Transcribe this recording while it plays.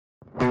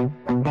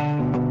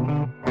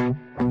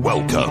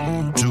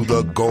Welcome to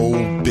the Go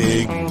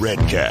Big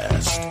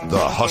Redcast, the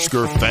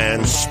Husker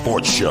Fan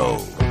Sports Show.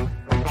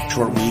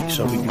 Short week,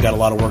 so we got a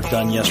lot of work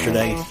done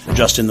yesterday,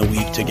 just in the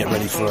week to get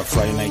ready for a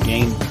Friday night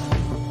game.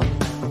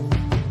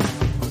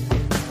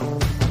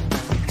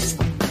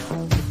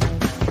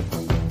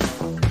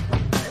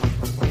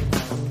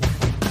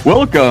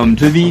 Welcome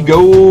to the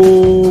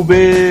Go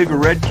Big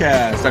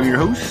Redcast. I'm your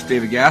host,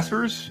 David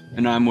Gaspers,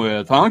 and I'm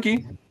with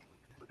Honky.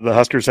 The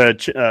Huskers had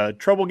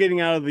trouble getting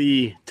out of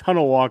the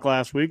tunnel walk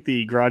last week.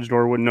 The garage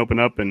door wouldn't open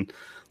up, and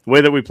the way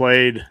that we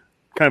played,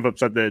 kind of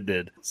upset that it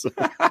did. So.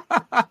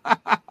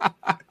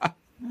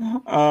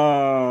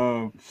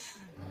 All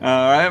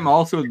right, I'm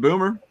also with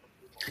Boomer.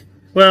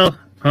 Well,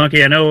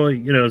 Honky, I know,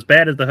 as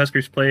bad as the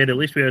Huskers played, at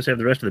least we always have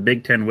the rest of the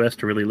Big Ten West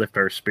to really lift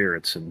our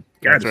spirits. And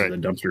God, this is a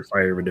dumpster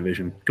fire of a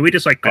division. Can we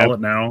just call it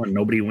now and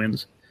nobody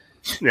wins?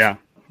 Yeah.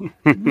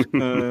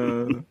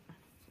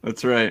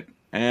 That's right.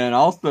 And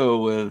also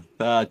with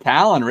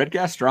Talon,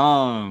 Redcast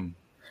Strong.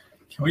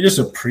 Can we just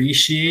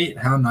appreciate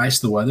how nice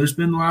the weather's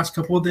been the last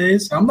couple of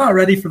days? I'm not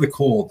ready for the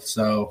cold,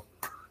 so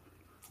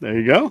there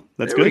you go.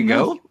 That's there good. We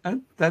go.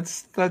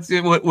 That's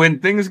it. When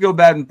things go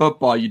bad in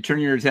football, you turn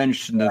your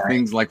attention to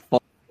things like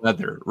fall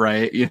weather,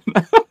 right?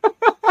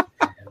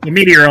 Well,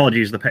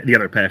 meteorology is the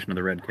other passion of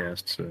the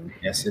Redcast. So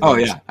yes.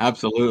 Yeah,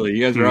 absolutely.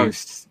 You guys are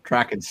always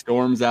tracking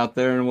storms out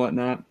there and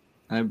whatnot.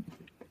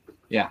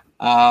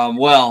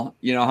 Well,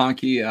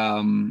 Honky,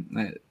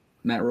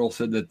 Matt Rule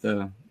said that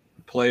the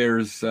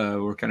players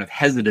were kind of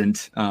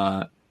hesitant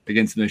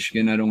against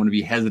Michigan. I don't want to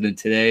be hesitant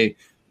today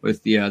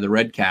with the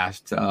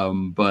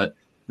Redcast, but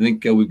I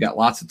think we've got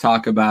lots to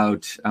talk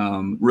about.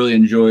 Really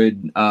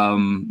enjoyed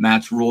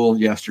Matt's Rule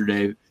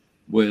yesterday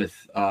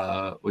with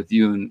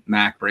you and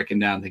Mac breaking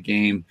down the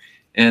game.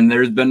 And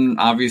there's been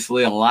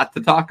obviously a lot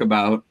to talk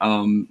about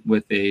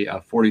with a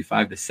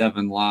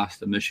 45-7 loss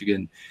to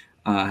Michigan,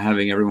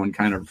 having everyone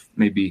kind of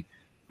maybe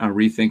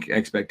rethink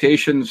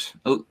expectations,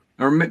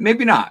 or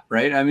maybe not,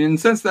 right? I mean, in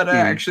the sense that I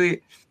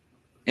actually,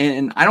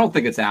 and I don't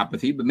think it's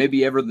apathy, but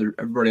maybe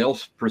everybody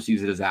else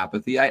perceives it as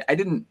apathy. I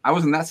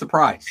wasn't that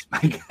surprised,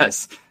 I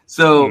guess.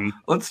 So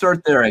let's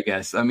start there, I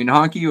guess. I mean,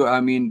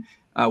 Honky,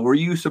 were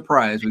you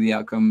surprised with the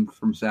outcome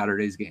from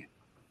Saturday's game?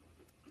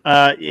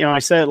 I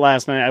said it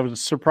last night. I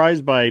was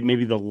surprised by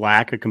maybe the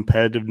lack of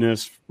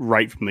competitiveness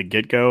right from the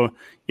get-go.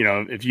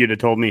 If you'd have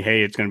told me,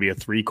 hey, it's going to be a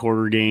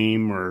 3-quarter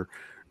game, or,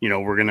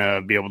 we're going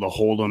to be able to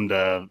hold them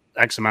to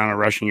X amount of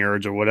rushing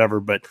yards or whatever.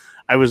 But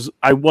I was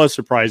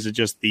surprised at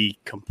just the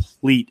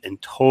complete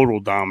and total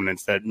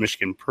dominance that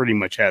Michigan pretty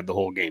much had the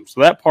whole game. So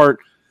that part,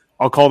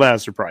 I'll call that a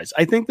surprise.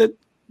 I think that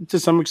to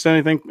some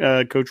extent,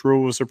 Coach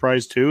Rule was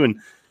surprised too.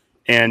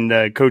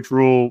 And Coach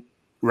Rule,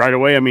 right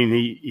away, I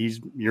mean,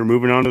 you're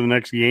moving on to the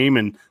next game,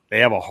 and they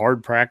have a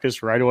hard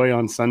practice right away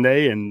on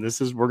Sunday, and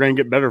we're going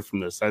to get better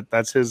from this.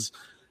 That's his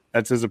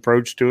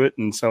approach to it,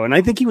 and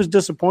I think he was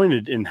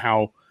disappointed in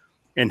how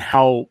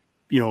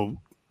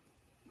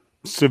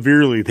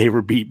severely they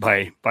were beat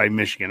by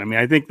Michigan. I mean,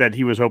 I think that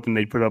he was hoping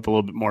they'd put up a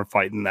little bit more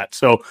fight than that.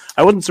 So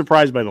I wasn't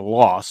surprised by the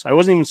loss. I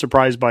wasn't even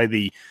surprised by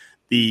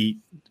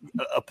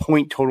a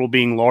point total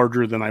being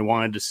larger than I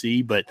wanted to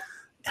see, but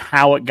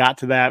how it got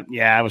to that,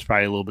 I was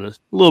probably a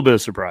little bit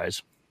of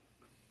surprise.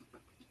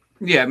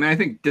 Yeah, I mean, I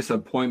think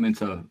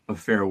disappointment's a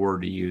fair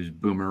word to use,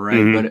 Boomer, right?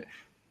 Mm-hmm.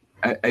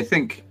 But I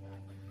think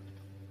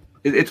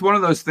it's one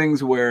of those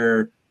things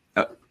where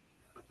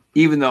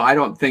even though I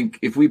don't think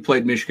if we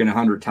played Michigan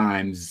 100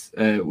 times,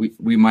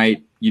 we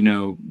might,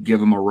 give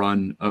them a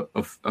run,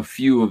 a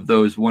few of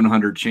those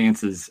 100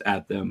 chances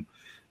at them.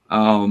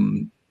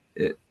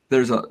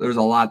 There's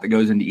a lot that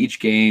goes into each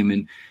game,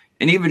 and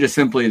even just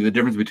simply the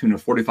difference between a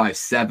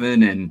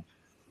 45-7 and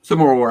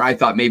somewhere where I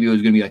thought maybe it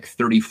was going to be like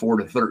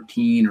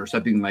 34-13 or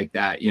something like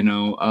that,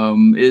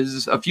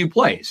 is a few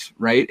plays,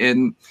 right?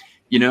 And,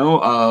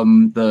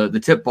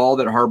 the tip ball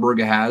that Harburg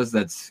has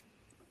that's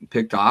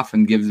picked off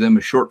and gives them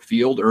a short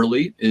field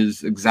early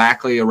is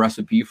exactly a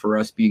recipe for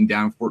us being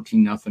down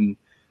 14-0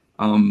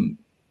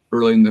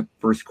 early in the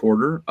first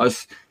quarter.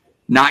 Us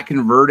not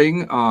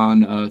converting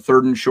on a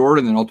 3rd and short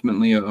and then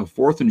ultimately a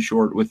 4th and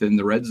short within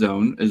the red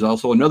zone is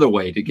also another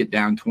way to get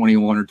down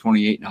 21 or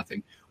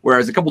 28-0.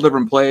 Whereas a couple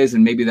different plays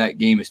and maybe that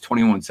game is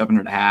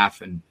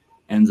 21-7.5 and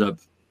ends up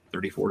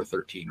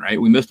 34-13,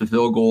 right? We missed a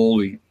field goal.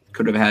 We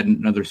could have had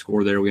another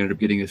score there. We ended up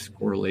getting a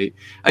score late.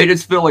 I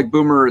just feel like,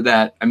 Boomer,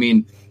 that, I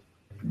mean,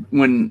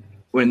 when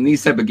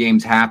these type of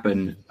games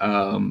happen,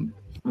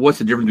 what's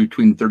the difference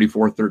between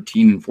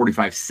 34-13 and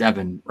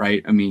 45-7,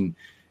 right? I mean,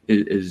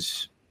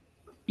 is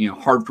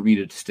hard for me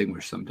to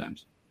distinguish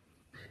sometimes.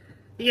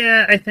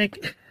 Yeah, I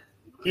think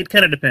it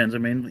kind of depends. I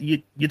mean,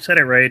 you said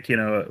it right.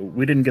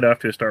 We didn't get off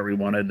to a start we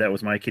wanted. That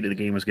was my key to the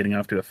game, was getting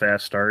off to a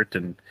fast start.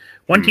 And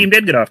one team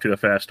did get off to a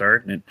fast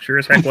start, and it sure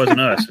as heck wasn't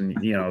us. And,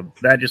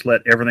 that just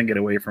let everything get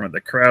away from it. The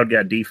crowd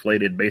got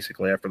deflated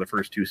basically after the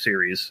first 2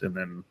 series. And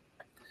then,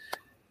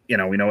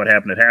 we know what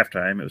happened at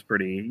halftime. It was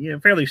pretty,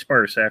 fairly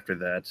sparse after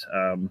that.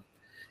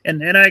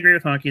 And I agree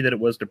with Honky that it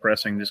was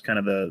depressing, just kind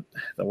of the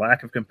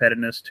lack of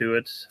competitiveness to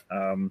it.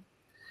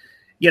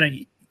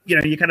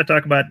 you kind of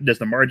talk about, does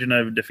the margin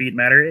of defeat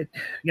matter?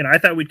 I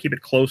thought we'd keep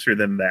it closer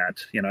than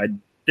that. I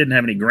didn't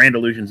have any grand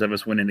illusions of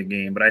us winning the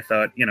game, but I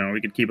thought,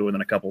 we could keep it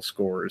within a couple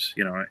scores,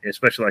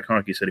 especially like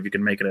Honky said, if you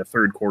can make it a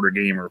third quarter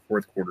game or a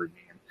fourth quarter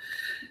game.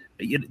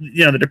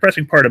 The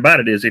depressing part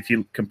about it is if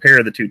you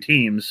compare the two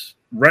teams,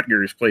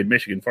 Rutgers played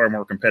Michigan far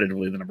more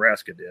competitively than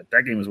Nebraska did.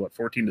 That game was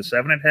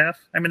 14-7 at half.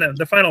 I mean,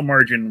 the final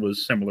margin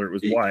was similar; it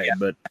was wide,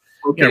 but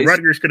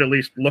Rutgers could at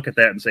least look at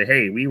that and say,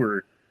 "Hey, we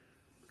were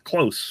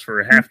close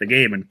for half the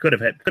game and could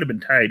have been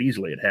tied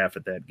easily at half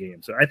at that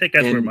game." So I think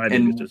that's where my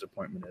biggest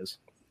disappointment is.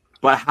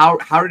 But how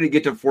did it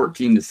get to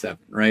 14-7?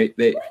 Right?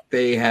 They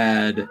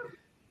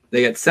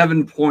got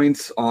 7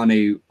 points on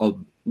a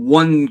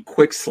one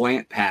quick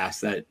slant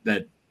pass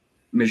that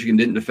Michigan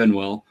didn't defend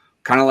well.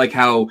 Kind of like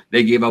how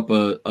they gave up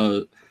a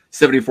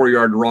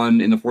 74-yard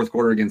run in the fourth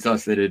quarter against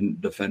us. They didn't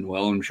defend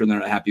well. I'm sure they're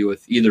not happy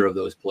with either of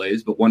those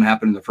plays, but one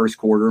happened in the first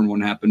quarter and one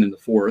happened in the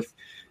fourth.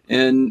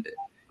 And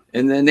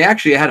then they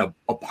actually had a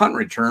punt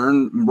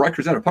return.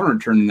 Rutgers had a punt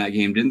return in that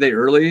game, didn't they,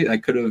 early? I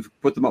could have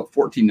put them up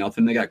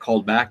 14-0. They got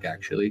called back,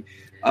 actually.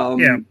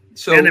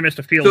 So, and they missed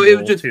a field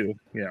goal, too.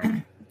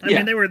 Yeah. I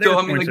mean, they were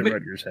points that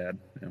Rutgers had.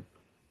 Yeah.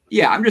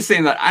 Yeah, I'm just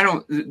saying that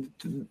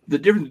the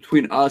difference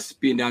between us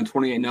being down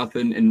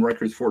 28-0 and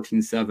Rutgers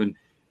 14-7,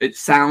 it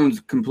sounds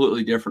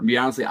completely different. To be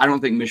honestly, I don't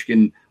think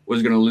Michigan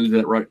was going to lose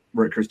that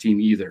Rutgers team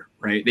either,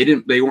 right?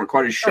 They weren't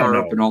quite as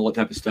sharp and all that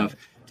type of stuff.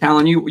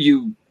 Talon,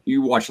 you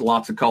watch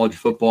lots of college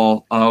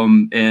football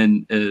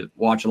and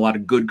watch a lot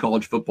of good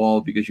college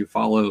football because you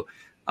follow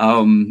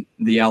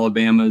the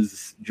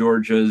Alabamas,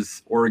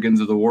 Georgias, Oregons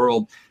of the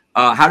world.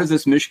 How does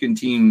this Michigan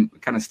team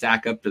kind of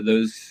stack up to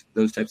those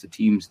types of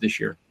teams this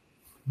year?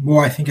 Well,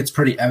 I think it's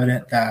pretty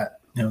evident that,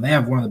 they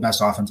have one of the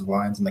best offensive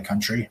lines in the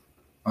country.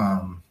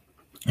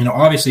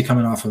 Obviously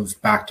coming off of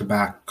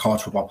back-to-back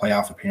college football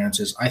playoff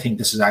appearances, I think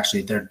this is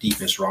actually their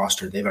deepest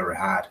roster they've ever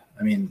had.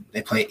 I mean,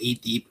 they play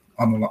 8 deep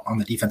on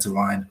the defensive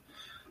line.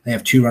 They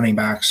have 2 running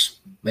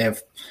backs. They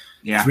have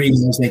 3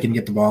 guys they can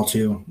get the ball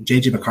to.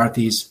 J.J.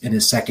 McCarthy's in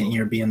his second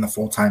year being the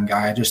full-time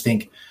guy. I just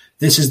think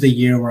this is the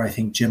year where I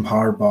think Jim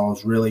Harbaugh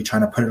is really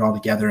trying to put it all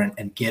together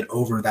and get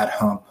over that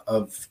hump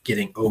of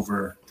getting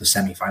over the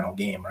semifinal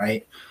game,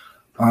 right?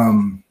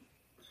 I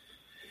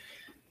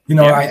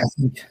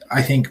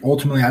think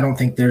ultimately I don't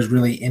think there's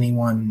really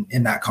anyone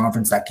in that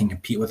conference that can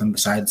compete with them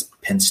besides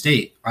Penn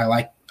State.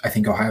 I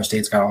think Ohio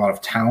State's got a lot of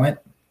talent,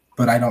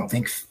 but I don't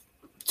think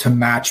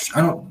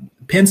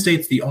Penn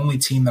State's the only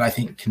team that I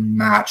think can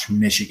match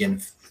Michigan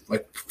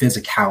like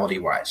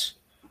physicality wise.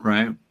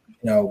 Right.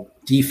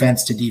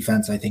 Defense to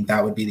defense, I think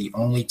that would be the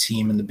only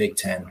team in the Big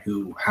Ten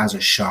who has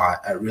a shot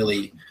at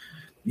really,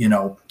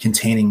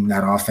 containing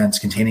that offense,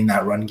 containing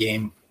that run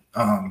game.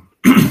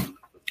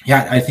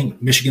 I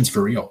think Michigan's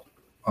for real.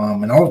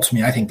 And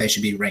ultimately, I think they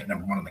should be ranked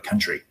number 1 in the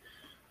country.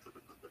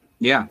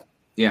 Yeah.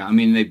 I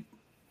mean, they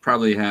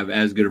probably have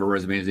as good of a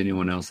resume as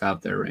anyone else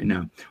out there right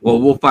now. Well,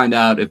 we'll find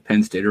out if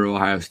Penn State or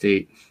Ohio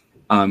State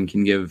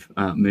can give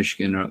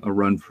Michigan a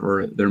run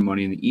for their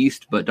money in the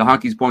East. But to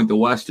Honky's point, the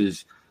West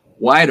is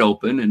wide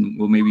open, and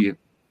we'll maybe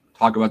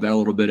talk about that a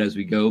little bit as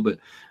we go. But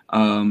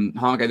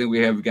Honk, I think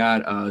we have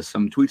got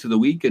some tweets of the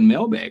week and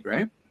mailbag,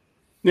 right?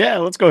 Yeah,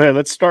 let's go ahead.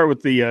 Let's start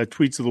with the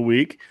tweets of the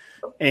week.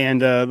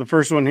 And the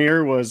first one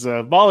here was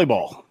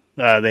volleyball.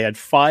 They had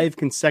 5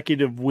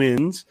 consecutive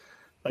wins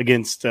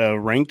against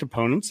ranked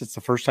opponents. It's the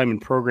first time in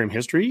program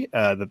history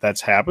that's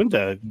happened.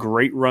 A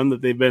great run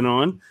that they've been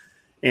on.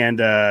 And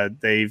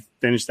they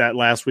finished that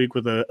last week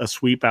with a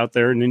sweep out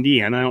there in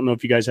Indiana. I don't know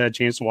if you guys had a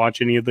chance to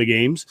watch any of the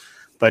games,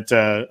 but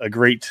a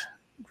great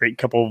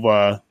couple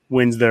of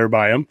wins there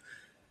by them.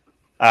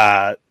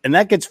 And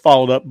that gets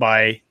followed up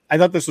by, I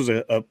thought this was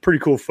a pretty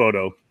cool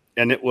photo.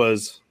 And it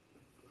was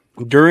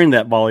during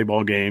that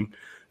volleyball game,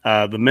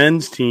 the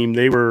men's team,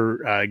 they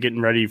were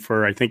getting ready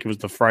for, I think it was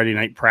the Friday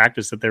night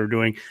practice that they were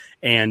doing.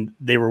 And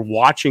they were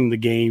watching the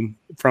game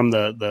from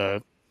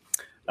the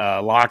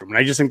locker room. And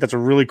I just think that's a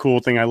really cool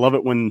thing. I love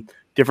it when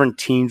different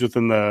teams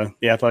within the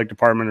athletic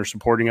department are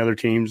supporting other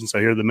teams. And so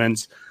here the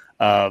men's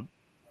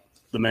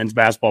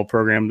basketball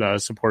program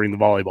supporting the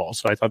volleyball.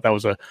 So I thought that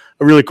was a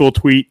really cool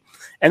tweet.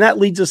 And that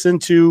leads us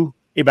into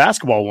a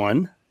basketball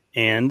one.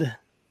 And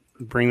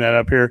bring that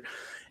up here.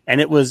 And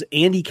it was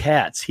Andy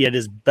Katz. He had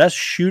his best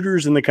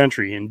shooters in the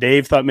country. And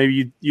Dave thought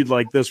maybe you'd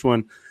like this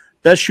one.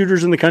 Best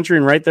shooters in the country.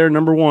 And right there,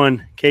 number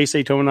 1,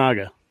 Keisei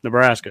Tominaga,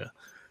 Nebraska.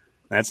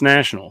 That's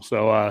national.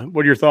 So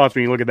what are your thoughts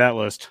when you look at that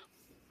list?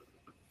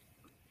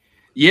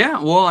 Yeah,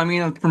 well, I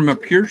mean, from a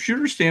pure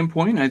shooter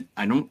standpoint,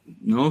 I don't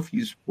know if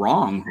he's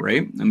wrong,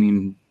 right? I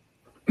mean,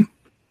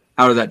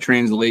 how does that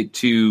translate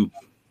to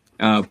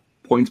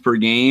points per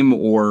game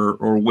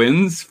or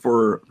wins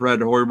for Fred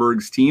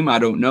Hoiberg's team? I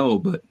don't know,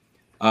 but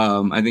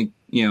I think,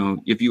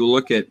 if you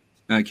look at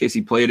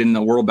Casey played in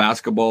the World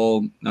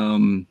Basketball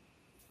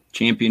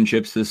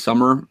Championships this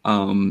summer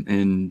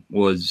and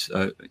was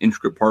an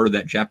integral part of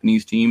that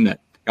Japanese team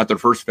that got their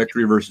first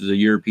victory versus a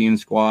European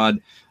squad.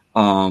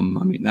 I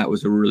mean, that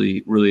was a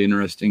really, really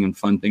interesting and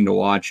fun thing to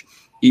watch.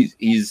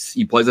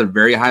 He plays at a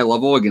very high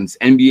level against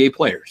NBA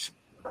players,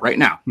 right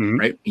now,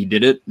 right? He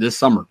did it this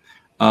summer.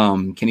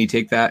 Can he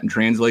take that and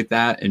translate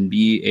that and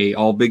be a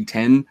all Big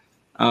Ten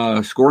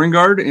scoring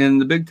guard in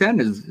the Big Ten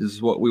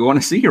is what we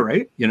want to see,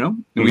 right?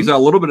 And we saw a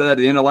little bit of that at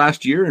the end of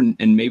last year, and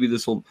maybe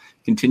this will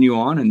continue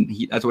on,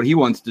 and that's what he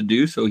wants to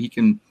do so he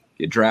can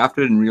get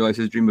drafted and realize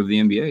his dream of the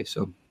NBA.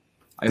 So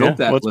I hope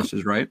that list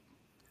is right.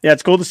 Yeah,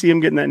 it's cool to see him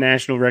getting that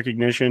national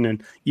recognition,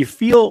 and you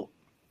feel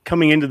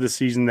coming into the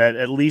season that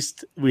at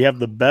least we have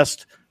the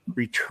best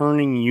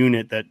returning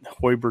unit that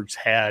Hoiberg's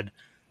had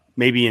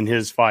maybe in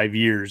his 5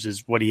 years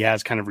is what he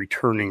has kind of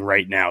returning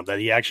right now, that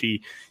he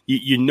actually,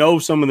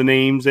 some of the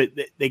names that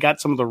they got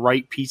some of the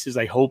right pieces,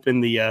 I hope in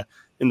the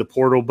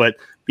portal, but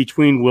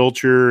between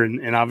Wilcher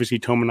and obviously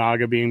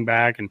Tominaga being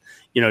back, and,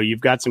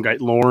 you've got some guys,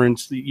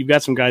 Lawrence, you've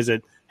got some guys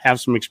that have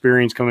some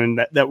experience coming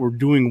that were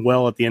doing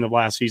well at the end of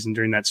last season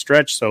during that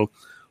stretch. So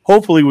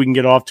hopefully we can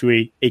get off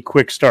to a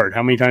quick start.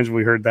 How many times have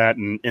we heard that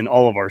in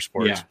all of our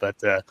sports? Yeah. But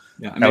that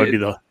would be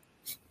the...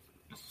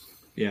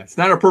 Yeah, it's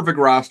not a perfect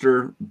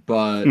roster,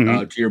 but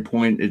to your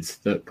point, it's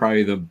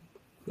probably the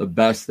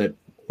best that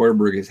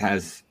Hoiberg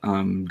has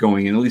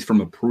going in, at least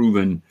from a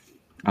proven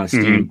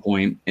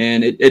standpoint.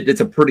 And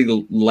it's a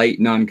pretty light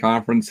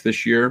non-conference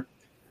this year.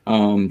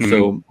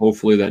 So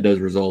hopefully that does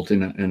result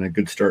in a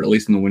good start, at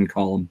least in the win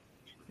column,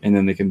 and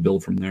then they can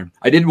build from there.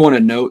 I did want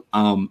to note,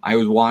 I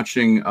was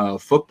watching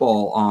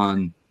football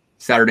on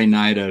Saturday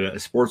night at a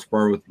sports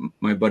bar with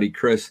my buddy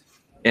Chris,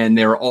 and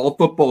there were all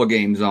football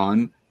games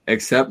on,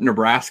 except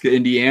Nebraska,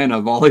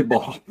 Indiana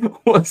volleyball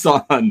was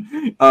on.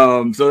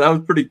 So that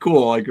was pretty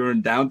cool. Like we're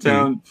in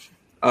downtown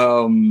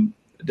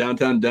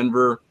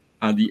Denver.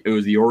 It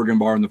was the Oregon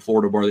bar and the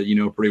Florida bar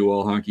that pretty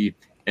well, Honky.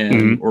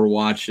 And we're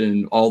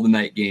watching all the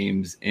night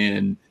games.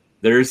 And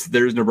there's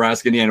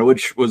Nebraska, Indiana,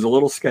 which was a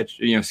little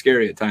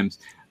scary at times.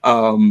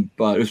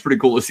 But it was pretty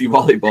cool to see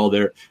volleyball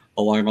there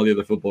along with all the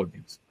other football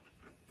games.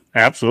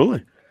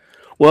 Absolutely.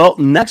 Well,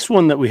 next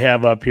one that we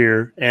have up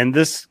here, and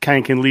this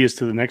kind of can lead us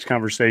to the next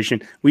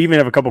conversation. We even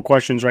have a couple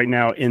questions right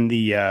now in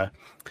the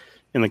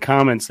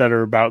comments that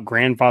are about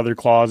grandfather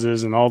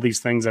clauses and all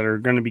these things that are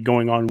going to be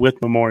going on with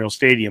Memorial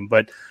Stadium.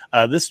 But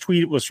this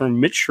tweet was from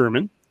Mitch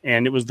Sherman,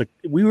 and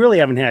we really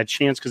haven't had a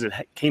chance because it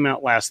came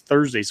out last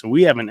Thursday, so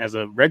we haven't, as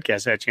a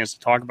Redcast, had a chance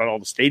to talk about all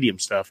the stadium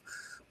stuff.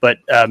 But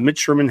Mitch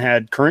Sherman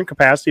had current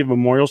capacity of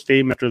Memorial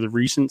Stadium after the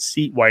recent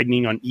seat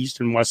widening on east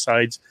and west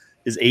sides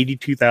is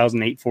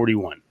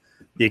 82,841.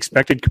 The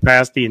expected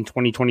capacity in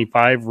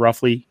 2025,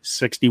 roughly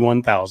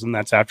 61,000.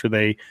 That's after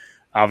they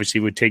obviously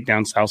would take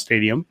down South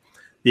Stadium.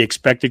 The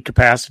expected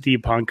capacity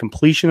upon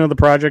completion of the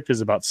project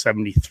is about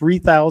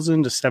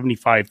 73,000 to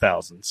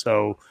 75,000.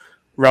 So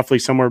roughly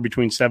somewhere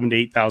between 7,000 to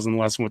 8,000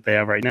 less than what they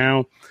have right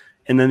now.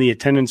 And then the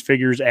attendance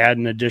figures add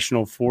an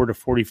additional 4,000 to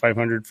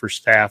 4,500 for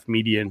staff,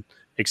 media,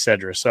 et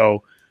cetera.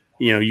 So,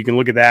 you can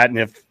look at that. And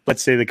if,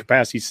 let's say, the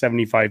capacity is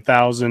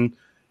 75,000,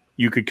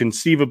 you could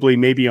conceivably,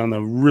 maybe on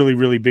the really,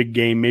 really big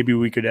game, maybe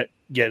we could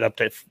get up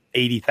to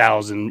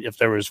 80,000 if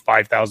there was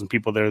 5,000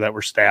 people there that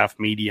were staff,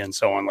 media, and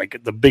so on.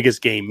 Like the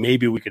biggest game,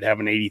 maybe we could have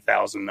an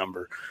 80,000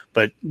 number,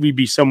 but we'd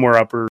be somewhere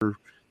upper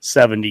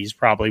 70s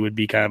probably would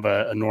be kind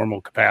of a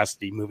normal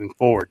capacity moving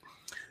forward.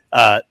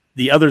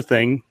 The other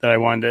thing that I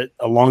wanted to,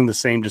 along the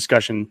same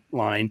discussion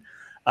line,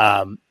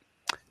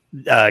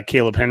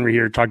 Caleb Henry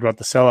here talked about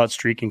the sellout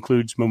streak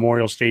includes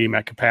Memorial Stadium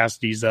at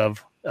capacities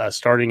of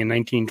starting in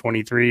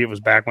 1923. It was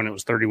back when it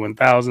was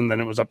 31,000. Then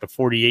it was up to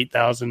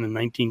 48,000 in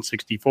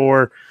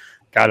 1964.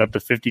 Got up to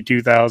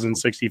 52,000,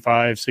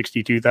 65,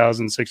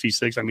 62,000,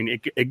 66. I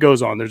mean, it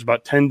goes on. There's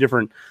about 10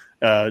 different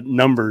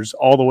numbers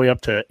all the way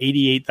up to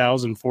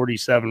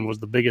 88,047 was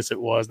the biggest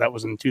it was. That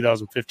was in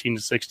 2015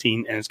 to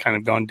 16, and it's kind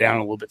of gone down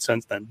a little bit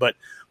since then. But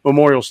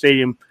Memorial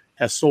Stadium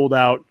has sold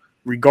out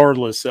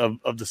regardless of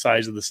the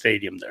size of the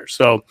stadium there.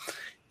 So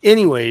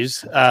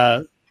anyways,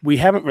 we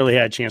haven't really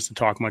had a chance to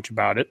talk much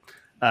about it.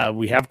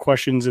 We have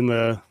questions in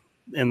the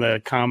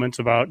comments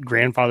about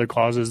grandfather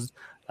clauses.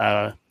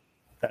 That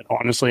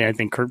honestly, I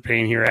think Kurt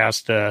Payne here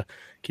asked, can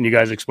you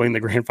guys explain the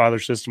grandfather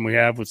system we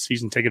have with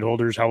season ticket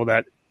holders? How will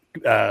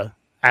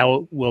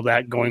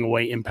that going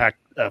away impact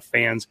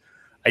fans?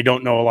 I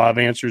don't know a lot of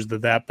answers to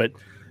that, but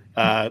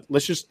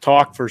let's just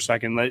talk for a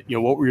second.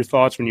 What were your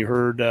thoughts when you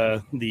heard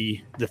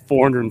the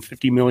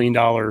 $450 million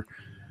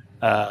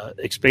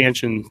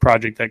expansion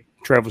project that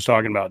Trev was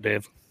talking about,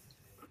 Dave?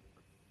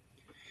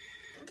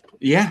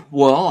 Yeah,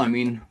 well, I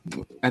mean,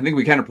 I think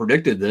we kind of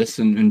predicted this.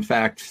 And in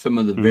fact, some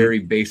of the very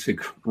basic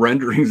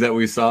renderings that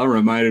we saw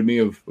reminded me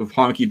of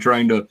Honky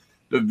trying to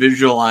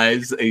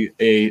visualize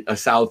a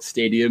South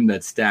Stadium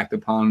that's stacked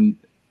upon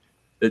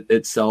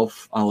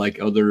itself,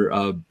 like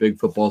other big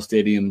football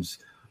stadiums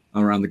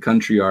around the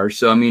country are.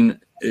 So, I mean,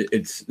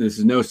 this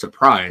is no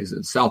surprise.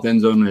 South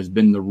End Zone has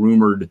been the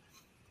rumored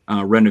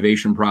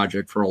renovation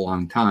project for a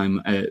long time.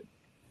 A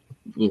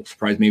little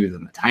surprised maybe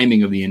than the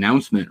timing of the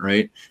announcement,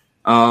 right?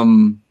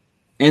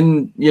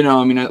 And,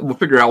 I mean, we'll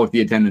figure out what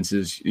the attendance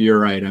is. You're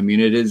right. I mean,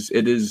 it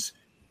is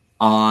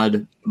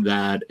odd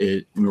that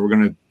we're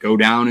going to go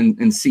down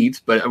in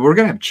seats, but we're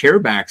going to have chair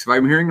backs. If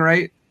I'm hearing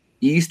right,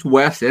 east,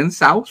 west, and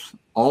south,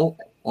 all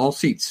all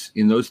seats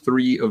in those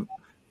three of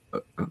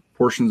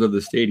portions of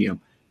the stadium.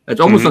 That's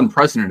almost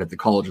unprecedented at the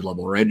college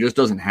level, right? It just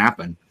doesn't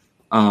happen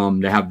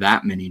to have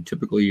that many.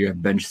 Typically, you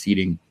have bench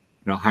seating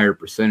a higher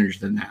percentage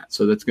than that.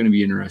 So that's going to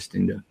be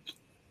interesting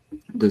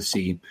to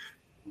see.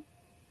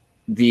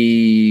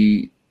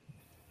 The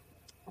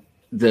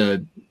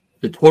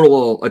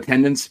total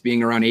attendance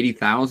being around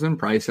 80,000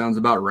 probably sounds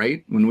about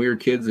right. When we were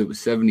kids, it was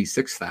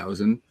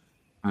 76,000.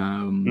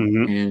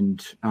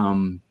 And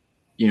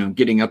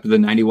getting up to the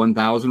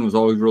 91,000 was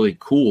always really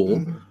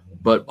cool,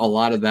 but a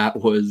lot of that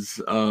was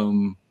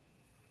the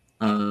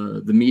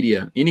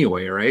media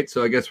anyway, right?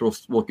 So I guess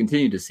we'll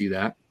continue to see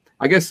that.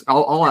 I guess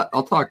I'll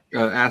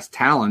ask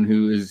Talon,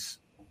 who is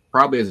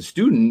probably as a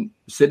student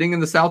sitting in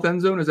the south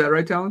end zone. Is that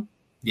right, Talon?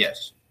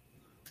 Yes.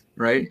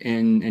 Right,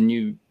 and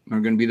you are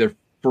going to be there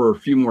for a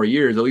few more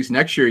years. At least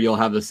next year you'll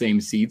have the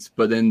same seats,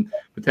 but then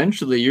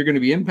potentially you're going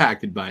to be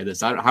impacted by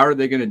this. How are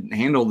they going to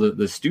handle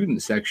the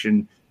student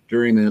section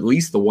during at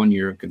least the 1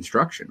 year of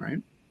construction,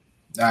 right?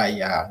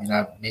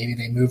 Maybe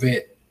they move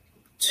it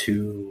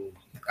to,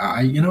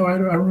 I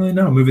don't really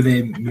know. Maybe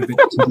they move it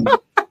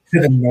to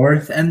the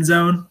north end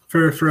zone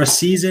for a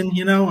season,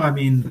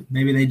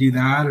 maybe they do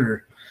that,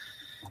 or,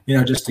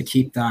 just to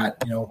keep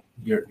that,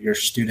 your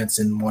students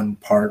in one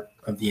part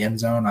of the end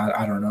zone.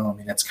 I don't know. I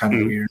mean, that's kind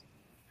of weird.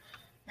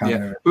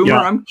 Boomer,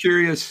 I'm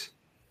curious,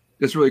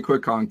 just really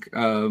quick, Honk,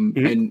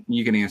 and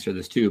you can answer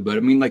this too, but I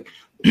mean, like,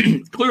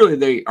 clearly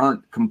they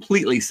aren't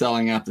completely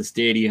selling out the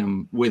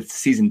stadium with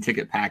season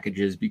ticket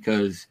packages,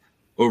 because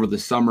over the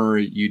summer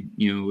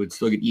you would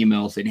still get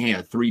emails saying, hey,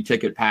 a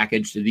 3-ticket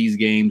package to these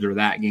games or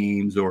that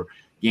games, or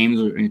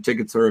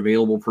tickets are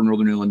available for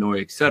Northern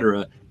Illinois,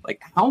 etc.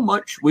 Like, how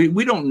much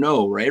we don't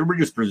know, right? Everybody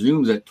just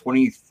presumes that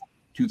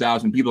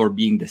 22,000 people are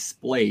being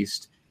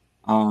displaced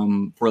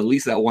for at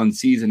least that one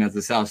season as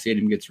the South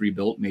Stadium gets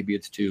rebuilt. Maybe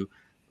it's 2.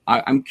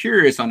 I'm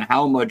curious on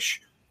how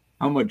much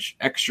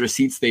extra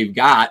seats they've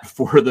got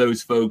for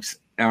those folks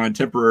on a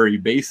temporary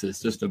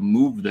basis just to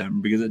move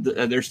them, because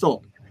they're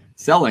still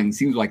selling,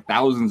 seems like,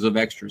 thousands of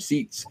extra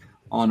seats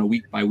on a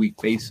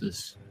week-by-week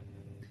basis.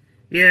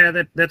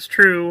 Yeah, that's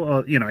true.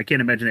 I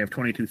can't imagine they have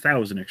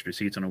 22,000 extra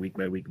seats on a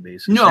week-by-week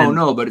basis.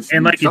 No, but it's...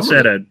 And like you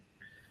said,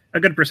 a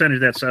good percentage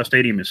of that South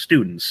Stadium is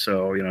students,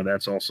 so,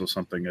 that's also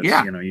something that's,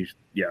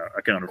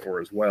 accounted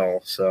for as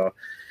well. So,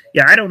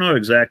 I don't know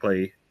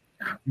exactly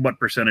what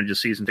percentage of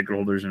season ticket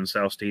holders in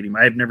South Stadium.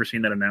 I've never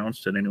seen that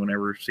announced. Did anyone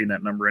ever seen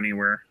that number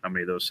anywhere? How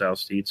many of those South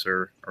seats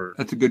are?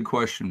 That's a good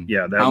question.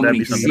 Yeah, how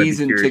many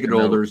season ticket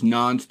holders,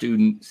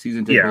 non-student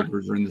season ticket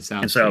holders, are in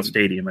the South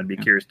Stadium? I'd be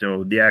curious to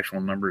know the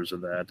actual numbers of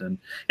that.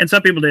 And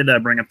some people did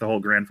bring up the whole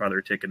grandfather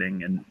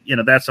ticketing, and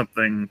that's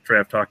something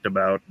Trav talked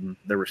about. And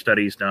there were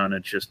studies done.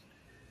 It's just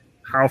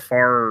how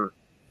far.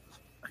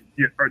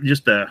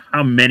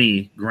 How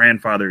many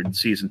grandfathered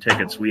season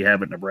tickets we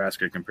have at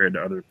Nebraska compared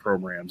to other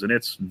programs, and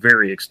it's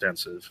very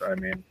extensive. I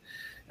mean,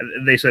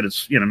 they said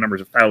it's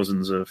numbers of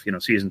thousands of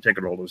season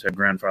ticket holders have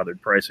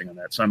grandfathered pricing on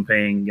that. Some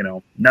paying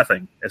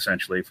nothing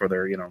essentially for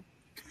their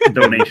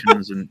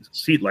donations and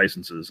seat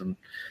licenses, and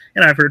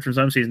I've heard from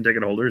some season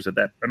ticket holders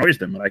that annoys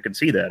them, and I can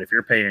see that if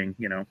you're paying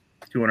 $200,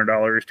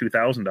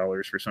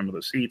 $2,000 for some of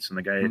the seats, and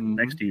the guy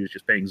next to you is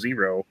just paying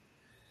 $0.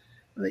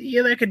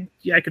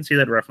 I could see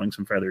that ruffling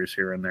some feathers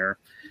here and there.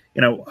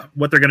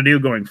 What they're going to do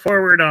going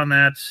forward on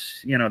that,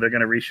 they're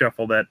going to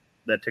reshuffle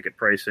that ticket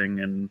pricing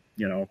and,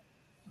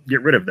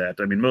 get rid of that.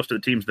 I mean, most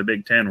of the teams in the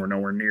Big Ten were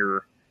nowhere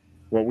near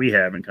what we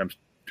have in terms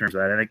of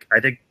that. I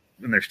think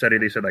in their study,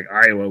 they said like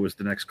Iowa was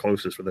the next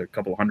closest with a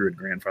couple hundred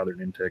grandfathered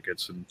in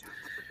tickets. And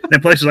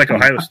then places like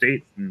Ohio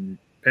State and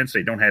Penn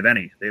State don't have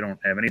any. They don't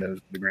have any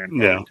of the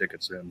grandfathered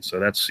tickets in. So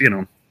that's,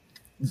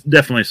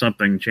 definitely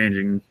something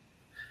changing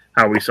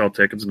how we sell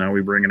tickets and how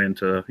we bring it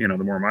into, the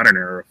more modern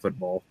era of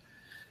football.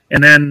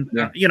 And then,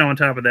 on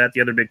top of that,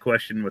 the other big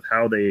question with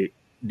how they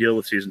deal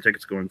with season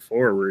tickets going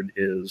forward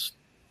is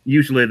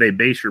usually they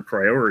base your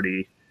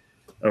priority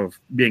of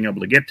being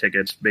able to get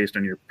tickets based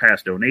on your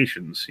past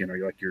donations,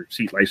 like your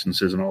seat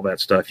licenses and all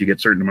that stuff. You get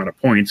a certain amount of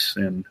points,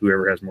 and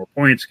whoever has more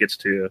points gets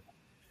to,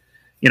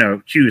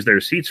 choose their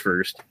seats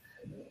first.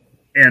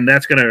 And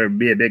that's going to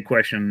be a big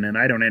question. And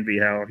I don't envy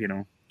how,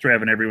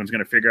 Trav and everyone's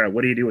going to figure out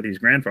what do you do with these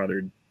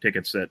grandfathered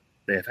tickets that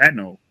they have had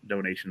no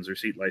donations or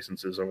seat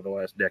licenses over the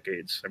last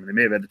decades. I mean, they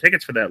may have had the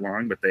tickets for that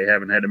long, but they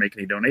haven't had to make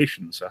any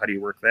donations. So how do you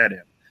work that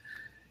in?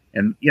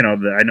 And,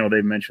 I know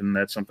they've mentioned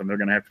that's something they're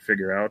going to have to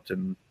figure out,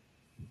 and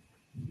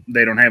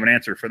they don't have an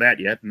answer for that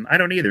yet. And I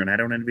don't either. And I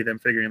don't envy them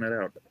figuring that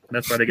out.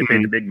 That's why they get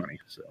paid the big money.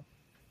 So,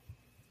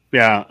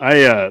 yeah,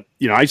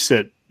 I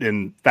sit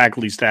in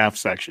faculty staff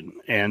section,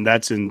 and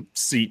that's in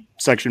seat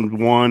section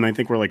 1. I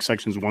think we're like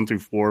sections 1 through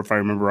 4, if I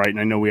remember right. And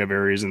I know we have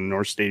areas in the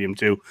North Stadium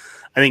too.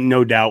 I think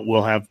no doubt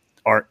we'll have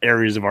our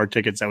areas of our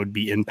tickets that would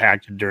be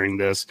impacted during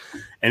this,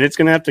 and it's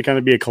going to have to kind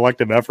of be a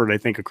collective effort, I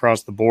think,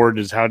 across the board.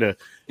 Is how do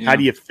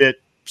you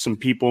fit some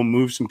people,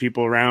 move some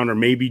people around, or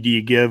maybe do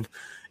you give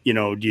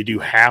do you do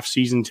half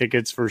season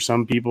tickets for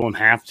some people and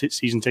half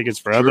season tickets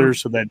for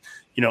others, so that,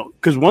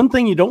 because one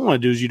thing you don't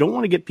want to do is you don't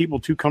want to get people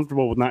too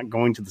comfortable with not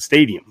going to the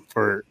stadium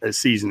for a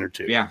season or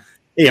two. Yeah.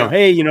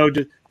 Hey,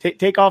 just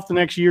take off the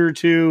next year or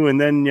two, and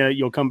then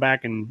you'll come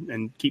back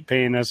and keep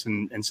paying us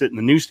and sit in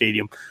the new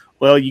stadium.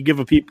 Well, you give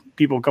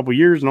people a couple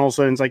years, and all of a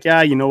sudden it's like,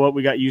 you know what?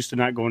 We got used to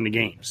not going to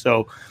games.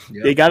 So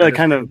they got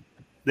to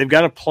they've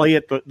got to play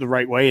it the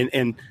right way.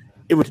 And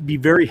it would be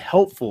very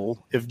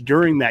helpful if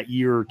during that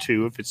year or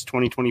two, if it's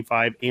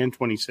 2025 and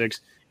 26,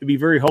 it'd be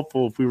very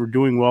helpful if we were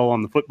doing well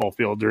on the football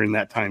field during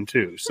that time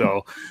too.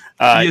 So,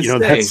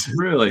 that's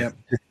really,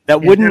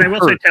 that wouldn't And I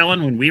will hurt. say,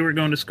 Talon, when we were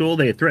going to school,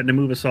 they had threatened to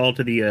move us all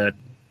to the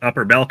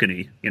upper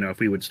balcony, if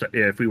we would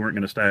if we weren't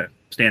going to start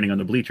standing on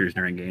the bleachers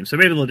during games. So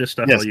maybe they'll just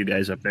stuff all you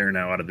guys up there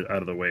now out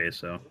of the way.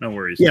 So no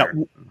worries. Yeah,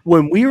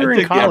 when we were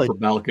in college, the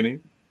balcony,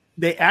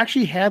 they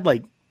actually had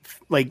like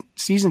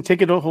season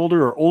ticket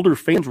holder or older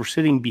fans were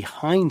sitting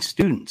behind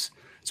students.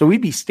 So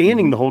we'd be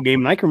standing the whole game.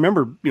 And I can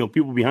remember,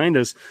 people behind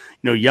us,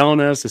 yelling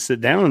at us to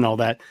sit down and all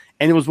that.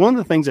 And it was one of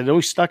the things that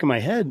always stuck in my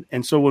head.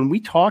 And so when we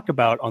talked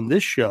about on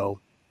this show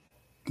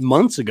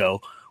months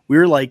ago, we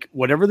were like,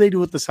 whatever they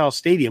do at the South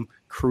Stadium,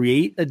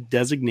 create a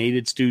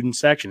designated student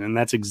section. And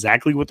that's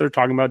exactly what they're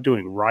talking about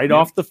doing right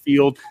off the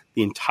field,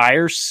 the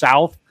entire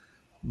South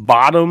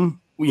bottom,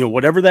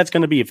 whatever that's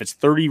going to be. If it's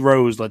 30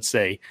 rows, let's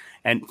say,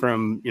 and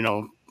from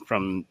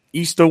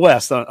east to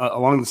west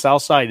along the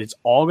south side, it's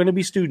all going to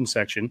be student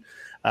section.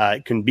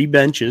 It can be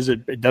benches.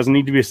 It doesn't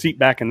need to be a seat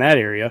back in that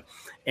area.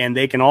 And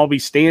they can all be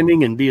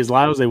standing and be as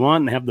loud as they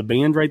want and have the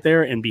band right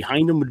there. And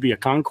behind them would be a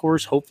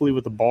concourse, hopefully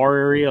with a bar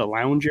area, a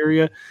lounge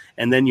area.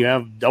 And then you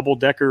have double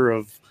decker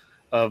of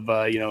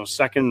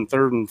second,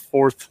 third, and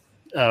fourth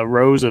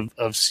rows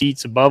of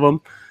seats above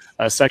them,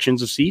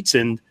 sections of seats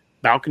and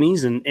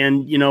balconies. And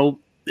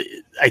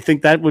I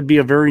think that would be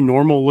a very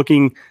normal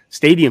looking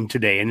stadium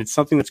today. And it's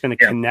something that's going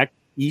to connect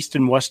east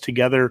and west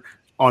together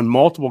on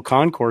multiple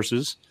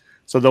concourses.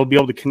 So they'll be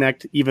able to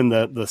connect even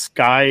the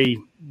sky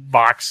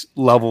box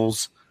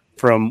levels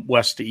from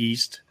west to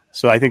east.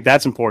 So I think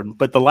that's important.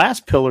 But the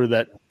last pillar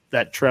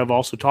that Trev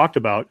also talked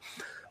about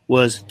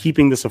was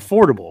keeping this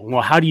affordable.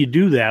 Well, how do you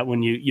do that when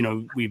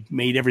we've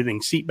made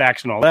everything seat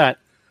backs and all that?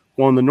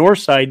 Well, on the north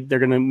side, they're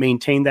going to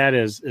maintain that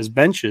as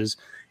benches.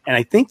 And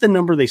I think the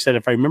number they said,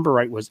 if I remember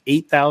right, was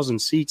 8,000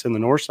 seats on the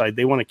north side.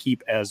 They want to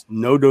keep as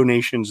no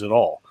donations at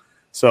all.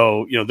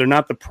 So, they're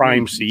not the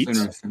prime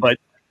seats, but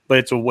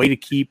it's a way to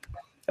keep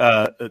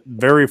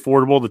very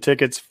affordable the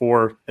tickets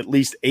for at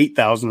least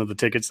 8,000 of the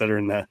tickets that are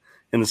in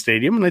the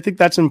stadium. And I think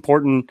that's an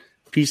important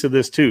piece of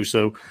this too.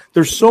 So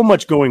there's so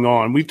much going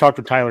on. We've talked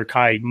with Tyler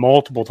Kai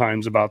multiple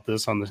times about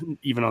this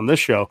even on this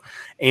show.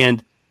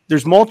 And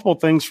there's multiple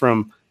things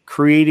from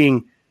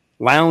creating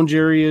lounge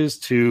areas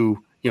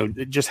to,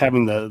 just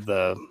having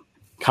the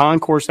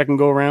concourse that can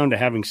go around, to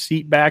having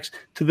seat backs,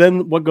 to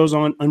then what goes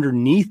on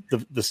underneath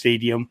the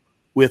stadium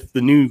with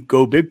the new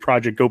Go Big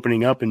project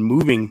opening up and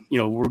moving.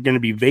 We're going to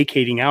be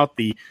vacating out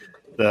the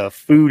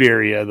food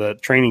area, the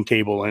training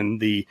table,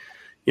 and the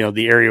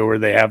area where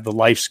they have the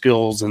life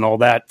skills and all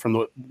that from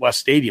the West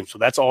Stadium. So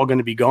that's all going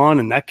to be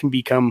gone, and that can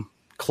become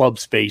club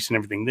space and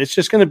everything. It's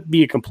just going to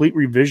be a complete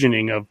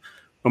revisioning of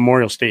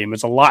Memorial Stadium.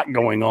 It's a lot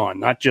going on,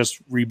 not just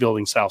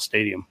rebuilding South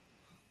Stadium.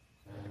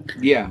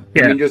 Yeah.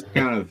 I mean, just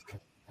kind of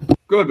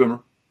go ahead, Boomer.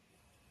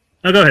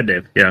 No, go ahead,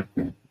 Dave. Yeah.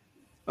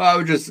 I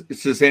was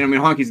just saying, I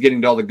mean, hockey's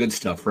getting to all the good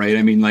stuff, right?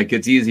 I mean, like,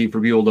 it's easy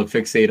for people to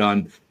fixate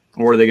on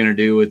what are they going to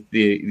do with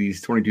these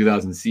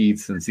 22,000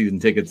 seats and season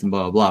tickets and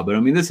blah, blah, blah. But,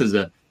 I mean, this is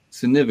a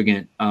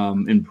significant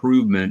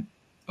improvement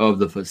of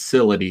the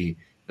facility.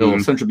 It'll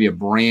essentially be a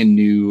brand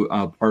new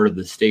part of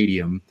the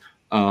stadium.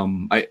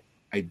 I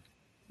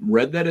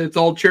read that it's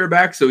all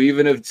chairback, so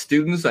even if it's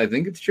students, I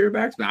think it's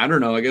chairbacks. But I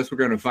don't know. I guess we're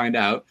going to find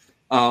out.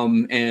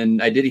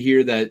 And I did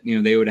hear that,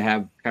 they would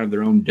have kind of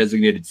their own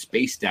designated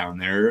space down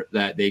there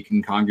that they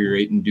can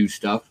congregate and do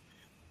stuff.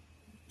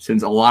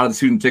 Since a lot of the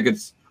student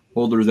tickets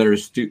holders that are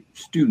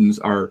students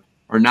are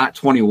not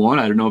 21,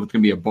 I don't know if it's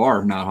going to be a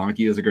bar or not.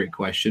 Honky is a great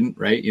question,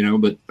 right?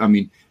 But I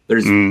mean,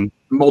 there's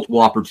multiple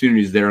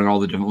opportunities there on all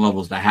the different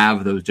levels to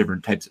have those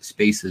different types of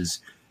spaces.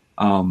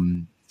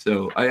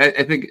 So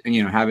I think,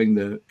 having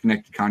the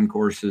connected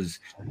concourse is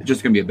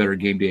just going to be a better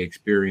game day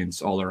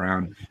experience all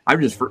around. I'm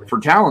just, for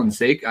Talon's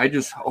sake, I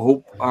just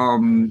hope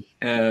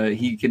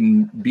he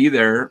can be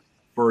there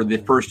for the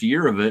first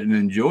year of it and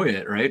enjoy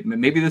it, right?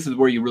 Maybe this is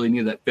where you really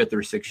need that 5th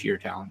or 6th year,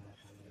 Talon.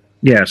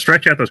 Yeah,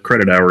 stretch out those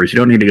credit hours. You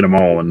don't need to get them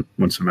all in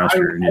one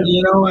semester.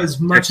 As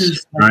much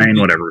as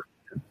whatever.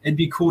 It'd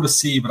be cool to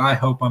see, but I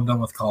hope I'm done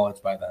with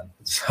college by then.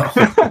 So,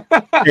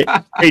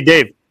 hey,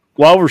 Dave,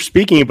 while we're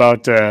speaking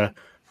about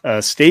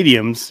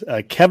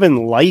stadiums, Kevin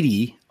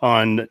Lighty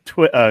on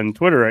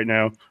Twitter right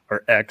now,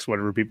 or X,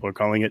 whatever people are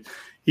calling it,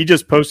 he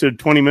just posted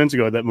 20 minutes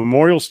ago that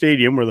Memorial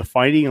Stadium, where the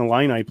Fighting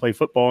Illini play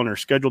football and are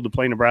scheduled to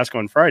play Nebraska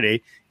on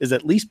Friday, is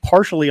at least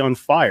partially on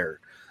fire.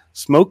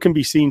 Smoke can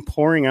be seen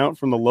pouring out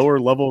from the lower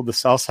level of the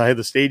south side of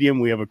the stadium.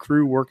 We have a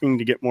crew working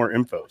to get more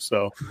info.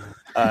 So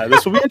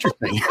this will be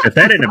interesting. If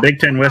that ain't a Big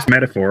Ten West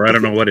metaphor, I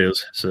don't know what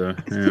is. So,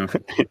 yeah.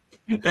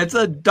 That's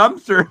a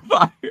dumpster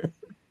fire.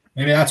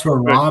 Maybe that's where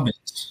Rob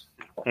is.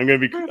 I'm gonna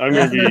be That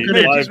live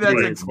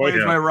tweeting.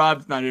 explains why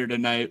Rob's not here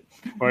tonight.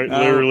 Quite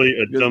literally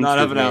a does dumpster not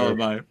have an fire.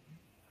 alibi.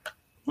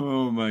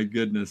 Oh my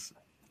goodness.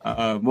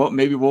 Well,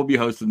 maybe we'll be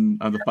hosting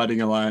the Fighting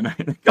Illini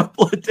in a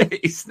couple of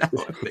days now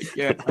if they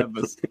can't have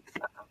us.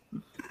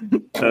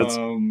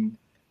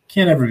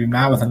 Can't ever be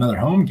mad with another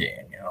home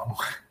game, you know.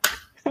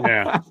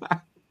 Yeah.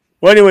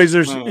 Well, anyways,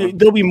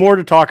 there'll be more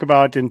to talk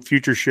about in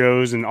future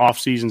shows and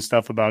off-season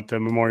stuff about the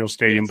Memorial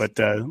Stadium. Yes.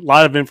 But a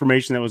lot of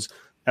information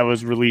that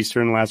was released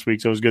during last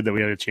week, so it was good that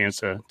we had a chance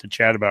to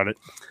chat about it.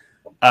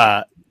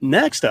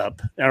 Next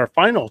up, our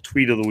final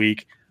tweet of the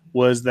week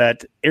was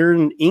that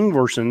Aaron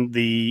Ingwerson,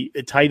 the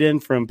tight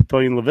end from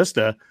Papillion La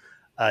Vista,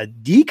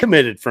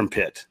 decommitted from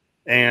Pitt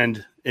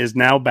and is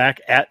now back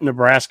at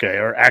Nebraska,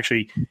 or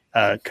actually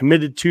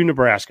committed to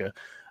Nebraska.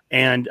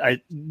 And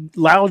I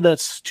allowed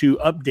us to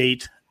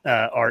update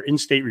our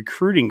in-state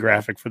recruiting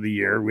graphic for the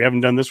year. We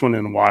haven't done this one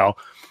in a while.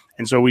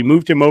 And so we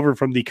moved him over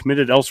from the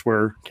committed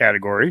elsewhere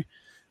category.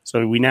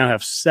 So we now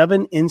have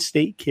 7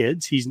 in-state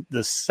kids. He's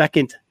the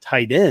second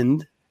tight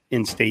end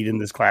in-state in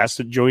this class,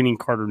 joining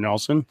Carter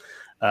Nelson.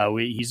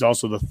 He's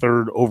also the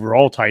third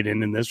overall tight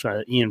end in this.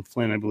 Ian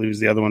Flynn, I believe, is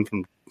the other one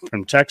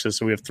from Texas.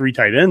 So we have 3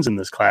 tight ends in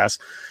this class.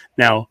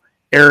 Now,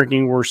 Eric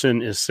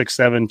Ingwerson is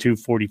 6'7",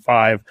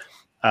 245.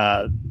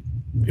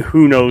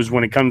 Who knows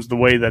when it comes to the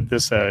way that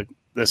this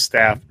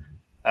staff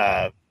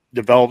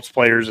develops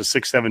players, a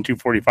 6'7",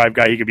 245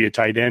 guy, he could be a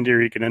tight end,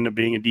 or he could end up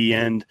being a D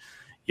end.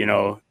 You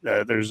know,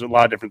 there's a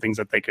lot of different things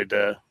that they could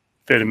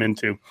fit him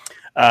into.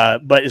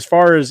 But as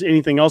far as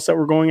anything else that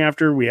we're going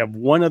after, we have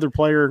one other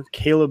player,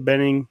 Caleb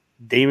Benning,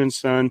 Damon's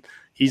son.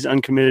 He's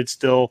uncommitted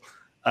still.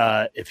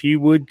 If he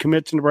would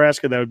commit to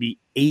Nebraska, that would be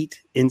 8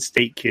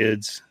 in-state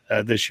kids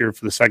this year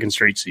for the second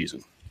straight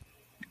season.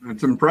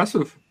 That's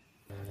impressive.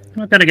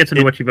 Well, it kind of gets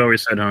into what you've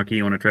always said, Honky.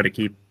 You want to try to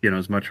keep,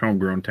 as much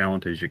homegrown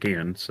talent as you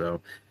can.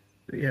 So,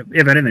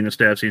 if anything, the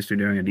staff seems to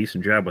be doing a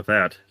decent job with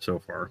that so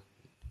far.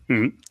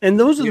 Mm-hmm. And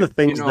those are the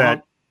things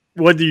that,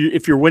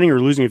 if you're winning or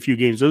losing a few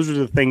games, those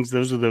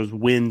are those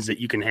wins that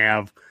you can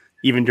have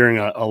even during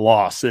a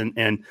loss.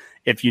 And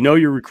if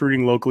you're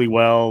recruiting locally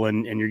well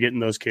and you're getting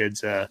those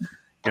kids,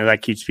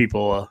 that keeps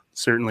people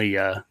certainly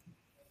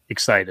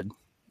excited.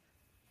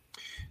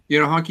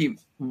 Honky,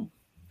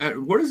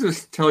 what does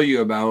this tell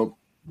you about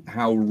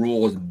how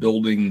Rule is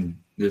building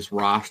this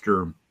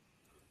roster,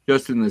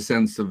 just in the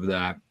sense of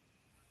that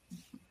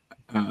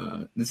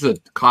this is a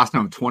class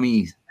now of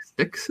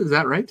 26, is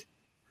that right?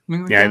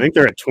 I think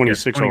they're at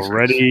 26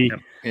 already.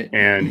 Yep.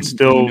 And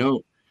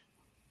still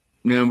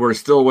we're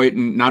still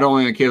waiting not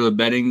only on Caleb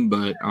Benning,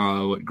 but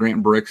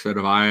Grant Bricks out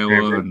of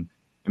Iowa.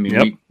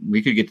 And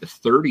we could get to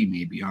 30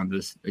 maybe on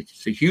this.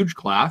 It's a huge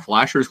class.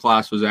 Last year's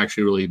class was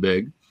actually really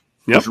big.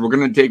 Yep. We're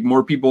going to take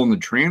more people in the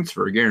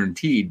transfer,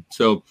 guaranteed.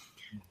 So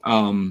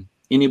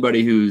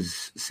anybody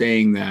who's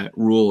saying that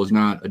Rule is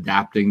not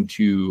adapting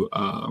to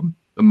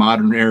the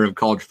modern era of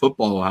college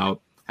football, how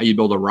you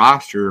build a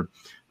roster,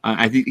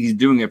 I think he's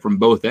doing it from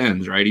both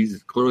ends, right?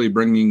 He's clearly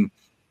bringing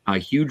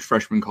huge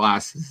freshman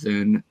classes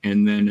in,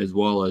 and then as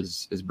well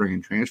as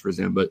bringing transfers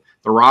in. But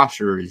the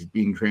roster is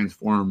being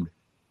transformed,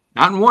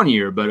 not in 1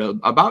 year, but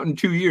about in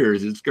 2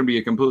 years. It's going to be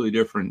a completely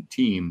different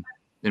team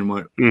than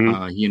what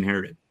he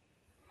inherited.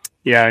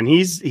 Yeah, and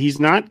he's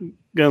not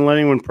going to let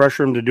anyone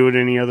pressure him to do it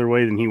any other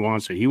way than he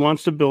wants to. He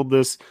wants to build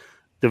this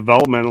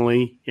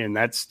developmentally, and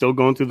that's still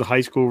going through the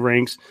high school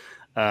ranks.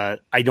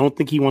 I don't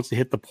think he wants to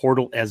hit the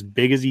portal as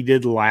big as he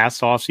did last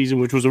offseason,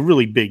 which was a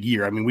really big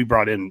year. I mean, we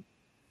brought in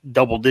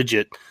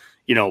double-digit,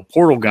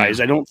 portal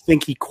guys. I don't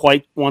think he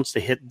quite wants to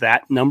hit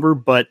that number,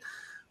 but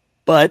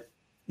in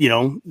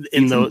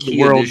the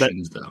world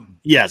that,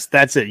 yes,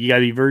 that's it. You got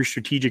to be very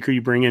strategic who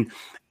you bring in.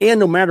 And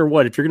no matter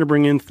what, if you're going to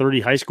bring in 30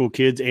 high school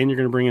kids and you're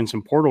going to bring in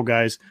some portal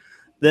guys,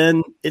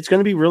 then it's going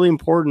to be really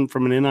important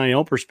from an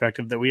NIL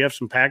perspective that we have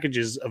some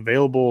packages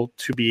available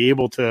to be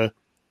able to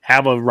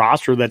have a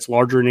roster that's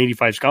larger than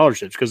 85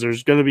 scholarships, because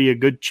there's going to be a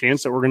good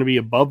chance that we're going to be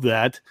above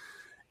that.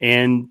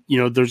 And,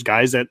 there's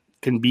guys that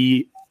can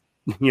be,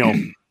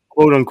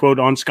 quote unquote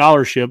on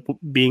scholarship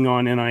being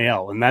on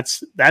NIL. And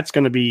that's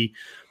going to be,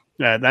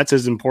 that's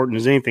as important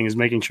as anything, is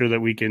making sure that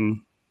we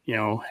can,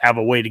 have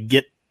a way to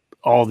get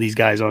all these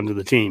guys onto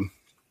the team.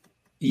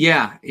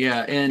 Yeah.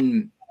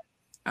 And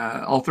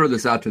I'll throw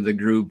this out to the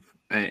group,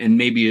 and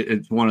maybe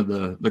it's one of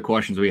the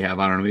questions we have.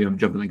 I don't know. Maybe I'm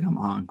jumping the gun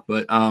honk,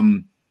 but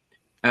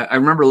I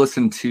remember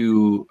listening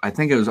to, I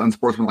think it was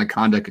Unsportsmanlike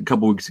Conduct a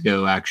couple weeks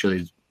ago.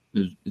 Actually,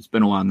 it's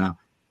been a while now,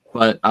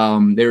 but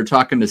they were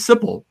talking to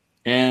Sipple,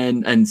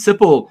 and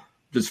Sipple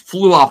just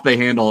flew off the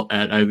handle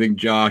at, I think,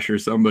 Josh or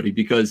somebody,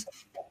 because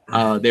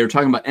they were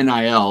talking about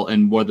NIL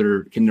and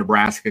whether can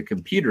Nebraska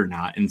compete or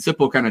not. And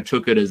Sipple kind of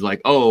took it as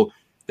like, oh,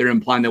 they're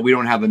implying that we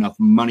don't have enough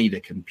money to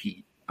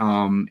compete.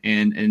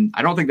 And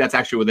I don't think that's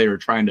actually what they were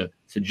trying to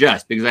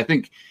suggest, because I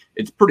think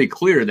it's pretty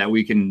clear that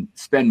we can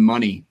spend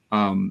money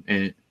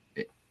to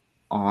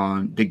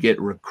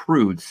get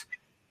recruits.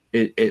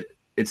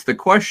 It's the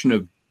question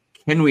of,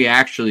 can we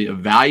actually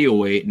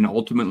evaluate and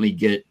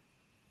ultimately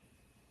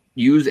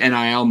use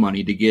NIL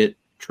money to get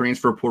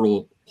transfer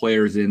portal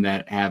players in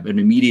that have an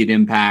immediate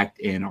impact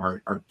and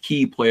are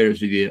key players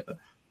to the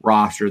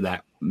roster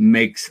that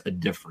makes a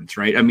difference,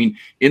 right? I mean,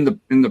 in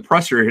the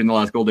presser in the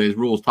last couple days,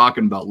 Rule was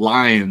talking about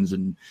Lions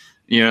and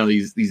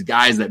these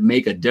guys that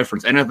make a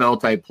difference,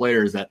 NFL type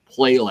players that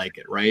play like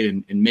it, right,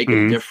 and make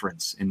a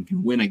difference and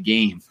can win a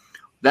game.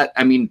 That,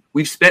 I mean,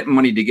 we've spent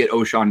money to get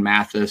O'Shawn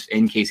Mathis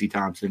and Casey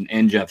Thompson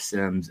and Jeff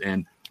Sims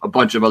and a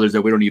bunch of others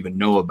that we don't even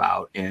know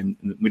about, and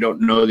we don't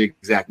know the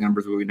exact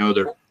numbers, but we know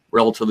they're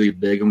relatively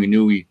big, and we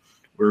knew we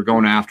were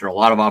going after a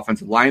lot of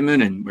offensive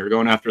linemen, and we were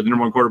going after the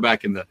number one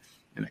quarterback in the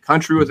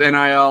country with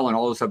NIL and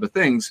all those type of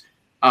things.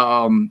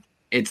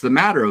 It's the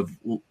matter of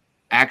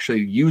actually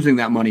using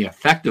that money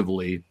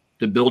effectively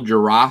to build your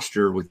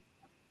roster with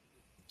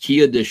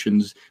key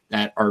additions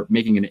that are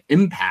making an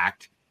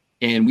impact.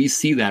 And we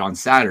see that on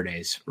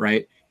Saturdays,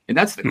 right? And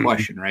that's the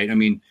question, right? I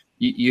mean,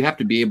 you have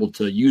to be able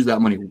to use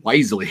that money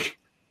wisely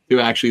to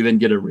actually then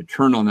get a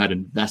return on that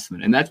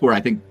investment. And that's where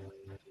I think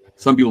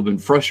some people have been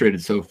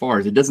frustrated so far,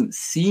 is it doesn't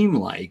seem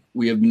like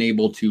we have been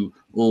able to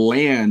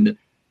land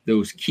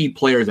those key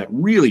players that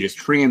really just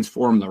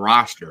transform the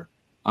roster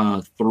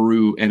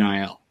through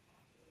NIL.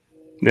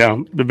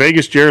 Yeah, the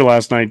Vegas Jerry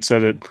last night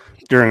said it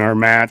during our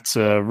Matt's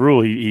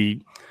Rule.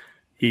 He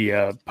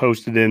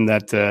posted in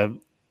that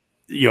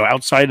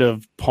outside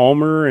of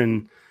Palmer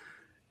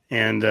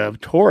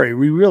and Torrey,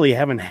 we really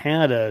haven't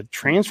had a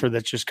transfer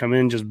that's just come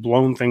in, just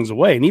blown things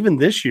away. And even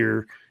this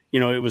year,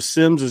 it was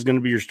Sims is going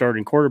to be your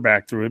starting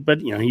quarterback through it,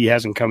 but he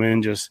hasn't come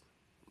in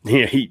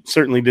he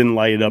certainly didn't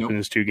light it up in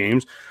his 2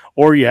 games.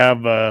 Or you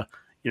have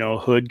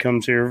Hood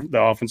comes here,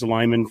 the offensive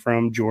lineman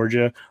from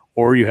Georgia,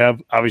 or you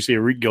have obviously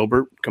Eric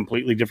Gilbert,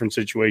 completely different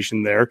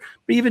situation there.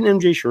 But even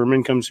MJ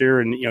Sherman comes here,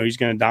 and he's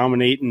going to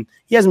dominate, and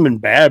he hasn't been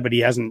bad, but he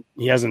hasn't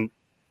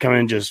come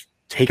in just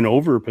taken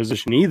over a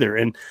position either.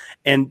 And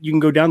you can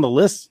go down the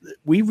list.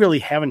 We really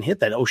haven't hit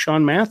that.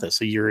 O'Shawn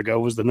Mathis a year ago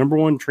was the number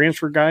 1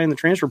 transfer guy in the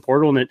transfer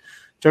portal, and it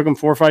took him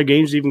 4 or 5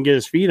 games to even get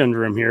his feet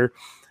under him here.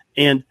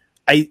 And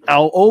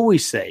I'll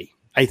always say,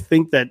 I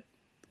think that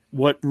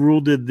what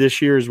Rule did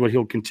this year is what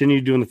he'll continue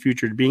to do in the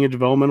future. Being a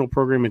developmental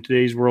program in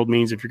today's world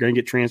means if you're going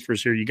to get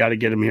transfers here, you got to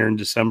get them here in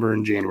December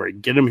and January.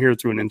 Get them here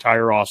through an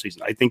entire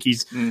offseason. I think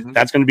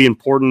that's going to be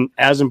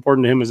as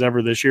important to him as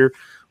ever this year.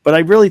 But I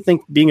really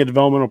think being a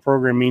developmental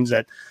program means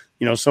that,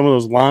 some of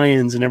those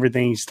Lions and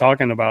everything he's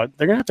talking about,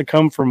 they're going to have to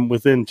come from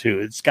within too.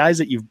 It's guys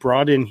that you've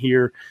brought in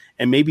here,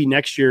 and maybe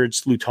next year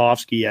it's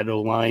Lutovsky at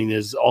O-line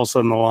is all of a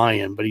sudden the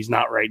Lion, but he's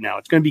not right now.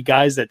 It's going to be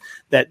guys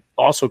that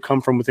also come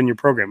from within your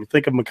program.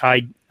 Think of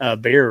Mekhi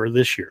Bear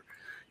this year.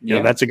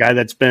 That's a guy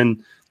that's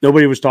been –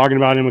 nobody was talking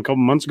about him a couple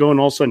months ago, and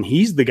all of a sudden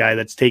he's the guy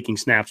that's taking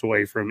snaps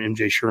away from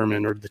MJ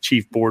Sherman or the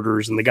Chief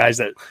Borders and the guys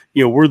that,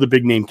 were the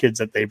big-name kids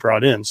that they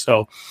brought in.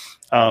 So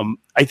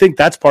I think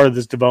that's part of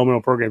this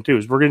developmental program too,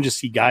 is we're going to just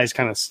see guys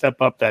kind of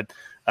step up that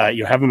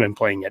haven't been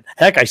playing yet.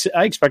 Heck,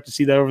 I expect to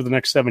see that over the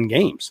next 7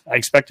 games. I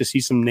expect to see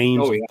some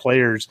names of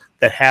players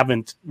that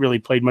haven't really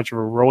played much of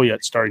a role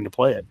yet starting to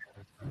play it.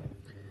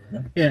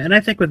 Yeah, and I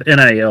think with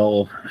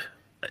NIL,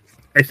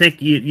 I think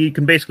you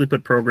can basically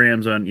put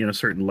programs on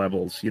certain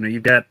levels.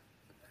 You've got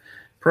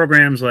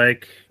programs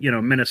like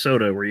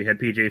Minnesota, where you had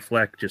PJ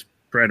Fleck just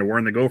trying to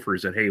warn the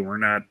Gophers that, hey,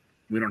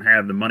 we don't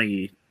have the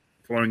money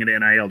flowing into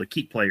NIL to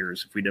keep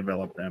players if we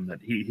develop them.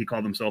 That he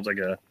called themselves like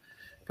a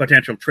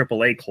potential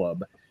AAA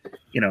club.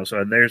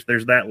 So there's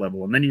that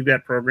level. And then you've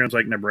got programs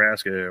like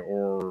Nebraska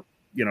or,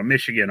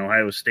 Michigan,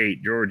 Ohio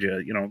State,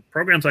 Georgia,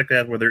 programs like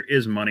that where there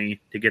is money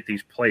to get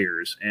these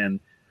players. And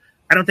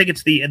I don't think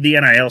it's the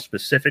NIL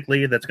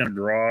specifically that's going to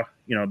draw,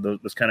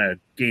 those kind of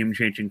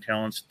game-changing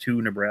talents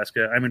to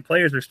Nebraska. I mean,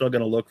 players are still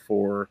going to look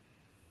for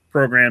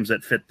programs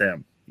that fit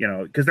them,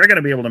 because they're going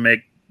to be able to make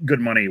good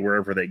money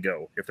wherever they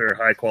go. If they're a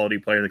high-quality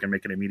player, they can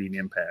make an immediate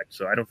impact.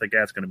 So I don't think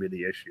that's going to be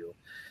the issue.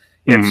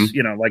 It's,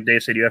 like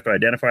Dave said, you have to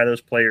identify those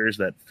players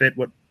that fit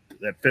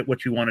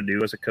what you want to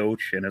do as a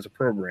coach and as a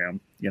program,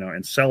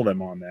 and sell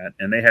them on that.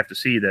 And they have to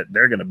see that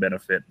they're going to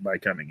benefit by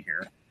coming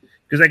here,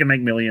 because they can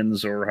make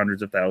millions or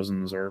hundreds of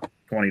thousands or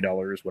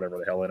 $20, whatever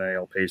the hell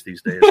NIL pays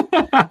these days,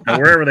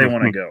 wherever they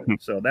want to go.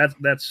 So that's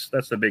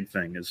the big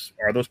thing is,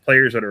 are those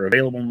players that are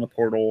available in the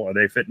portal, are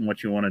they fitting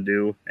what you want to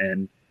do?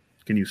 And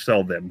can you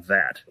sell them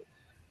that?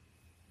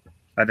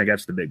 I think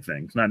that's the big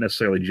thing. It's not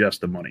necessarily just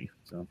the money.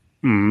 So,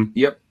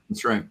 Yep,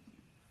 that's right.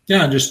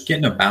 Yeah, just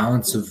getting a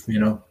balance of,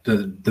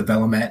 the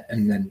development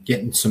and then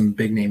getting some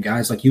big name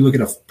guys. Like you look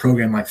at a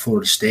program like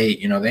Florida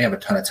State, they have a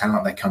ton of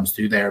talent that comes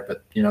through there.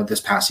 But,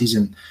 this past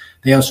season,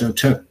 they also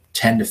took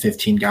 10 to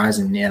 15 guys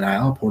in the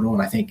NIL portal.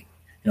 And I think,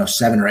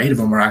 7 or 8 of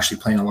them are actually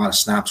playing a lot of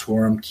snaps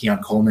for them.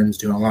 Keon Coleman's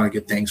doing a lot of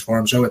good things for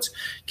them. So it's,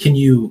 can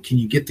you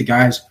get the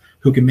guys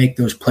who can make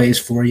those plays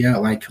for you,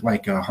 like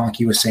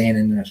Honky was saying,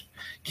 and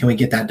can we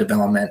get that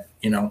development,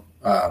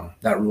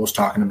 that Rule's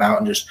talking about,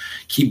 and just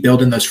keep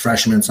building those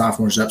freshmen and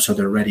sophomores up so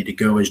they're ready to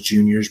go as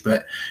juniors.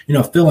 But,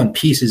 filling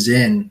pieces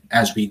in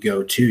as we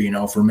go too.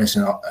 If we're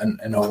missing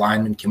an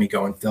O-lineman, can we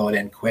go and fill it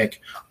in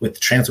quick with the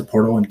transfer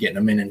portal and getting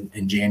them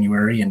in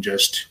January, and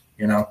just,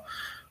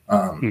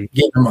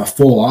 getting them a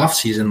full off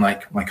season,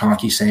 like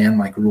Honky saying,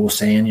 like Rule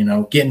saying,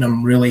 getting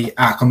them really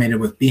acclimated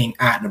with being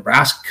at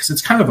Nebraska, because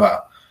it's kind of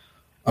a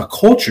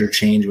culture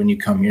change when you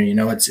come here.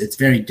 It's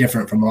very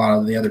different from a lot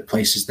of the other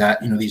places that,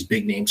 these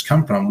big names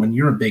come from. When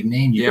you're a big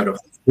name, you go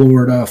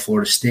to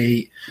Florida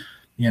State,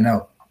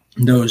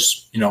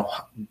 those,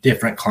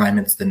 different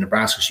climates than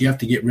Nebraska. So you have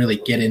to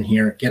get in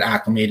here, get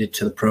acclimated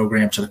to the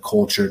program, to the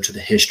culture, to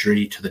the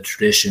history, to the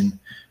tradition.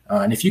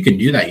 And if you can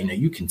do that,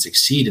 you can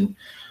succeed. And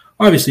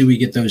obviously we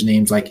get those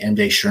names like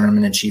MJ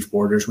Sherman and Chief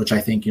Borders, which I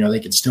think, they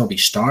can still be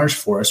stars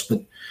for us,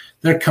 but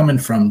they're coming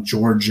from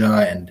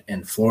Georgia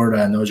and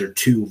Florida, and those are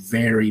two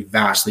very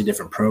vastly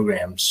different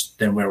programs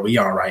than where we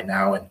are right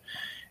now.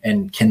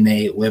 And can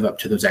they live up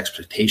to those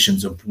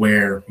expectations of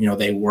where,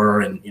 they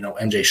were? And,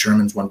 MJ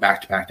Sherman's won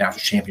back-to-back national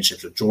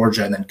championships with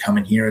Georgia, and then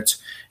coming here,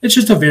 it's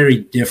just a very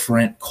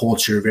different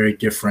culture, very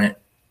different.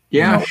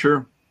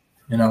 Sure.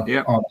 All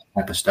that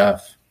type of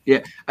stuff.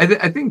 Yeah.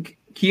 I think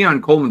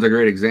Keon Coleman's a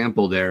great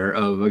example there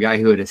of a guy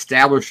who had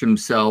established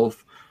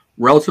himself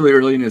relatively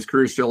early in his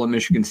career, still at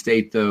Michigan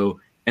State, though.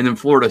 And then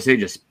Florida State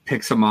just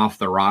picks him off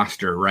the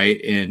roster,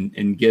 right,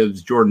 and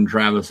gives Jordan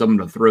Travis someone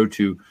to throw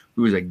to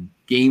who is a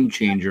game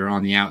changer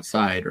on the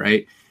outside,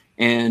 right?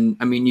 And,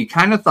 you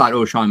kind of thought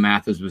O'Shawn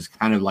Mathis was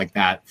kind of like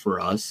that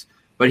for us,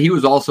 but he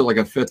was also like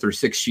a 5th or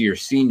 6th year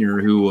senior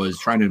who was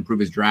trying to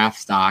improve his draft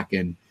stock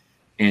and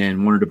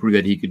wanted to prove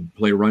that he could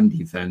play run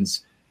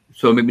defense.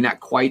 So maybe not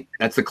quite –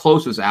 that's the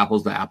closest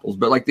apples to apples.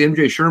 But like the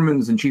MJ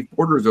Shermans and Chief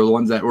Borders are the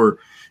ones that were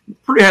 –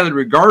 pretty highly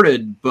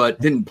regarded, but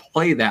didn't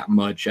play that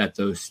much at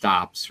those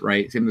stops,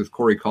 right? Same with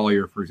Corey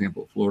Collier, for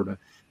example, at Florida.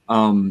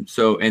 And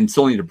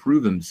still need to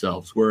prove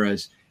themselves.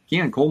 Whereas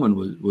Keon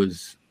Coleman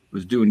was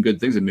doing good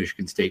things at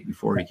Michigan State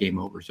before he came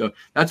over. So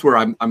that's where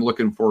I'm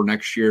looking for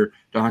next year.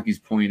 To Honky's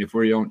point, if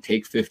we don't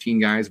take 15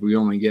 guys, we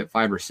only get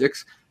 5 or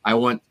 6. I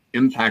want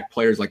impact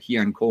players like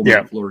Keon Coleman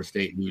at Florida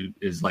State, who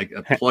is like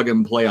a plug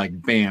and play. Like,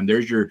 bam,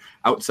 there's your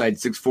outside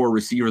 6'4"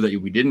 receiver that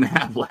we didn't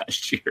have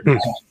last year.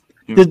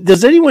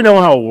 Does anyone know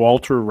how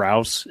Walter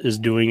Rouse is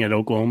doing at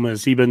Oklahoma?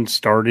 Has he been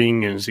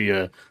starting? Is he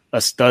a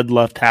stud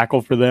left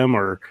tackle for them?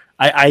 Or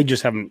I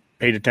just haven't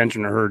paid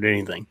attention or heard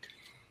anything.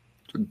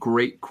 It's a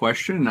great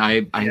question. That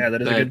is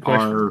a good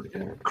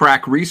question. Our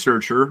crack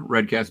researcher,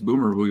 Redcast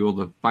Boomer, will be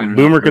able to find it.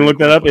 Boomer can look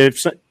that up.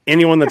 If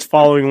anyone that's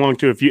following along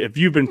too, if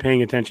you've been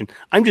paying attention,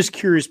 I'm just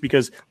curious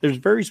because there's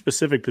very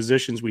specific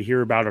positions we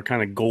hear about are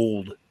kind of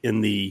gold in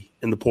the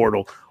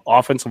portal.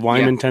 Offensive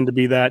linemen tend to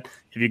be that.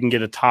 If you can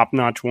get a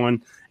top-notch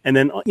one. And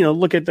then,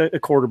 look at the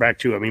quarterback,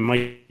 too.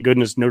 My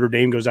goodness, Notre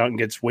Dame goes out and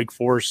gets Wake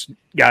Forest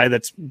guy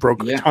that's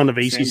broke a ton of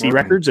ACC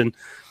records, and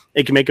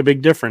it can make a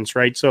big difference,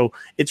 right? So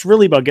it's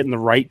really about getting the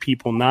right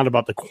people, not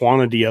about the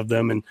quantity of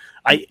them. And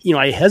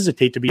I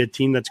hesitate to be a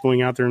team that's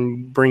going out there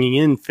and bringing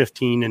in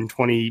 15 and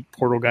 20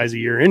 portal guys a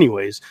year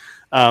anyways.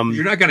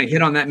 You're not going to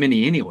hit on that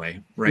many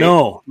anyway, right?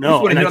 No.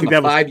 And I think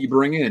that 5 you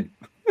bring in.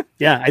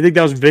 Yeah, I think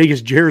that was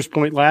Vegas Jair's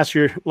point last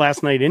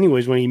night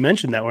anyways, when he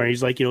mentioned that, where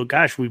he's like,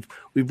 gosh, we've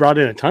brought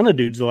in a ton of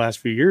dudes the last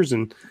few years,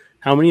 and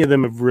how many of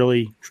them have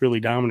really, truly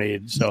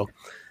dominated. So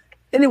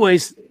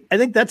anyways, I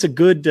think that's a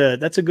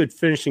good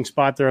finishing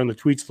spot there on the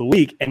tweets of the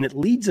week, and it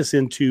leads us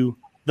into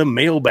the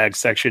mailbag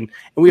section.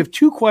 And we have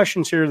 2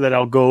 questions here that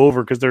I'll go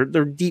over because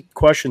they're deep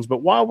questions.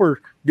 But while we're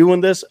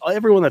doing this,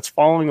 everyone that's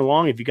following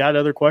along, if you got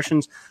other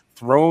questions,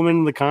 throw them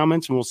in the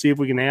comments, and we'll see if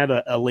we can add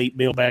a late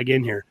mailbag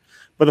in here.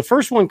 But the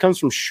first one comes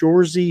from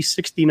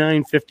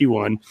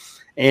Shorzy6951.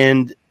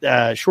 And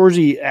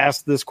Shorzy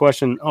asked this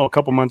question a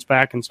couple months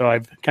back, and so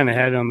I've kind of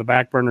had it on the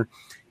back burner.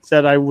 He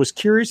said, I was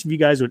curious if you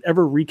guys would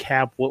ever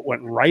recap what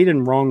went right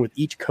and wrong with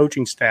each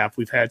coaching staff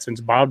we've had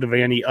since Bob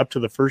Devaney up to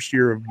the first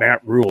year of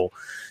Matt Rule,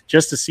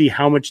 just to see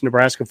how much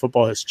Nebraska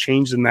football has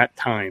changed in that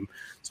time.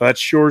 So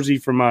that's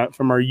Shorzy from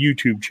our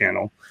YouTube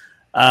channel.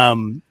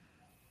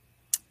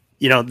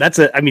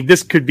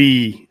 This could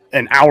be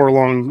an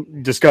hour-long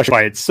discussion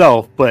by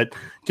itself, but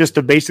just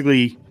to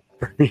basically,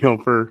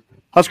 for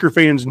Husker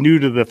fans new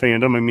to the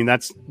fandom,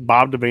 that's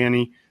Bob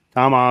Devaney,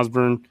 Tom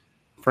Osborne,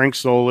 Frank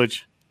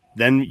Solich.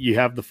 Then you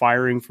have the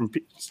firing from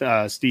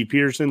Steve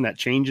Peterson that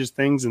changes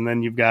things, and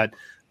then you've got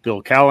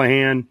Bill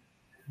Callahan,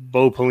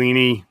 Bo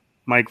Pelini,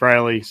 Mike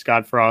Riley,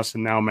 Scott Frost,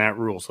 and now Matt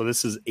Rule. So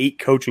this is 8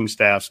 coaching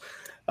staffs.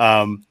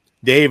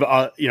 Dave,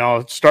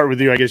 I'll start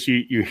with you. I guess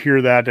you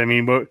hear that.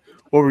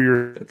 What were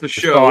your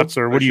thoughts,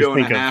 or what do you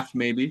think of? Half,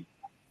 maybe.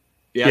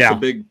 Yeah,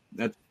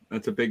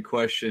 that's a big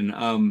question.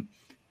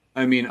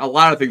 A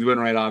lot of things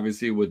went right,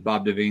 obviously, with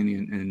Bob Devaney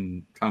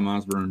and Tom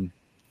Osborne.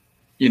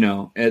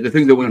 The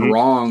things that went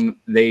wrong,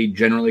 they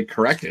generally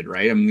corrected,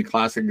 right? The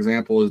classic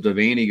example is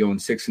Devaney going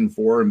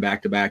 6-4 in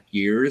back-to-back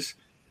years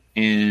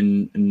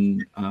and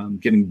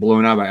getting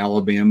blown out by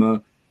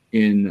Alabama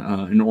in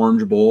an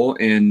Orange Bowl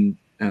and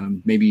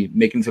maybe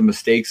making some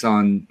mistakes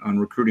on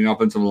recruiting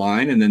offensive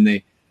line, and then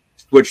they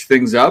switched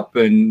things up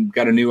and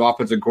got a new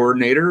offensive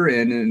coordinator,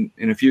 and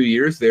in a few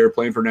years they were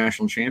playing for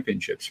national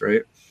championships,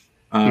 right?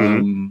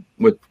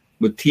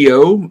 With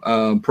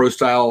T.O. Pro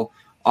style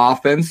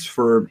offense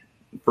for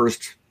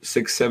first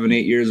 6, 7,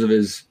 8 years of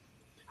his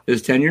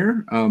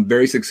tenure,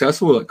 very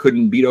successful. It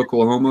couldn't beat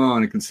Oklahoma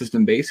on a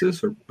consistent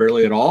basis or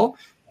barely at all.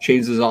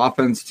 Changed his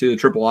offense to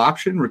triple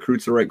option,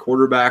 recruits the right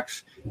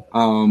quarterbacks,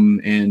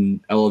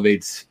 and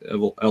elevates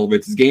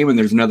his game. And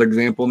there's another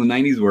example in the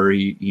 90s where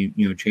he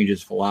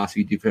changes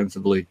philosophy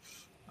defensively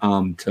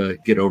to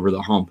get over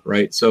the hump,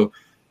 right? So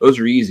those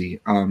are easy.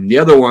 The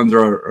other ones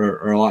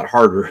are a lot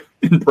harder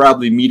and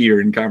probably meatier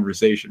in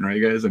conversation,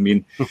 right, guys? I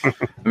mean,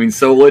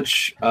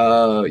 Solich,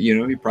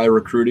 probably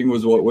recruiting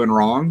was what went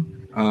wrong.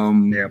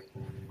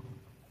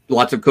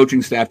 Lots of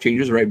coaching staff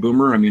changes, right,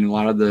 Boomer? I mean, a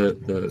lot of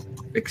the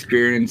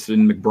experience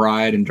in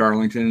McBride and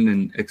Darlington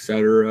and et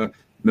cetera,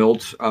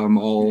 Milt,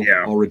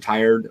 all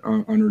retired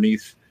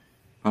underneath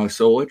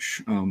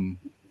Solich.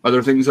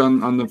 Other things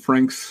on the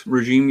Franks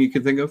regime you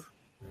could think of?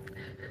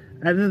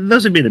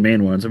 Those would be the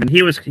main ones. I mean,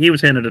 he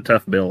was handed a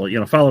tough bill.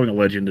 Following a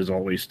legend is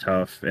always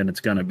tough, and it's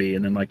going to be.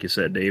 And then, like you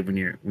said, Dave, when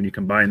you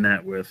combine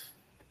that with,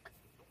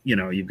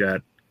 you've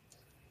got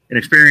an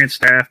experienced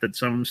staff that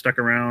some stuck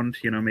around,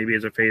 maybe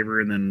as a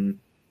favor, and then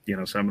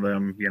some of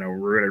them,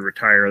 were going to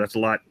retire. That's a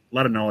lot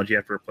of knowledge you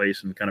have to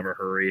replace in kind of a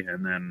hurry.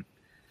 And then,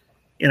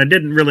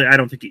 didn't really. I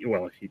don't think he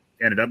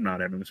ended up not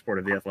having the support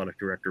of the athletic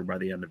director by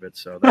the end of it.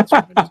 So that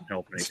certainly doesn't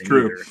help anything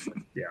either.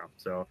 Yeah.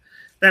 So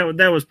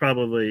that was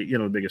probably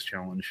the biggest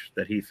challenge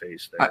that he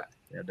faced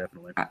there.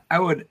 Definitely. I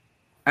would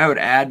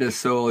add to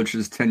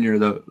Solich's tenure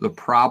the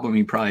problem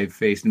he probably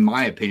faced, in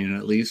my opinion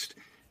at least,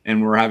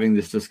 and we're having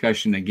this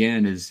discussion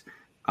again, is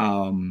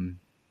who's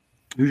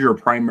your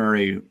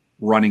primary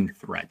running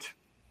threat,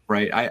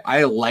 right?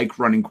 I like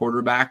running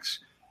quarterbacks.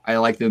 I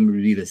like them to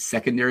be the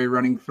secondary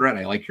running threat.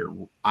 I like your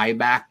eye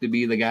back to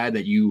be the guy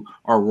that you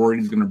are worried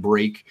is going to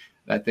break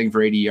that thing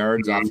for 80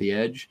 yards off the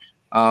edge.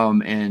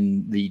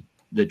 And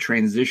the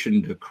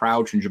transition to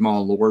Crouch and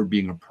Jamal Lord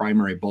being a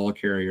primary ball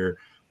carrier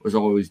was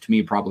always, to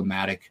me,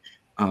 problematic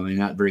and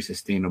not very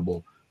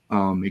sustainable.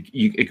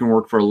 It can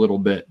work for a little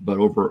bit, but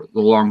over the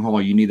long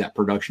haul, you need that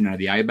production out of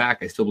the eye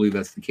back. I still believe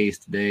that's the case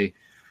today.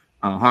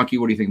 Honky,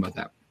 what do you think about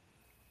that?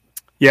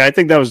 Yeah, I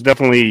think that was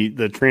definitely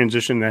the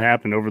transition that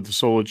happened over the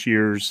Solich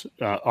years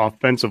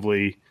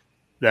offensively,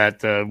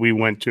 that we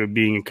went to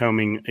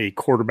becoming a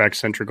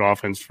quarterback-centric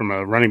offense from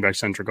a running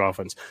back-centric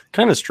offense.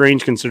 Kind of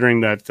strange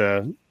considering that,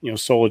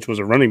 Solich was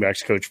a running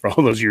backs coach for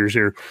all those years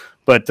here.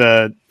 But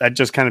that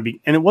just kind of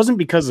and it wasn't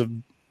because of,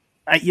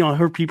 I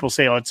heard people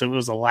say, it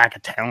was a lack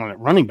of talent at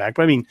running back.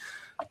 But I mean,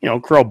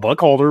 Carl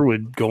Buckhalter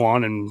would go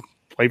on and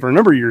play for a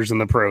number of years in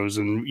the pros.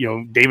 And,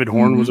 David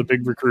Horn was a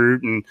big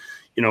recruit. And,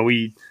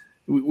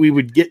 we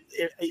would get,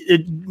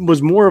 it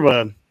was more of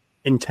a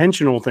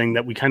intentional thing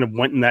that we kind of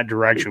went in that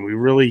direction. We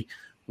really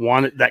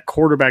wanted that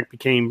quarterback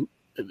became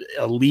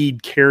a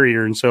lead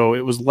carrier. And so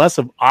it was less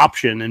of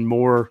option and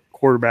more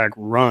quarterback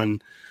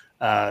run,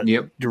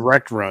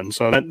 direct run.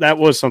 So that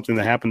was something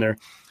that happened there.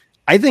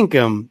 I think,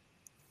 when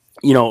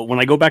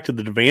I go back to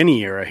the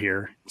Devaney era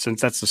here, since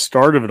that's the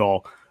start of it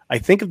all, I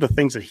think of the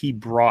things that he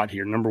brought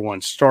here. Number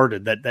one,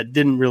 started that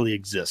didn't really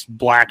exist.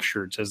 Black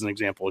shirts, as an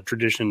example, a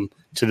tradition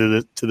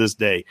to this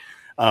day.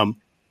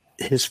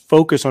 His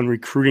focus on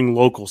recruiting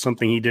local,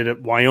 something he did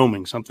at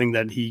Wyoming, something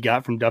that he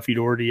got from Duffy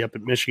Doherty up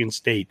at Michigan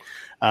State.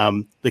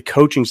 The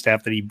coaching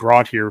staff that he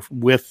brought here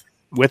with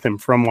him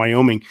from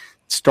Wyoming,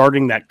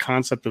 starting that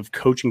concept of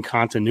coaching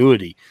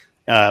continuity.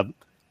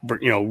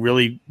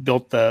 Really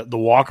built the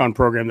walk-on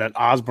program that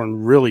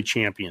Osborne really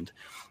championed.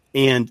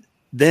 And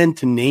then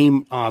to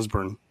name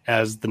Osborne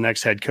as the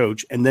next head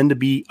coach, and then to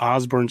be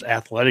Osborne's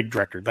athletic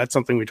director. That's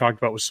something we talked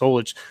about with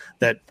Solich,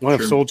 that one of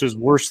Solich's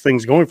worst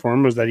things going for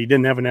him was that he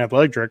didn't have an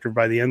athletic director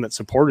by the end that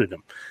supported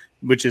him,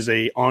 which is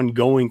a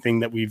ongoing thing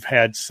that we've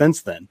had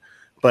since then.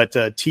 But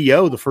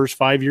T.O., the first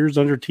 5 years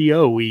under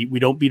T.O., we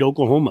don't beat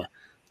Oklahoma.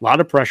 A lot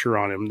of pressure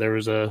on him. There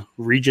was a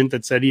regent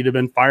that said he'd have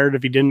been fired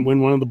if he didn't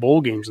win one of the bowl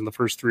games in the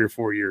first 3 or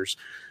 4 years.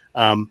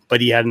 But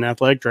he had an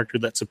athletic director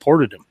that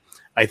supported him.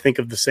 I think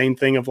of the same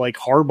thing of like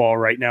Harbaugh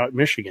right now at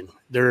Michigan.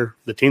 They're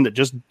the team that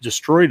just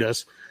destroyed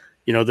us.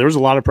 There was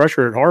a lot of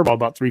pressure at Harbaugh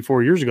about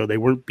 3-4 years ago. They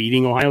weren't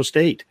beating Ohio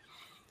State.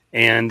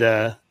 And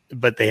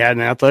but they had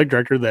an athletic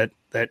director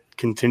that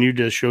continued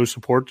to show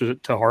support to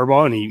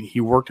Harbaugh, and he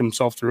worked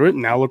himself through it,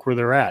 and now look where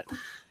they're at.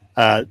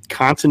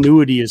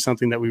 Continuity is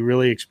something that we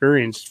really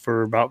experienced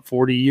for about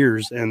 40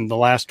 years, and the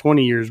last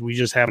 20 years we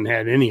just haven't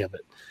had any of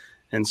it.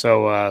 And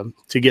so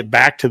to get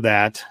back to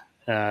that,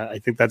 I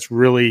think that's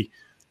really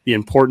the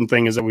important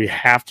thing, is that we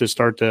have to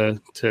start to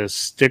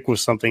stick with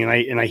something.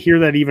 And I hear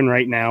that even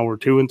right now, we're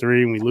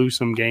 2-3 and we lose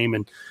some game,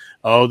 and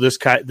this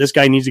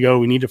guy needs to go.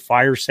 We need to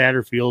fire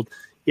Satterfield.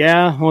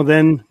 Yeah, well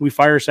then we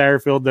fire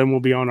Satterfield, then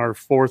we'll be on our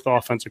 4th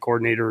offensive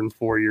coordinator in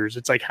 4 years.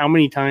 It's like, how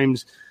many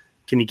times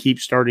can you keep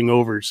starting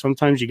over?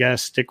 Sometimes you got to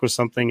stick with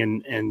something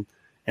and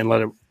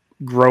let it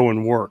grow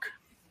and work.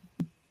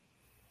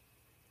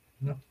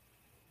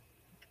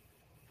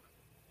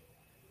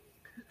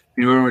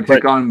 Anybody want to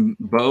take on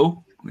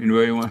Bo?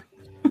 Anybody want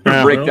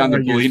to break down the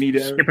Bellini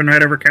there? Skipping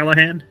right over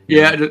Callahan?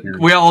 Yeah,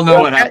 we all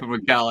know what happened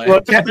with Callahan.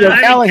 Well,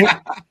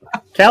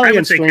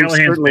 Callahan's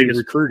certainly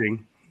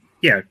recruiting.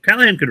 Yeah,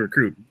 Callahan could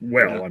recruit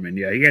well. Yeah. I mean,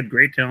 he had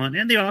great talent,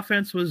 and the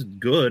offense was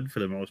good for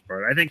the most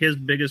part. I think his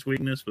biggest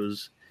weakness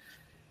was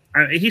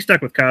he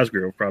stuck with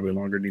Cosgrove probably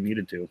longer than he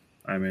needed to.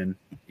 I mean,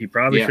 he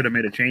probably should have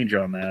made a change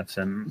on that,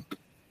 and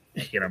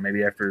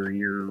maybe after a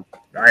year,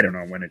 I don't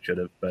know when it should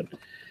have, but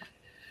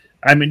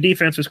I mean,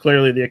 defense was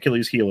clearly the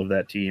Achilles heel of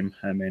that team.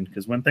 I mean,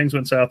 because when things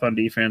went south on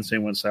defense, they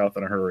went south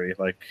in a hurry.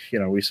 Like,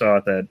 we saw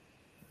that.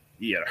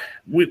 Yeah,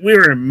 we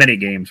were in many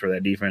games where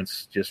that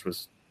defense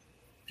was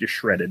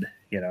shredded.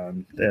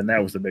 And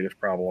that was the biggest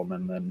problem.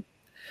 And then,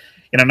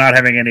 not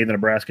having any of the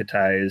Nebraska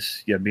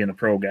ties, being a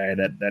pro guy,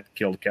 that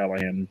killed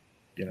Callahan,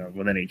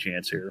 with any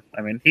chance here.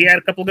 I mean, he had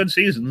a couple good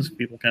seasons.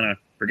 People kind of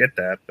forget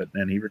that, but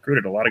then he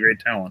recruited a lot of great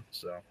talent.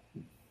 So,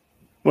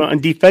 well,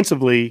 and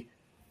defensively,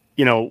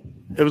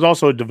 it was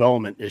also a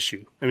development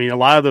issue. I mean, a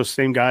lot of those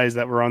same guys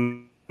that were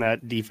on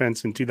that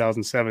defense in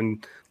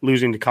 2007,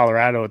 losing to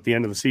Colorado at the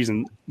end of the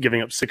season,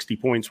 giving up 60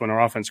 points when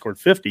our offense scored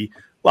 50.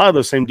 A lot of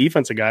those same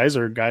defensive guys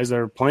are guys that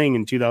are playing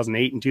in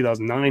 2008 and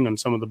 2009 on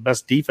some of the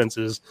best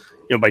defenses.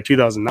 By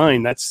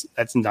 2009, that's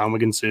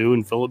Ndamukong Suh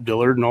and Philip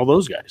Dillard and all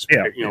those guys.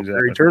 Yeah, exactly.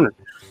 Barry Turner.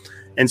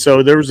 And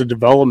so there was a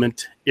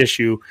development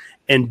issue.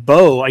 And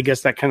Bo, I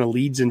guess that kind of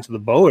leads into the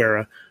Bo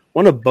era.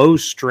 One of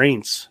Bo's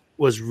strengths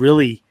was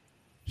really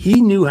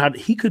he knew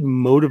he could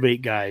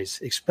motivate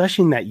guys,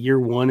 especially in that year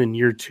one and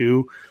year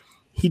two.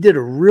 He did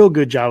a real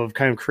good job of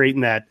kind of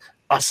creating that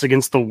us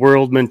against the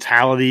world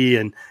mentality.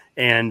 And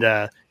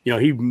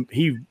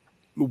he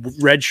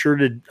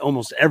redshirted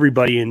almost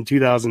everybody in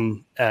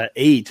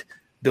 2008,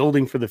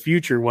 building for the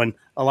future, when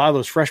a lot of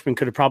those freshmen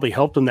could have probably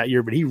helped him that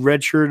year, but he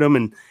redshirted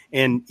them.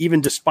 And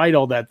even despite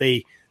all that,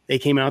 they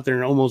came out there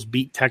and almost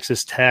beat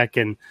Texas Tech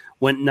and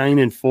went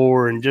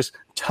 9-4 and just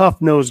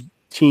tough-nosed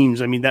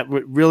teams. I mean, that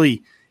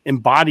really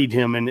embodied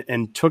him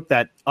and took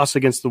that us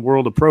against the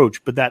world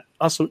approach. But that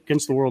us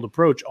against the world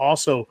approach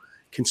also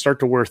can start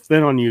to wear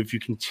thin on you if you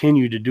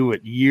continue to do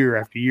it year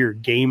after year,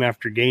 game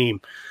after game.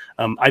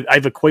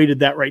 I've equated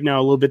that right now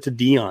a little bit to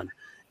Deion.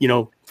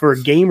 For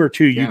a game or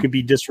two, you can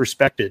be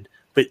disrespected,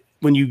 but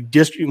when you're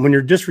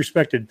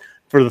disrespected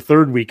for the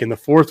third week and the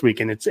fourth week,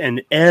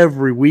 and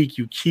every week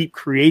you keep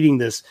creating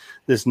this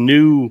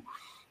new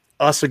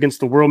us against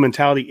the world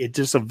mentality, it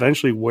just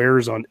eventually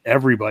wears on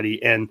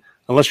everybody. And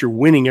unless you're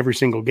winning every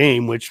single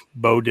game, which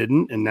Bo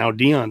didn't, and now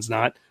Deion's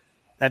not,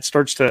 that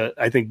starts to,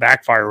 I think,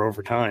 backfire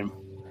over time.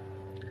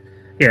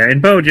 Yeah,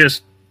 and Bo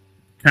just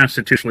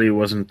constitutionally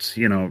wasn't,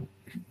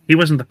 he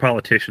wasn't the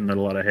politician that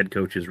a lot of head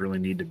coaches really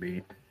need to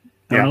be.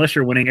 Unless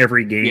you're winning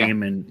every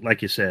game, and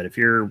like you said, if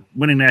you're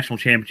winning national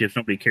championships,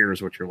 nobody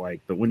cares what you're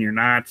like. But when you're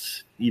not,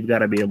 you've got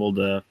to be able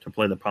to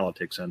play the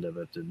politics end of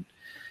it. And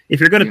if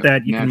you're good at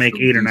that, you can make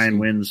 8 or 9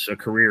 wins a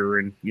career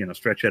and,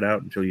 stretch it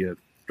out until you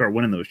start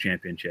winning those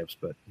championships.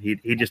 But he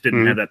just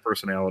didn't have that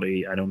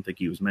personality. I don't think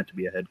he was meant to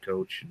be a head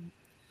coach. And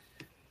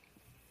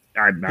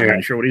I'm not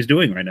even sure what he's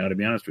doing right now, to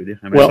be honest with you.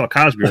 I mean, I saw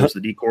Cosgrove as the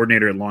D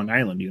coordinator at Long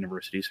Island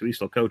University, so he's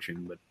still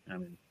coaching. But, I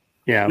mean,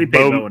 we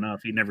paid Bo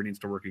enough. He never needs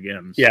to work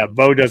again. So. Yeah,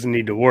 Bo doesn't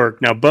need to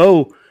work. Now,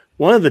 Bo,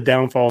 one of the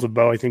downfalls of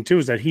Bo, I think, too,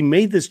 is that he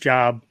made this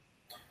job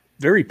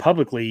very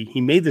publicly. He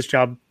made this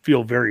job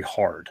feel very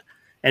hard.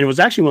 And it was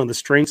actually one of the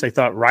strengths I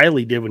thought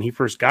Riley did when he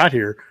first got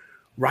here.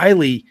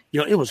 Riley,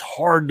 it was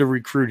hard to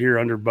recruit here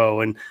under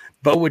Bo. And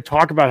Bo would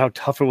talk about how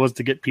tough it was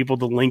to get people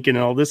to Lincoln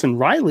and all this. And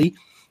Riley,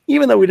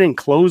 even though we didn't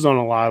close on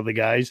a lot of the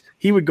guys,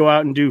 he would go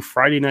out and do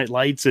Friday Night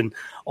Lights. And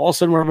all of a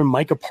sudden we're having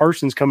Micah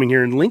Parsons coming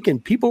here in Lincoln.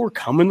 People were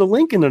coming to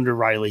Lincoln under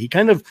Riley. He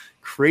kind of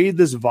created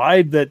this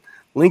vibe that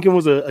Lincoln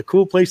was a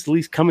cool place to at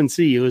least come and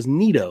see. It was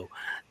neato.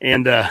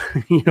 And,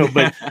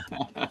 but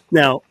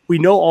now we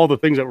know all the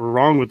things that were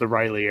wrong with the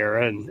Riley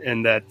era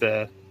and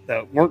that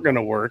weren't going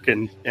to work.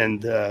 And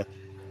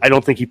I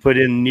don't think he put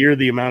in near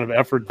the amount of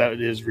effort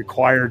that is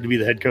required to be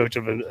the head coach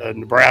of a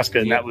Nebraska.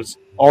 And that was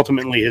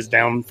ultimately his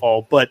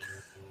downfall. But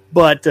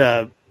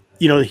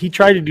he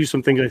tried to do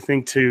some things, I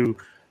think, to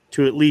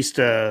at least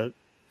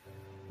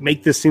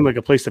make this seem like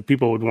a place that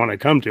people would want to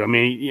come to. I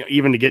mean,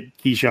 even to get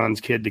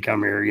Keyshawn's kid to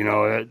come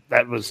here,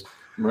 that was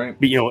right.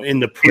 In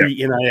the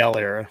pre-NIL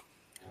era.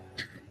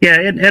 Yeah,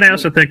 and I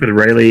also think with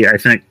Riley, I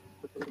think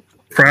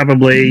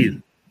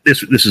probably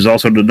this is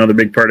also another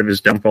big part of his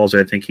downfalls.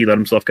 I think he let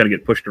himself kind of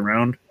get pushed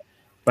around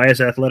by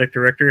his athletic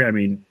director. I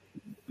mean,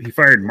 he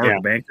fired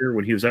Mark Banker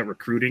when he was out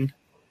recruiting.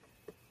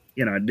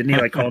 Didn't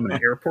he call him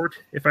an airport,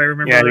 if I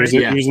remember right? He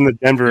was in the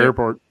Denver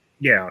airport.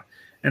 Yeah.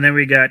 And then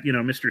we got,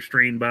 Mr.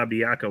 Strain Bob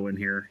Diaco in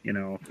here,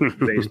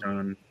 based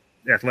on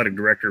athletic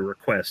director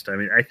request. I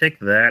mean, I think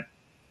that,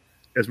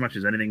 as much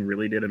as anything,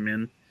 really did him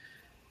in.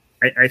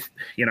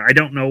 I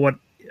don't know what,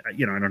 I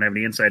don't have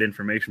any inside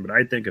information, but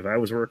I'd think if I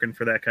was working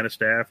for that kind of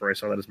staff, or I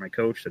saw that as my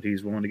coach, that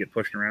he's willing to get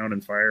pushed around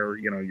and fire,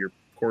 your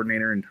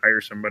coordinator and hire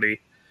somebody.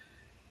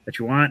 that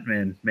you want.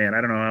 And man,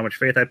 I don't know how much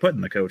faith I put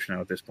in the coach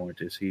now at this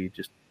point. Is he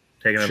just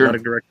taking Sure.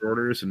 athletic director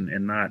orders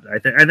and not? I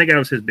think that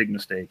was his big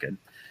mistake.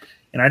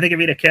 And I think if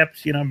he'd have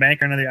kept,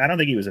 Banker another, I don't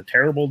think he was a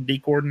terrible D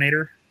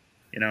coordinator.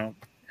 Yeah,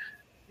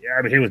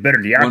 I mean, he was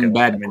better than Diaco. One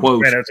bad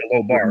quote. That's a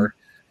low bar.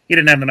 He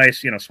didn't have the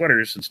nice,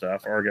 sweaters and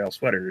stuff, Argyle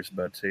sweaters,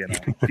 but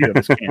a few of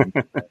us can.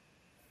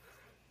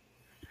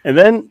 And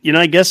then,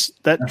 I guess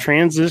that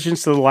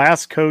transitions to the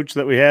last coach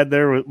that we had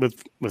there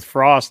with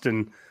Frost.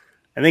 And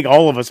I think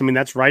all of us,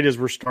 that's right as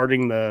we're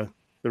starting the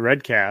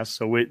Redcast.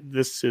 So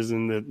this is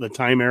in the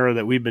time era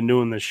that we've been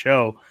doing this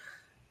show.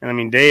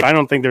 And Dave, I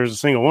don't think there's a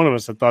single one of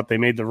us that thought they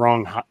made the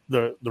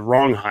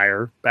wrong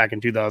hire back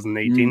in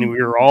 2018. And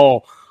we were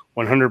all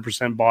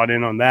 100% bought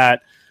in on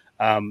that.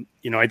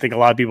 I think a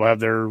lot of people have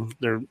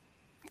their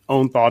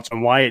own thoughts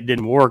on why it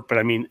didn't work, but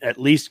at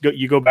least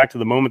you go back to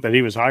the moment that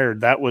he was hired.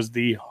 That was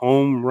the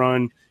home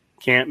run,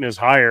 can't miss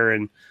hire.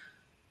 And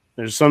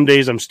there's some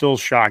days I'm still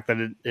shocked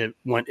that it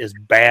went as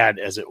bad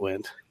as it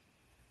went.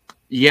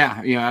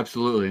 Yeah,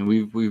 absolutely.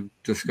 And we've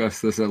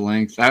discussed this at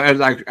length. I'd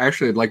like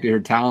to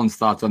hear Talon's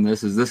thoughts on this.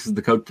 This is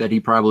the coach that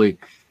he probably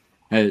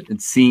had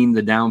seen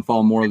the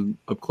downfall more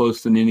up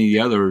close than any of the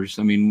others.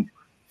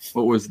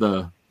 What was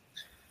what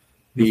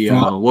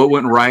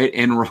went right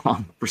and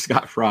wrong for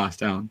Scott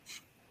Frost, Alan?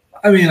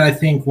 I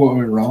think what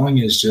went wrong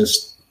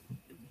is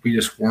we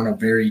just weren't a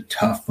very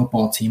tough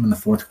football team in the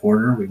fourth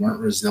quarter. We weren't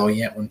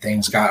resilient when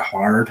things got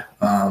hard.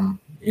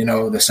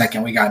 The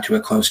second we got into a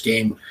close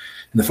game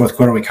in the fourth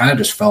quarter, we kind of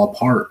just fell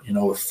apart,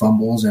 with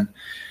fumbles. And,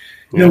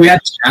 we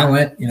had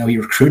talent. He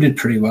recruited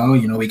pretty well.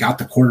 We got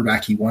the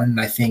quarterback he wanted. And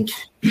I think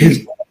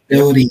his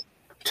ability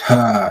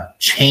to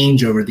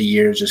change over the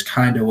years is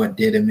kind of what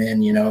did him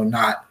in,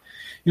 after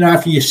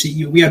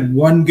we had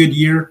one good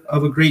year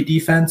of a great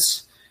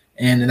defense.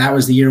 And that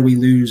was the year we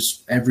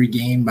lose every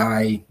game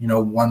by,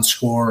 one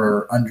score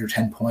or under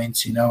 10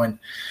 points, and,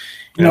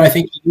 I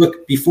think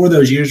look, before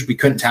those years we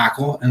couldn't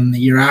tackle, and the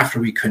year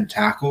after we couldn't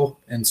tackle.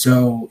 And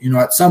so,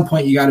 at some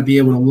point you got to be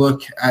able to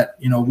look at,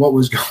 what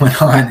was going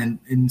on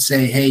and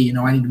say, hey,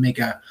 I need to make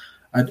a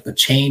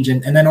change.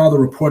 And then all the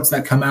reports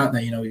that come out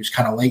that, he was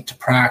kind of late to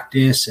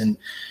practice, and,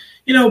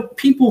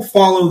 people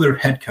follow their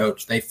head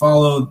coach. They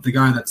follow the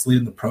guy that's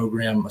leading the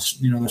program.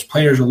 Those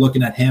players are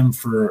looking at him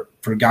for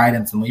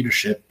guidance and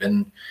leadership.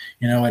 And,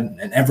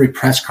 in every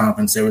press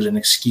conference, there was an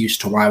excuse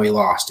to why we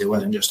lost. It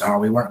wasn't just,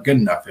 we weren't good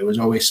enough. It was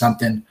always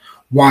something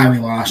why we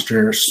lost,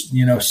 or,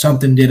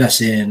 something did us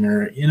in,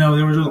 or,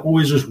 there was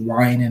always just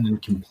whining and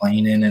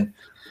complaining. And,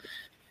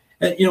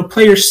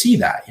 players see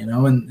that, and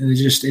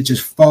it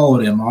just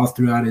followed him all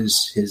throughout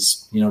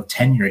his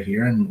tenure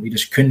here. And we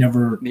just could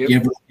never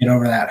get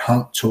over that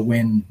hump to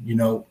win,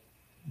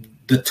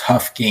 the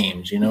tough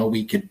games.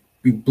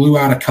 We blew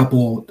out a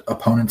couple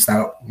opponents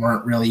that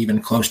weren't really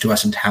even close to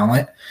us in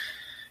talent.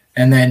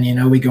 And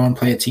then, we go and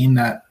play a team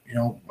that,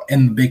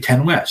 in the Big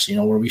Ten West,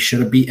 where we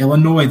should have beat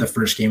Illinois the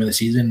first game of the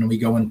season, and we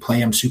go and play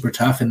them super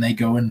tough, and they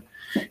go and,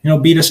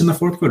 beat us in the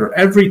fourth quarter.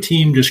 Every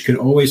team just could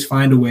always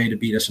find a way to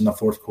beat us in the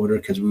fourth quarter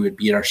because we would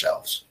beat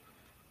ourselves.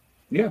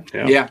 Yeah,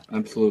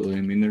 absolutely.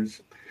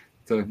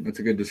 That's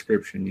a good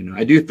description.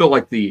 I do feel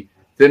like it's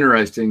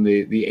interesting,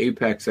 the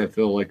apex, I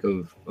feel like,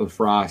 of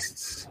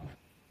Frost's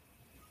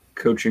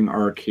coaching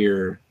arc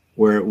here,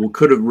 where it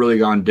could have really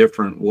gone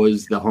different,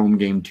 was the home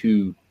game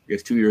 2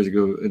 years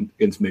ago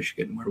against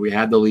Michigan, where we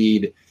had the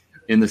lead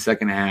in the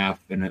second half,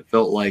 and it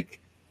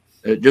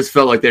just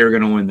felt like they were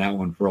going to win that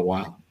one for a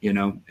while,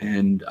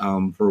 and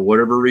for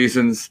whatever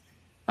reasons,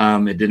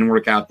 it didn't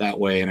work out that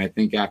way. And I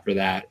think after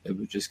that, it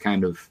was just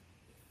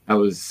that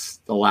was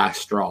the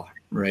last straw,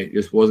 right? It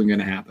just wasn't going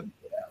to happen.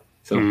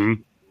 So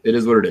It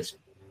is what it is.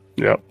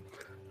 Yep.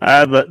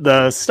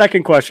 The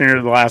second question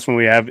here, the last one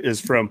we have,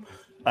 is from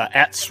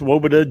at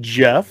Swoboda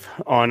Jeff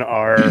on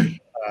our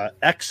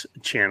X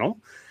channel,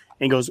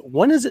 and goes,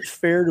 when is it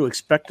fair to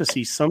expect to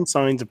see some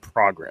signs of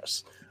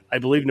progress? I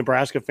believe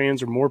Nebraska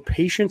fans are more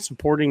patient,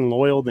 supporting,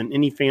 loyal than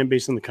any fan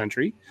base in the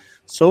country.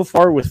 So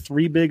far, with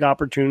 3 big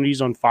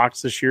opportunities on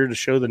Fox this year to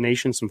show the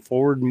nation some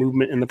forward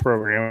movement in the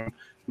program,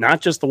 not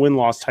just the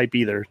win-loss type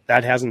either,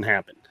 that hasn't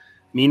happened.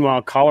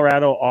 Meanwhile,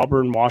 Colorado,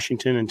 Auburn,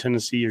 Washington, and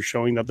Tennessee are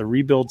showing that the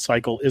rebuild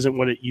cycle isn't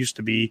what it used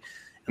to be,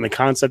 and the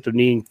concept of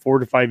needing 4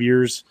 to 5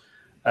 years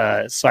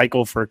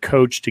cycle for a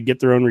coach to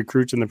get their own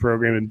recruits in the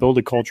program and build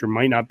a culture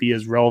might not be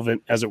as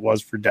relevant as it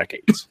was for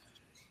decades.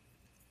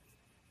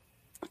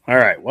 All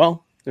right.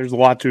 Well, there's a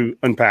lot to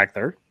unpack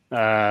there.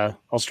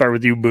 I'll start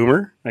with you,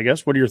 Boomer, I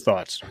guess. What are your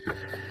thoughts?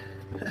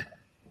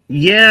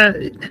 Yeah.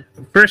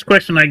 First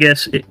question, I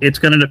guess it's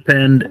going to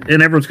depend,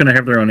 and everyone's going to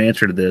have their own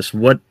answer to this.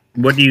 What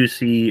do you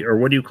see, or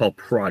what do you call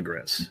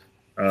progress?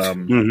 I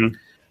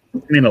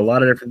mean, a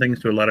lot of different things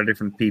to a lot of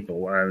different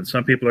people.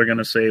 Some people are going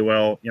to say,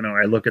 well,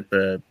 I look at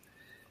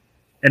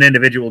an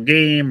individual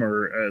game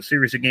or a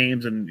series of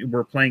games, and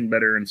we're playing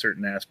better in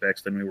certain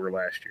aspects than we were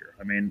last year.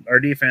 I mean, our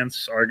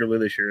defense, arguably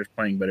this year, is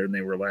playing better than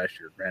they were last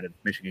year, granted,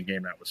 Michigan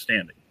game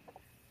notwithstanding.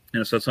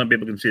 So some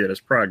people can see that as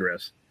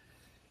progress.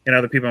 And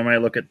other people might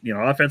look at,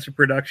 offensive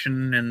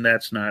production, and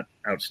that's not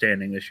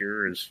outstanding this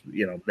year.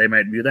 They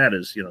might view that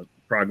as,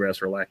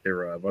 progress or lack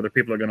thereof. Other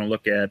people are going to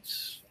look at,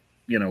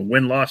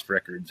 win-loss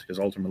records, because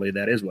ultimately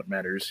that is what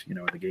matters, in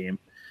the game.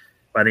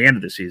 By the end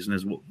of the season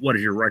is what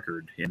is your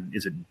record? And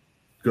is it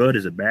good?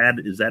 Is it bad?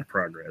 Is that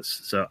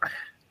progress? So,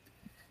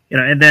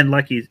 and then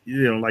like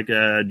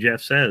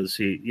Jeff says,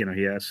 he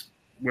asks,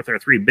 with our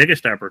 3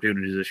 biggest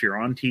opportunities this year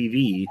on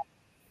TV,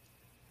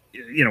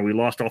 we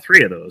lost all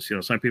 3 of those.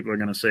 Some people are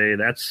going to say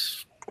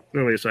that's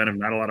really a sign of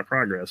not a lot of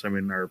progress. I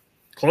mean, our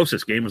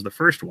closest game was the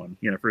first one,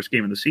 first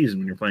game of the season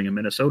when you're playing a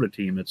Minnesota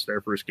team. It's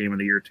their first game of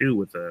the year too,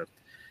 with a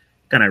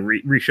kind of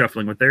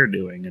reshuffling what they're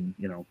doing.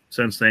 And,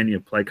 since then you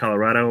play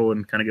Colorado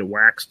and kind of get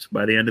waxed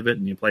by the end of it,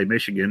 and you play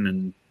Michigan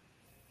and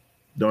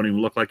don't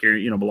even look like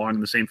you're, belong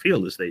in the same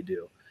field as they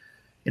do.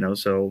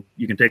 So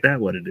you can take that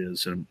what it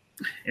is.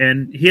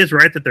 And he is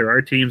right that there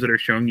are teams that are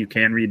showing you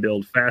can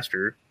rebuild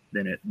faster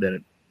than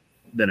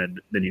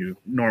you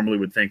normally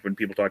would think when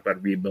people talk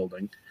about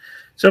rebuilding.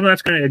 Some of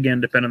that's going to,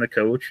 again, depend on the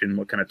coach and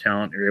what kind of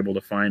talent you're able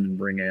to find and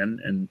bring in.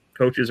 And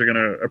coaches are going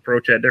to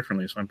approach that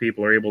differently. Some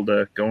people are able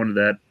to go into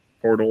that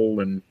portal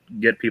and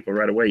get people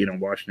right away.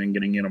 Washington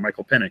getting,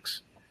 Michael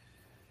Penix.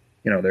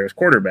 There's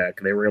quarterback.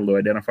 They were able to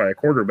identify a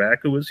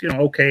quarterback who was,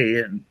 okay,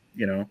 and,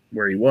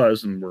 where he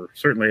was, and were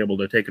certainly able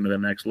to take him to the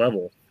next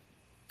level.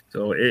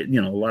 So, a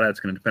lot of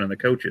that's going to depend on the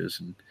coaches.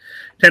 And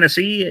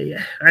Tennessee,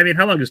 I mean,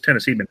 how long has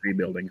Tennessee been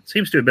rebuilding? It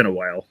seems to have been a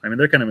while. I mean,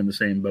 they're kind of in the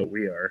same boat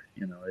we are.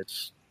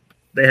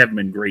 They haven't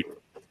been great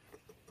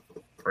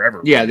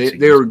forever. Yeah,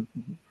 they were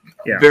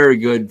very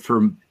good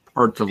for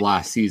parts of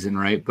last season,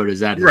 right? But is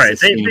that a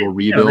sustainable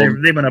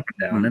rebuild? They've been up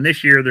and down. And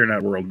this year, they're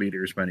not world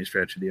beaters by any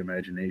stretch of the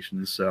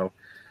imagination. So,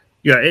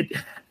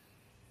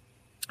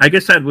 I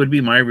guess that would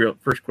be my real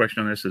first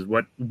question on this is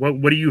what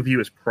do you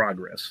view as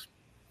progress?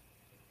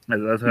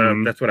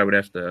 That's what I would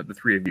ask the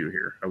 3 of you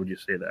here. How would you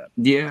say that?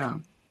 Yeah.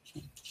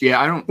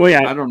 I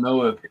don't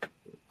know if.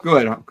 Go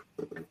ahead, Hunk.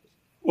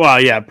 Well,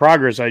 yeah,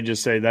 progress. I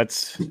just say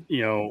that's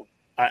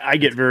I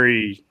get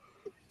very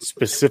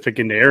specific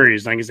into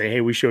areas. And I can say,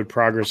 hey, we showed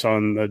progress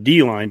on the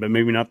D line, but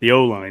maybe not the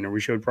O line, or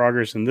we showed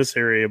progress in this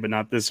area, but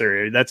not this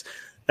area.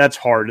 That's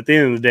hard. At the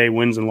end of the day,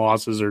 wins and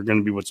losses are going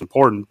to be what's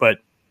important. But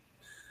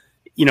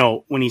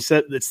when he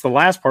said it's the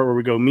last part where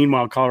we go,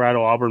 meanwhile,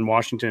 Colorado, Auburn,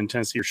 Washington, and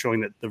Tennessee are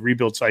showing that the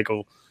rebuild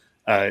cycle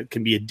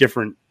can be a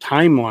different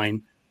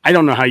timeline. I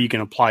don't know how you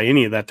can apply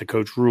any of that to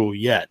Coach Rule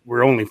yet.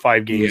 We're only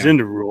 5 games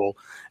into Rule.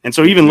 And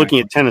so even looking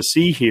at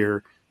Tennessee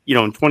here, in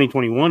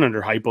 2021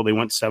 under Heupel, they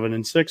went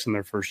 7-6 in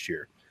their first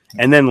year.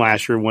 And then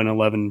last year went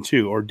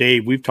 11-2. Or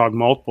Dave, we've talked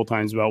multiple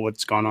times about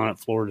what's gone on at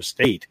Florida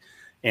State.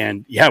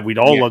 And we'd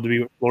all love to be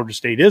what Florida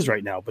State is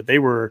right now, but they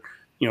were,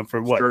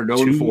 for what?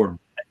 0-4.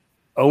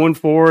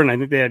 0-4, and I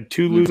think they had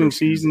 2 losing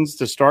seasons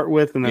to start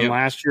with, and then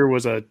last year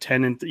was a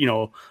 10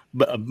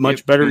 a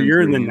much better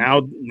year, and then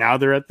now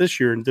they're at this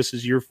year, and this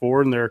is year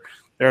 4, and they're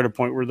at a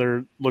point where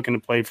they're looking to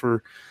play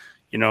for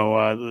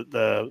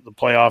the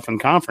playoff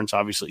and conference,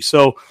 obviously.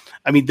 So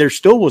I mean, there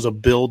still was a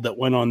build that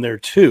went on there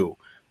too.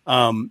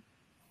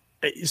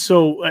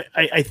 So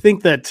I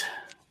think that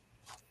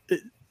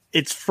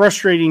it's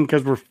frustrating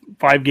because we're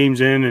 5 games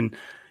in, and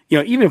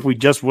even if we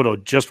just would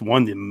have just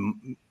won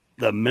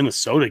the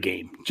Minnesota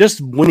game,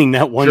 just winning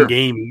that one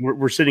game,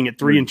 we're sitting at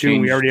 3-2,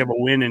 and we already have a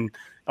win in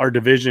our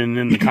division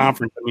in the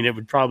conference. I mean, it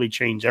would probably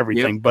change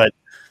everything, but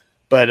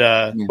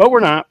we're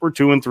not. We're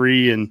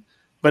 2-3,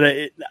 but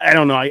I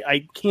don't know.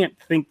 I can't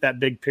think that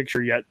big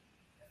picture yet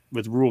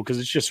with Rule because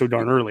it's just so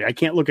darn early. I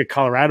can't look at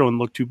Colorado and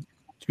look too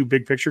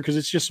big picture because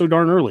it's just so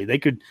darn early. They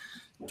could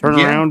turn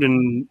around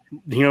and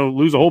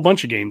lose a whole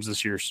bunch of games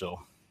this year. So,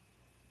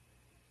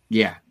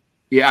 yeah,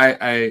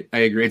 I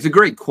agree. It's a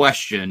great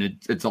question.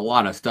 It's a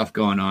lot of stuff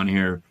going on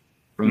here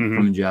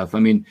from Jeff. I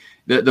mean,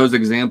 those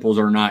examples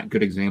are not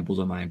good examples,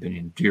 in my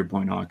opinion, to your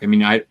point, Hawk. I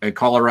mean, at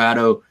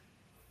Colorado,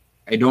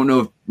 I don't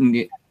know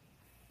if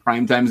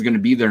prime time is going to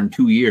be there in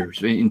 2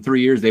 years. In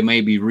 3 years, they may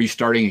be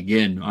restarting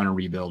again on a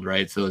rebuild,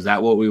 right? So is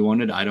that what we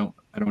wanted? I don't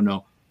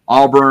know.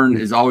 Auburn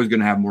is always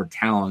going to have more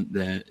talent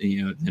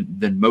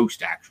than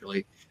most,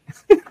 actually.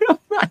 I'm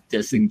not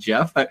dissing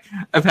Jeff.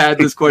 I've had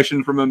this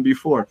question from him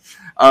before.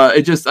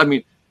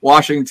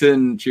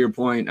 Washington, to your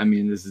point, I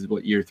mean, this is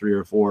what, year 3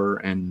 or 4,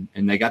 and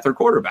they got their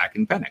quarterback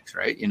in Penix,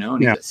 right? And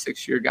he's a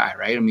 6-year guy,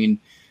 right? I mean,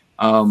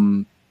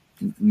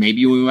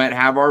 maybe we might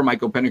have our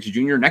Michael Penix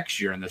Jr.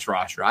 next year in this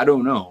roster. I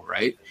don't know,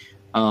 right?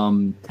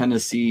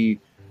 Tennessee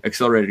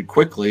accelerated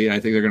quickly, and I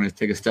think they're going to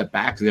take a step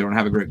back because they don't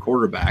have a great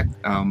quarterback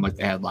like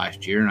they had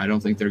last year, and I don't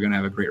think they're going to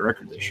have a great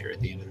record this year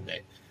at the end of the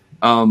day.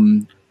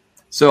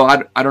 So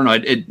I don't know.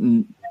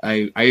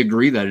 I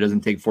agree that it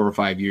doesn't take 4 or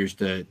 5 years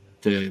to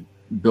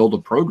build a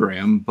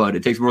program, but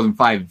it takes more than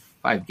five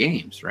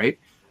games, right?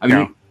 I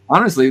mean,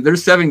 honestly,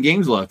 there's 7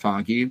 games left,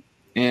 Honky.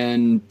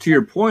 And to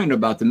your point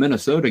about the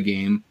Minnesota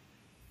game,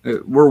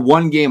 we're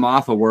 1 game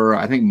off of where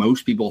I think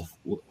most people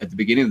at the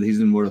beginning of the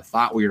season would have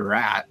thought we were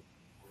at,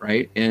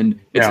 right? And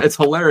it's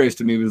hilarious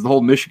to me because the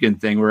whole Michigan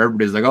thing where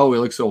everybody's like, oh, we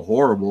look so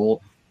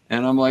horrible.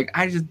 And I'm like,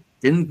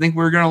 didn't think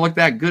we were going to look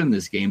that good in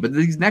this game. But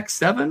these next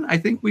 7, I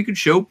think we could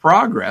show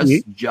progress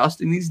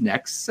just in these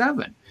next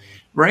 7.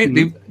 Right?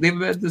 They've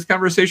had this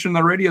conversation on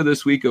the radio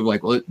this week of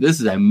like, well, this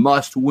is a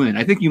must win.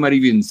 I think you might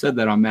have even said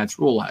that on Matt's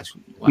Rule last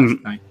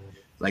night.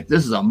 Like,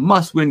 this is a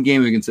must win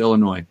game against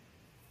Illinois.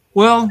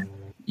 Well,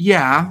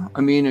 yeah.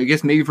 I mean, I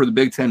guess maybe for the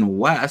Big Ten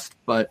West,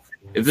 but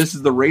if this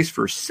is the race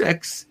for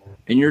 6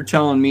 and you're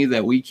telling me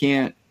that we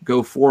can't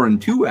go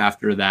 4-2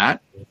 after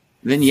that,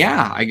 then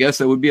yeah, I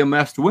guess it would be a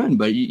must win.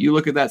 But you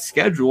look at that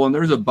schedule and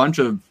there's a bunch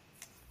of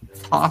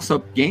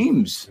toss-up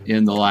games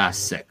in the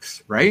last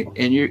 6, right?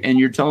 And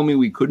you're telling me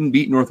we couldn't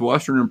beat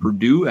Northwestern and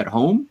Purdue at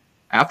home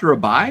after a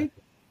bye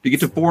to get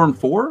to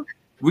 4-4? If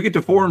we get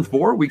to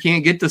 4-4, we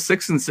can't get to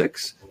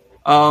 6-6.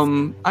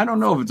 I don't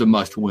know if it's a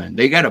must-win.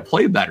 They got to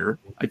play better.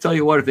 I tell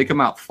you what, if they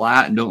come out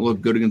flat and don't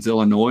look good against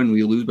Illinois and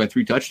we lose by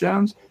 3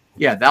 touchdowns,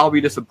 yeah, that'll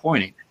be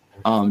disappointing.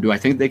 Do I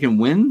think they can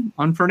win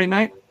on Friday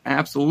night?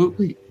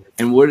 Absolutely.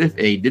 And what if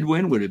they did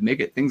win? Would it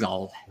make things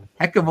a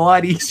heck of a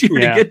lot easier to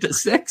get to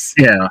 6?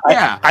 Yeah.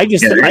 I'd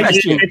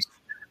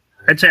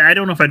say I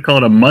don't know if I'd call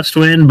it a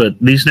must-win, but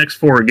these next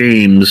 4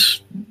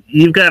 games,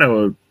 you've got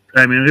to.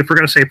 I mean, if we're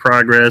going to say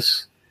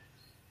progress,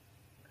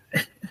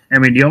 I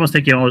mean, do you almost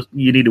think you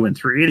need to win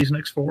 3 of these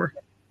next 4?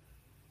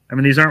 I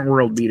mean, these aren't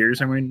world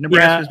beaters. I mean,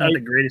 Nebraska's not the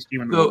greatest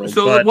team in the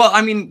world. Well,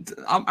 I mean,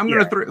 I'm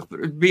going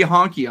to be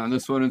honky on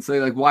this one and say,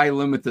 like, why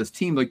limit this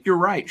team? Like, you're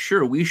right.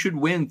 Sure, we should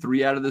win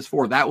 3 out of this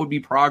 4. That would be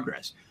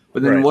progress.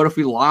 But then what if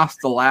we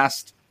lost the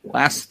last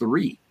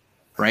 3?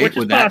 Right?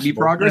 Would that be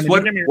progress? I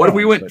mean, what if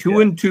we went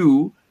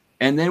 2-2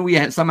 and then we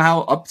had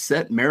somehow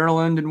upset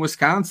Maryland and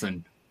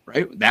Wisconsin?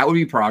 Right? That would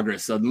be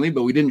progress suddenly,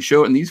 but we didn't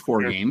show it in these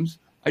 4 games.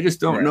 I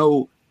just don't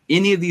know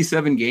any of these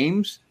 7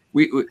 games.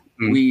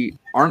 We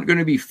aren't going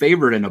to be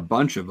favored in a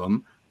bunch of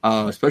them,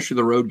 especially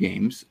the road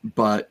games.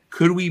 But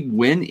could we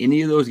win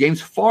any of those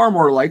games? Far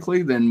more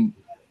likely than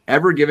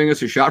ever giving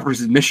us a shot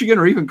versus Michigan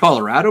or even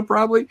Colorado,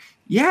 probably.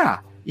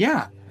 Yeah,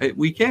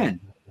 we can.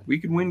 We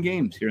can win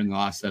games here in the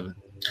last 7.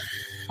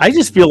 I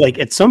just feel like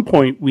at some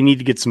point we need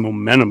to get some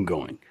momentum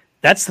going.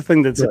 That's the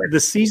thing. The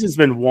season's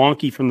been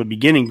wonky from the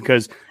beginning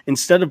because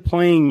instead of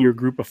playing your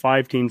group of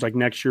 5 teams like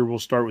next year, we'll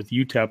start with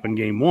UTEP in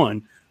game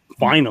 1.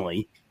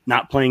 Finally,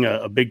 not playing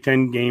a Big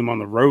Ten game on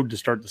the road to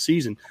start the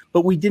season.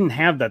 But we didn't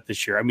have that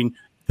this year. I mean,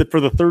 for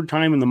the 3rd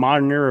time in the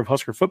modern era of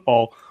Husker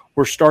football,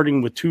 we're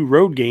starting with 2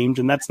 road games,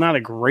 and that's not a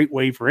great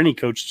way for any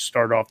coach to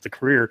start off the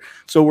career.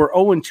 So we're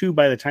 0-2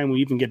 by the time we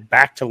even get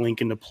back to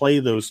Lincoln to play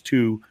those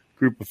 2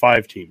 group of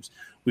 5 teams.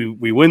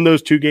 We win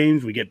those 2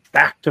 games. We get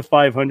back to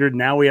 500.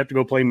 Now we have to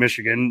go play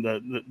Michigan,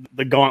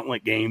 the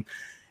gauntlet game.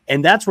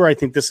 And that's where I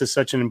think this is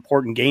such an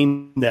important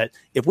game that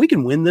if we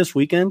can win this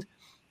weekend,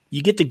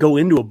 you get to go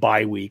into a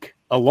bye week,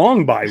 a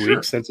long bye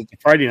week, since it's a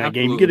Friday night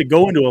game. You get to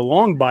go into a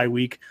long bye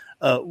week,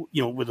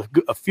 with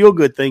a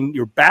feel-good thing.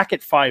 You're back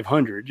at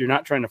 500. You're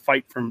not trying to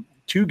fight from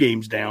 2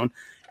 games down.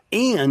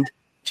 And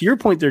to your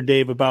point there,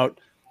 Dave,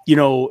 about,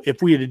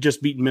 if we had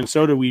just beaten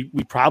Minnesota, we'd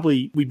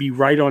be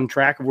right on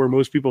track of where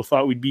most people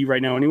thought we'd be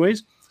right now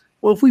anyways.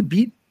 Well, if we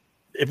beat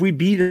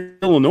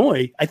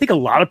Illinois, I think a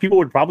lot of people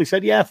would probably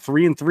said,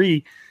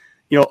 3-3.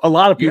 A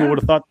lot of people would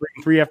have thought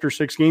 3-3 after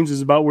 6 games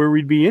is about where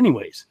we'd be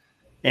anyways.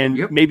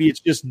 And maybe it's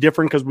just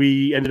different because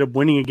we ended up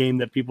winning a game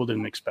that people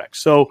didn't expect.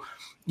 So,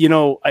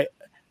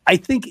 I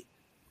think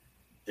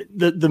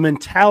the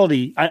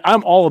mentality,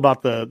 I'm all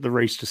about the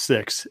race to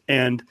 6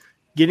 and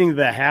getting to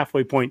that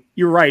halfway point.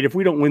 You're right. If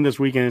we don't win this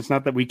weekend, it's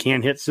not that we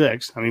can't hit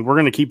 6. I mean, we're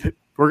going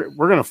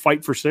to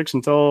fight for 6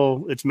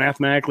 until it's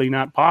mathematically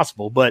not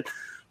possible. But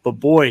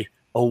boy,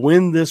 a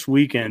win this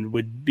weekend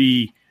would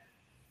be,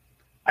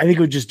 I think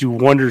it would just do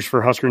wonders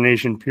for Husker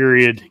Nation,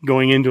 period,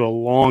 going into a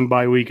long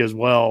bye week as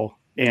well.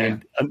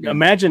 And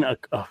imagine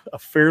a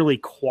fairly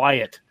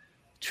quiet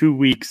 2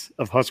 weeks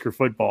of Husker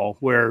football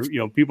where,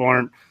 people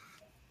aren't,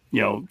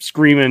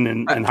 screaming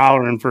and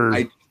hollering for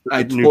I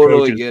new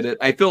totally coaches. get it.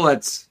 I feel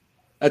that's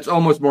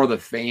almost more the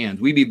fans.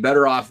 We'd be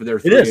better off if they're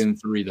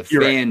 3-3. The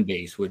fan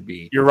base would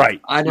be. You're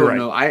right. I don't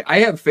know. I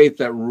have faith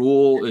that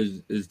Rule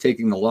is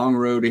taking the long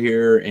road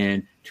here,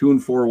 and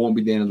 2-4 won't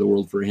be the end of the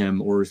world for him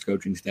or his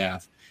coaching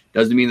staff.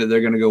 Doesn't mean that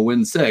they're going to go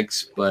win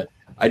 6, but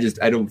I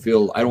don't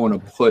want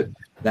to put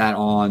that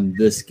on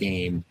this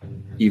game,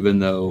 even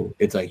though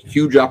it's a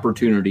huge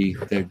opportunity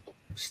to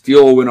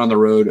steal a win on the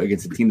road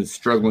against a team that's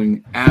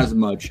struggling as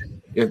much,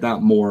 if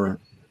not more,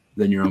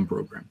 than your own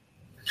program.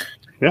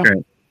 Yeah.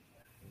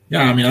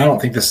 Yeah, I mean, I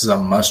don't think this is a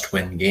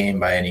must-win game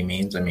by any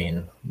means. I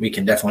mean, we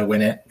can definitely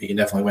win it. We can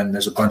definitely win.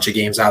 There's a bunch of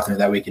games out there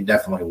that we can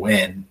definitely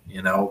win,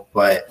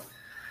 but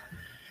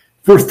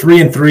if we're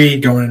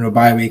 3-3 going into a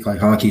bye week,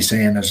 like Honky's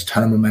saying, there's a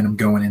ton of momentum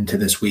going into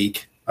this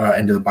week.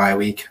 Into the bye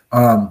week.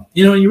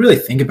 You really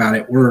think about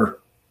it, we're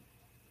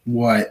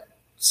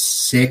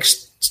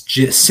six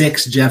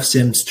Jeff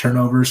Sims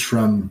turnovers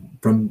from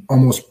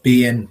almost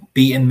being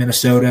beaten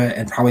Minnesota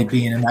and probably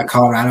being in that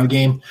Colorado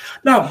game.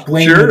 Not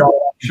blaming it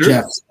all on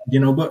Jeff,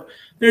 but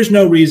there's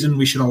no reason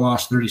we should have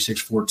lost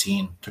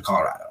 36-14 to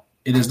Colorado.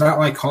 It is not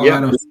like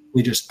Colorado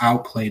we just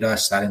outplayed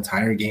us that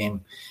entire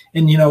game.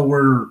 And,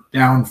 we're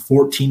down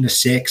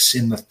 14-6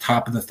 in the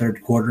top of the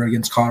third quarter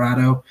against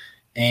Colorado.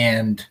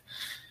 And,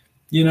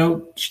 they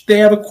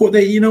have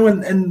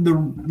and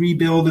the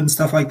rebuild and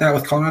stuff like that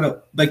with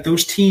Colorado, like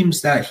those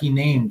teams that he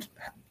named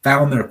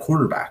found their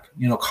quarterback.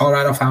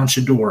 Colorado found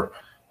Shador.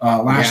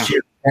 Last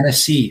year,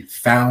 Tennessee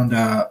found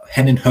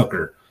Hendon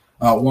Hooker.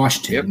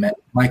 Washington met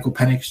Michael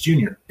Penix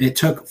Jr. It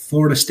took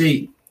Florida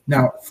State.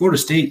 Now, Florida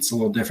State's a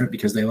little different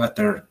because they let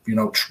their,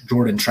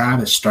 Jordan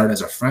Travis start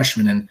as a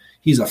freshman, and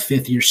he's a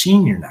fifth-year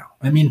senior now.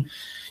 I mean,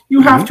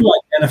 you have to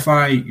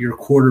identify your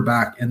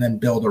quarterback and then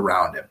build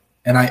around him.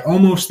 And I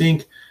almost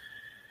think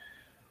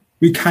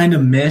we kind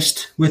of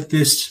missed with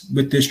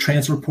this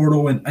transfer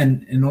portal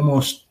and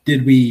almost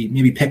did we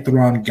maybe pick the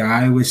wrong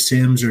guy with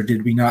Sims, or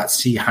did we not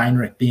see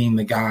Heinrich being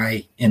the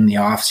guy in the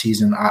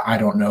offseason? I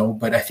don't know.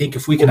 But I think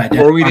if we can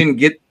identify – or we didn't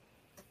get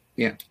 –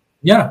 yeah.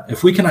 Yeah,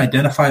 if we can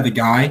identify the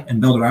guy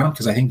and build around him,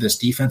 because I think this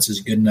defense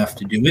is good enough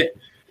to do it.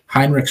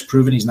 Heinrich's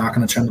proven he's not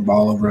going to turn the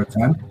ball over a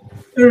ton.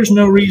 There's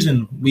no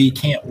reason we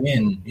can't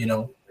win,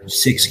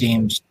 6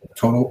 games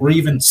total or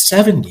even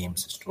 7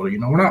 games total.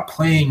 We're not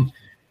playing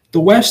 – the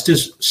West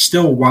is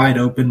still wide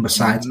open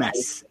besides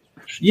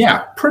 –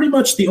 yeah, pretty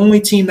much the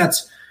only team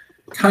that's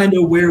kind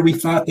of where we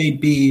thought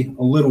they'd be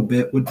a little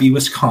bit would be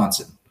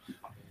Wisconsin.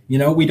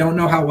 We don't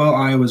know how well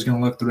Iowa's going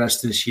to look the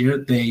rest of this year.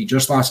 They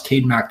just lost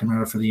Cade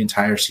McNamara for the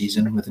entire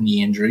season with a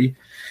knee injury.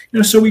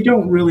 So we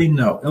don't really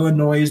know.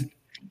 Illinois is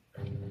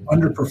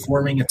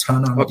underperforming a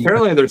ton on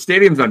apparently their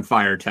stadium's on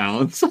fire,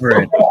 Talents.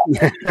 Right.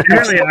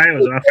 Apparently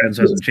Iowa's offense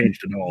hasn't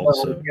changed at all. Well,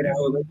 so.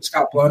 they just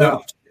got blown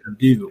out.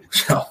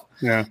 So.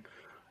 Yeah.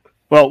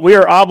 Well, we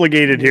are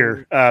obligated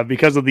here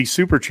because of the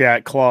super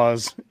chat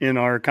clause in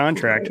our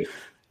contract.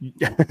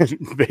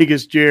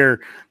 Vegas Jer,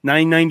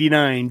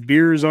 $9.99.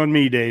 Beers on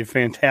me, Dave.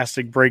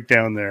 Fantastic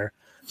breakdown there.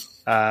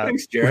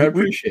 Thanks, Jer. I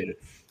appreciate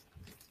it.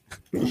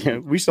 Yeah,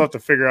 we still have to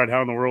figure out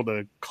how in the world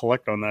to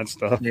collect on that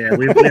stuff. Yeah,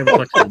 we haven't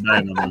collected a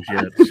dime on those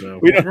yet, so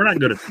we're not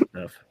good at that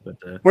stuff. But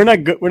we're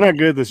not good. We're not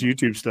good at this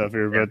YouTube stuff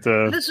here, but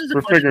this is the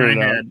we're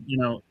figuring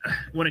it out.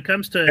 When it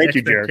comes to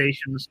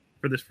expectations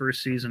for this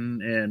first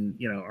season,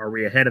 and are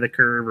we ahead of the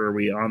curve, or are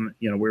we on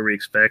where we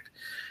expect?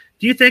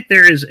 Do you think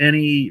there is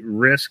any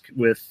risk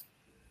with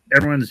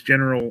everyone's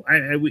general?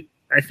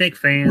 I think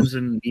fans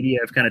and media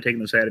have kind of taken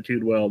this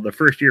attitude. Well, the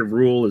first year of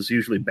Rule is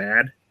usually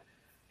bad.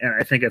 And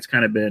I think that's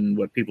kind of been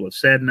what people have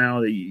said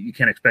now, that you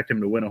can't expect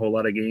him to win a whole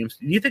lot of games.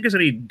 Do you think there's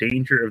any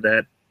danger of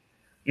that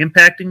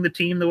impacting the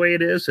team the way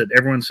it is, that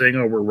everyone's saying,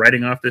 oh, we're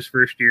writing off this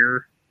first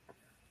year,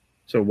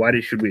 so why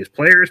should we as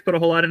players put a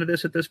whole lot into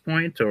this at this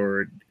point?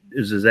 Or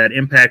does that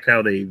impact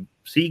how they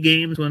see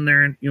games when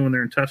they're in, when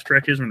they're in tough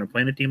stretches, when they're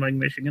playing a team like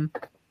Michigan?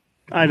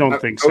 I don't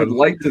think so. I would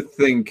like to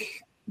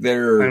think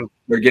they're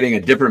getting a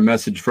different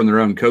message from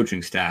their own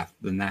coaching staff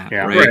than that.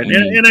 Yeah. Right.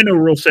 And I know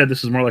Rule said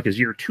this is more like his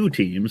year 2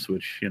 teams,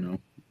 which,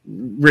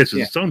 raises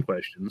its own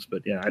questions,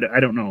 but I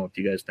don't know if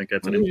you guys think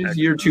that's an impact.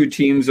 Year 2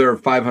 teams are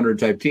 500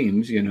 type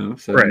teams,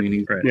 so right, I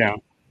mean, yeah. I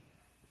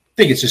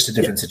think it's just a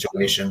different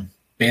situation.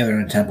 Baylor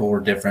and Temple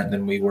were different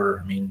than we were.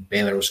 I mean,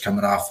 Baylor was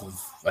coming off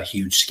of a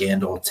huge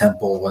scandal.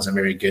 Temple wasn't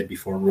very good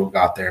before Rule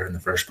got there in the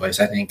first place.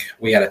 I think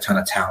we had a ton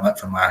of talent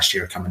from last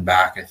year coming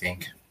back. I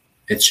think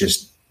it's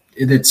just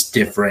it's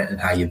different in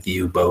how you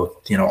view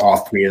both, all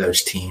 3 of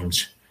those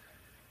teams.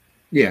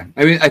 Yeah,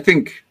 I mean, I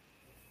think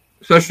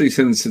especially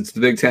since it's the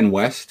Big Ten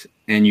West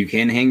and you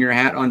can hang your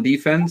hat on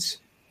defense,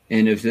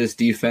 and if this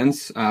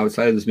defense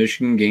outside of this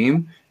Michigan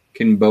game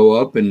can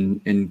bow up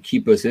and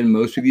keep us in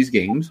most of these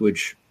games,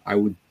 which I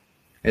would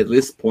at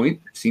this point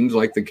seems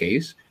like the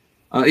case.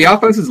 The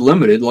offense is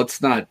limited.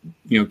 Let's not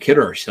kid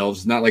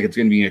ourselves. It's not like it's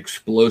going to be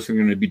explosive,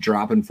 going to be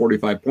dropping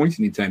 45 points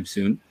anytime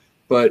soon.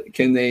 But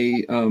can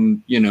they,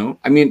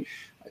 I mean,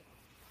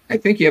 I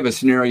think you have a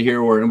scenario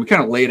here where, and we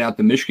kind of laid out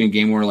the Michigan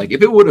game where, like,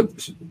 if it would have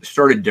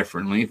started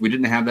differently, if we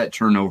didn't have that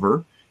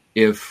turnover,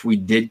 if we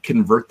did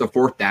convert the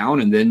 4th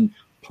down and then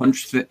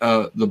punch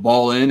the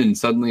ball in and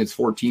suddenly it's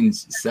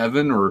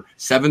 14-7 or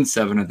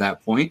 7-7 at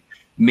that point,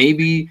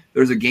 maybe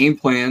there's a game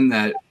plan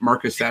that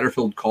Marcus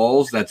Satterfield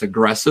calls that's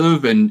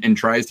aggressive and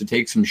tries to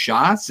take some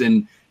shots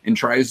and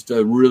tries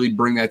to really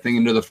bring that thing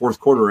into the 4th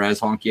quarter as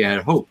Honky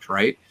had hoped,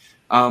 right?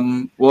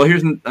 Well,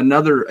 here's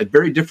a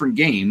very different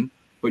game.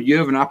 But you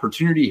have an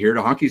opportunity here,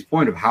 to Honky's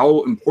point, of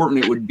how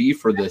important it would be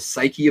for the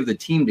psyche of the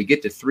team to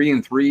get to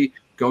 3-3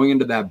 going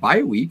into that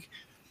bye week.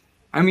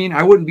 I mean,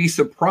 I wouldn't be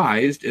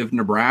surprised if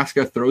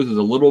Nebraska throws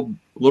a little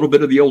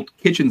bit of the old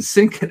kitchen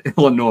sink at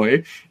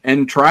Illinois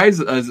and tries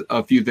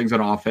a few things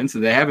on offense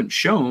that they haven't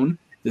shown,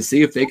 to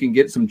see if they can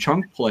get some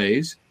chunk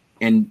plays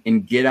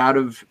and get out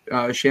of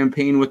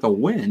Champaign with a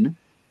win,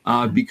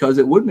 because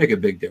it would make a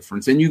big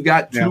difference. And you've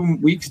got 2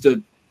 weeks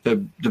to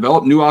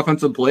develop new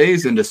offensive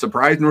plays and to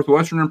surprise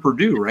Northwestern and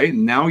Purdue, right?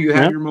 And now you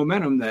have your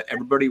momentum that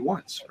everybody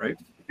wants, right?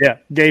 Yeah.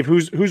 Dave,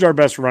 who's our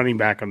best running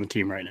back on the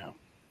team right now?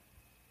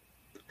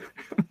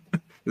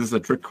 This is a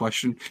trick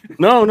question.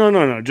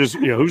 No. Just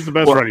who's the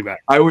best running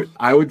back?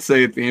 I would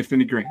say it's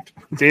Anthony Grant.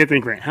 It's Anthony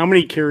Grant. How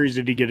many carries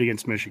did he get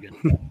against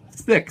Michigan?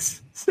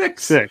 Six.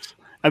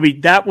 I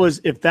mean,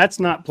 if that's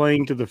not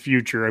playing to the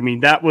future, I mean,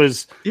 there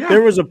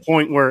was a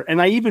point where,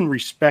 and I even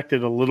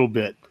respected a little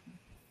bit.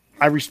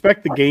 I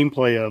respect the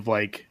gameplay of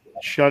like,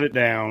 shut it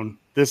down.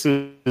 This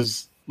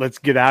is let's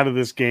get out of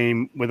this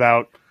game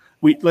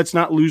let's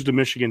not lose to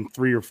Michigan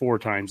 3 or 4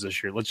 times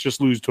this year. Let's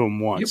just lose to them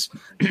once,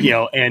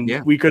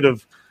 we could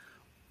have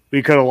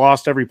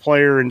lost every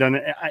player and done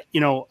it.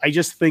 I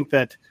just think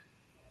that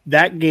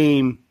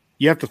game,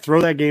 you have to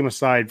throw that game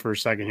aside for a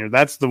second here.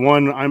 That's the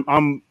one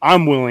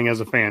I'm willing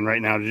as a fan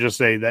right now to just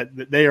say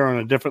that they are on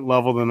a different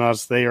level than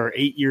us. They are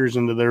 8 years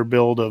into their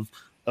build of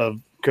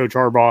Coach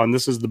Harbaugh, and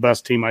this is the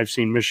best team I've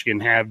seen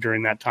Michigan have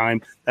during that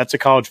time. That's a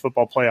college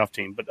football playoff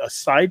team. But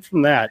aside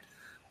from that,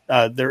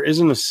 there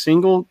isn't a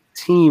single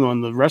team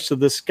on the rest of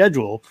this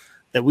schedule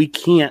that we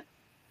can't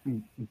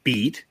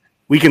beat.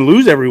 We can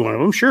lose every one of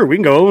them. Sure, we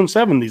can go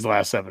 0-7 these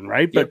last 7,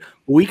 right? But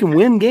we can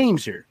win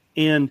games here.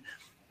 And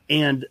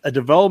a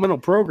developmental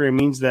program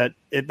means that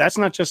that's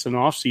not just an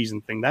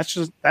off-season thing.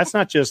 That's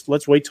not just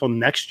let's wait till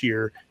next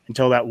year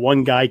until that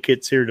one guy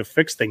gets here to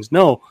fix things.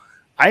 No,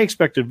 I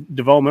expect a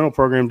developmental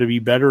program to be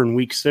better in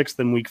week 6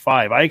 than week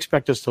 5. I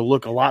expect us to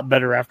look a lot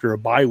better after a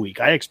bye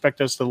week. I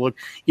expect us to look,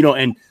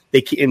 and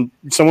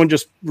someone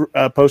just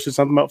posted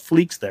something about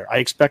Fleeks there. I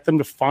expect them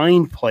to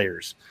find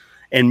players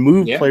and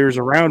move players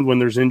around when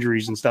there's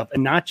injuries and stuff,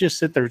 and not just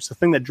sit there. It's the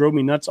thing that drove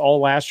me nuts all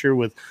last year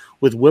with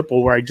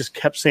Whipple, where I just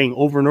kept saying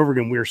over and over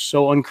again, we're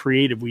so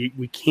uncreative.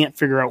 We can't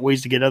figure out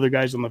ways to get other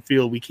guys on the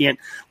field. We can't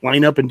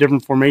line up in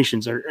different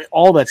formations or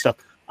all that stuff.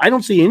 I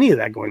don't see any of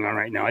that going on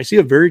right now. I see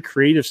a very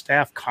creative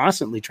staff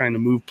constantly trying to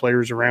move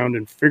players around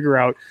and figure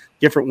out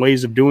different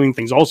ways of doing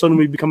things. All of a sudden,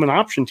 we become an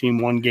option team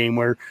one game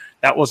where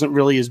that wasn't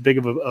really as big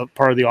of a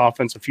part of the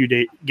offense a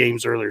few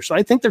games earlier. So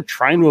I think they're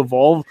trying to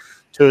evolve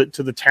to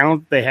the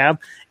talent they have.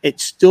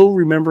 It's still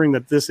remembering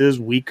that this is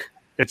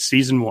it's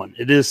season 1.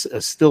 It is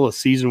still a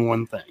season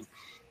 1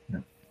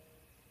 thing.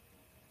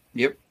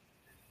 Yep.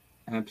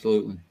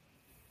 Absolutely.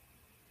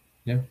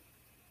 Yeah.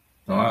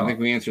 I think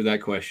we answered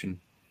that question.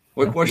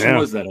 What question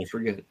was that? I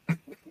forget.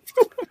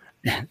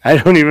 I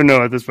don't even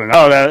know at this point.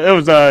 Oh,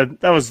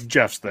 that was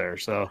Jeff's there.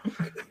 So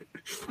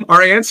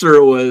our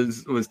answer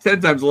was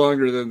 10 times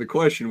longer than the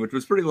question, which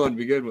was pretty long to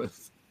begin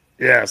with.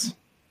 Yes.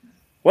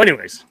 Well,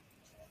 anyways,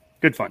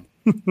 good fun.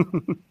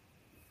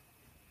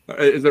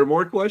 Is there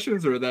more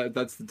questions, or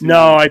that's the two?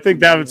 No, I think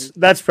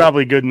that's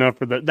probably good enough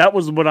for that. That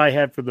was what I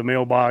had for the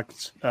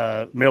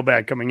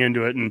mailbag coming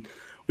into it, and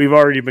we've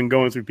already been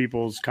going through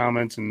people's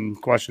comments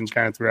and questions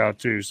kind of throughout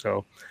too.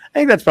 So I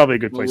think that's probably a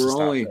good place to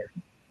stop.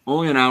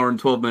 Only an hour and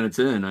 12 minutes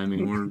in. I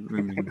mean, we're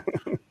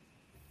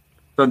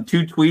done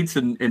 2 tweets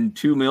and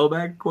 2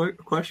 mailbag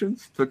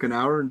questions. Took an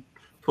hour and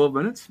 12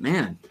 minutes.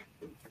 Man,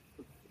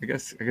 I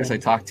guess I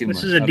talked too much.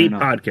 This is a deep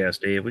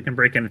podcast, Dave. We can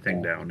break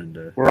anything down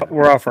into.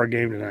 We're off our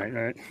game tonight,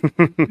 right?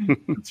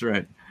 That's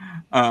right.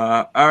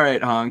 All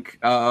right, Honk.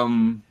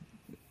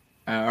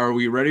 Are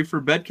we ready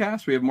for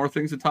Betcast? We have more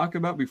things to talk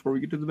about before we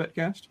get to the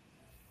Betcast.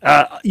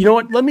 You know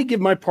what? Let me give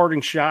my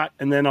parting shot,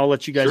 and then I'll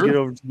let you guys get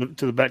over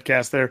to the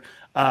Betcast there.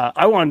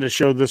 I wanted to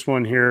show this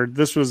one here.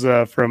 This was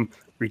from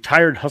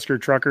retired Husker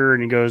trucker,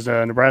 and he goes,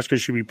 Nebraska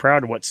should be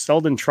proud of what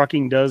Selden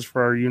Trucking does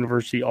for our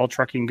university. All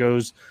trucking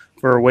goes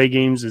for away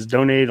games is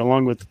donated,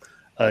 along with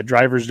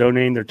drivers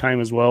donating their time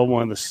as well.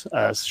 One of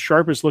the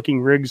sharpest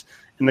looking rigs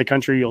in the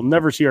country. You'll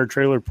never see our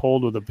trailer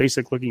pulled with a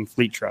basic looking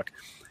fleet truck.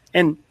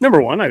 And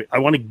number one, I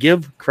want to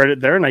give credit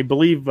there, and I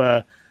believe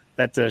that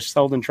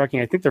Selden Trucking,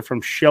 I think they're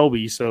from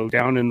Shelby, so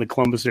down in the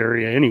Columbus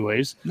area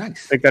anyways.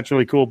 Nice. I think that's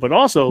really cool. But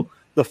also,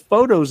 the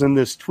photos in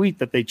this tweet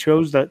that they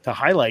chose to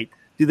highlight,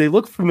 do they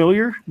look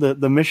familiar?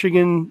 The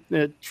Michigan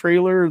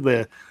trailer,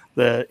 the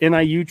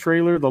NIU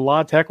trailer, the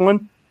La Tech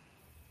one?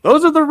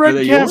 Those are the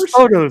Redcast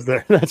photos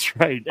there. That's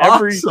right.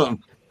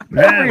 Awesome.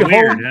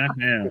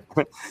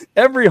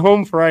 Every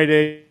home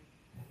Friday,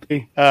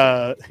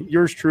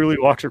 yours truly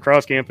walks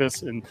across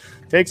campus and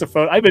takes a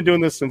photo. I've been doing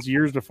this since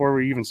years before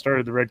we even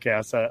started the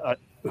Redcast.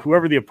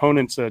 Whoever the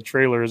opponent's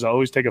trailer is, I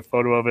always take a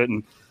photo of it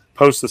and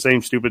post the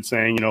same stupid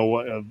saying,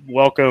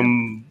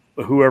 welcome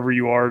whoever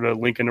you are to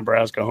Lincoln,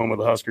 Nebraska, home of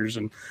the Huskers.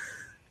 And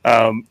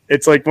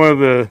it's like one of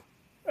the,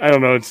 I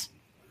don't know,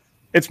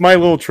 it's my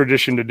little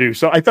tradition to do.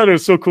 So I thought it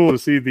was so cool to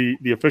see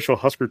the official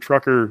Husker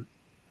trucker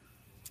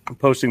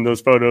posting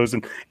those photos,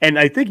 and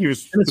I think he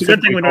was. It's a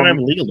good thing we don't have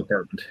a legal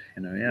department,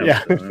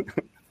 Yeah.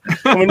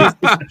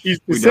 He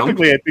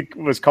specifically, I think,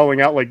 was calling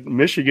out like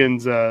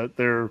Michigan's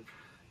their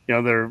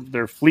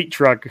fleet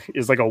truck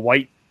is like a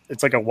white.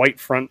 It's like a white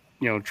front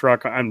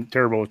truck. I'm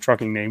terrible with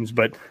trucking names,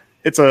 but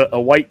it's a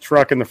white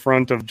truck in the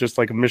front of just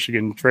like a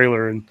Michigan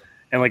trailer, and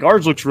like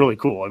ours looks really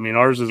cool. I mean,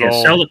 ours is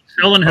all.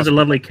 Selden has a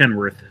lovely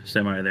Kenworth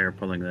semi there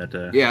pulling that.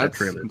 That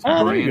trailer.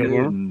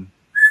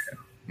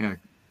 Yeah.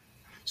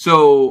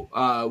 So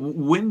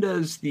when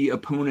does the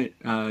opponent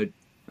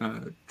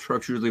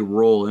trucks usually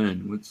roll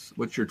in?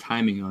 What's your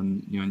timing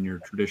on your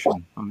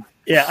tradition?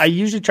 Yeah, I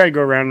usually try to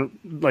go around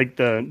like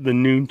the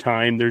noon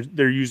time.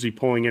 They're usually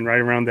pulling in right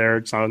around there.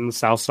 It's on the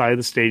south side of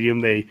the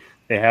stadium. They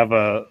have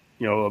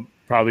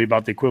probably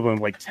about the equivalent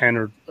of like 10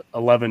 or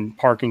 11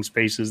 parking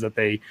spaces that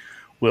they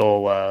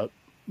will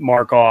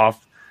mark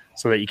off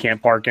so that you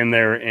can't park in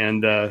there.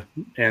 And there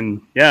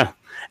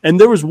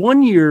was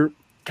one year,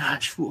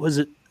 gosh, what was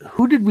it?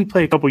 Who did we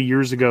play a couple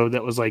years ago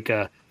that was like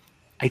I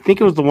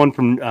think it was the one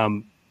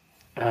from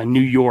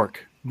New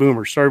York.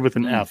 Boomer started with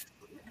an F.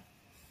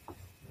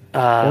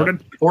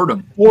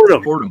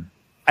 Fordham.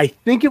 I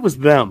think it was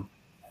them.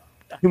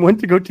 I went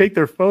to go take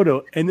their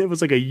photo, and it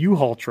was like a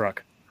U-Haul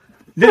truck.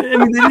 They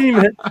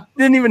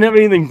didn't even have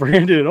anything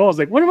branded at all. I was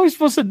like, what am I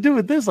supposed to do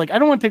with this? Like, I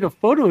don't want to take a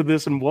photo of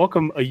this and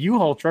welcome a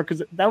U-Haul truck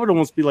because that would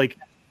almost be like,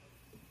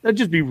 that'd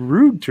just be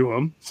rude to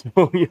them.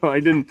 So, I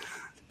didn't.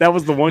 That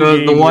was the one.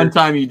 The one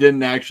time you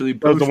didn't actually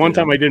post. That was the one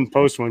time I didn't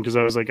post one because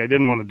I was like, I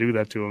didn't want to do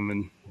that to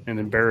him and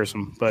embarrass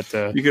him. But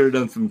you could have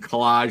done some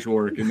collage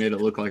work and made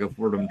it look like a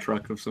Fordham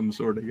truck of some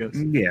sort, I guess.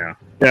 Yeah.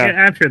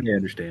 I'm sure they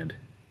understand.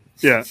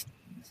 Yeah.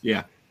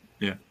 Right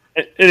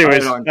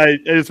Anyways, on. I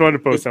just wanted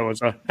to post that one.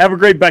 So have a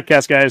great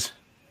betcast, guys.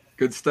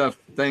 Good stuff.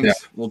 Thanks. Yeah.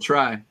 We'll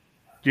try.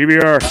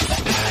 GBR.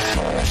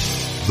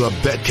 The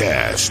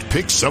Betcast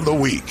Picks of the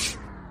Week.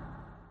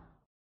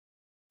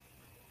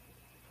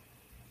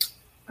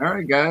 All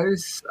right,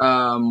 guys.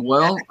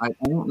 Well, I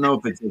don't know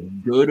if it's as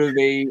good of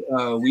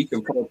a week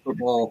of college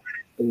football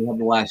as we have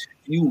the last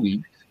few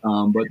weeks,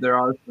 but there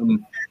are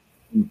some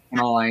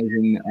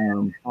penalizing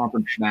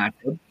conference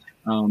matchups,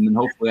 and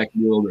hopefully that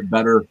can be a little bit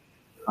better.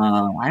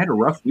 I had a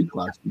rough week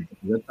last week.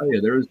 I tell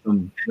you, there was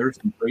some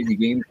crazy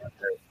games out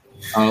there.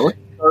 Let's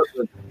start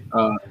with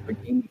a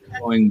game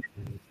going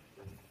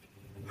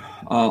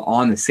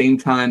on the same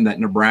time that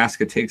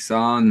Nebraska takes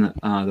on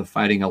the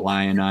Fighting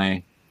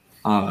Illini.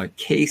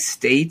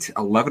 K-State,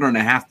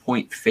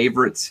 11.5-point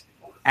favorites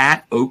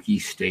at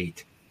Okie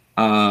State.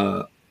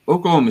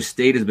 Oklahoma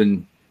State has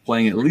been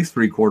playing at least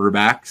three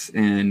quarterbacks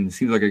and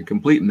seems like a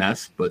complete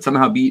mess, but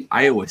somehow beat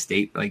Iowa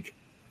State like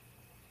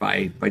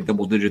by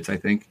double digits, I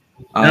think.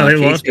 No, they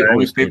lost to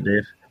Iowa State,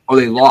 Dave. Oh,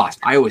 they lost.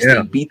 Iowa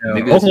State beat them.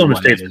 Oklahoma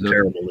State's been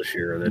terrible this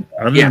year.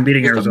 Other than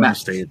beating Arizona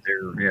State,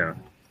 they're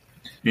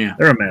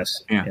a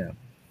mess. Yeah.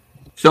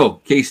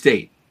 So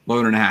K-State,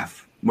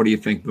 11.5. What do you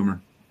think, Boomer?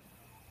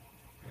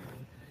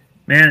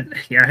 Man,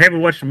 I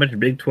haven't watched as much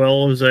Big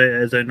 12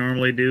 as I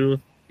normally do,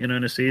 in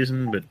a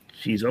season. But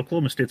geez,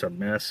 Oklahoma State's a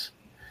mess.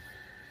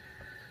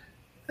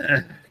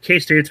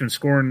 K-State's been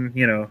scoring,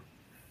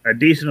 a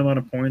decent amount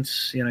of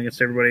points,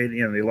 against everybody.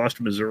 They lost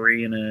to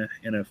Missouri in a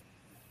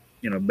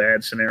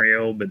bad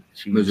scenario, but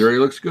Missouri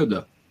looks good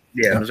though.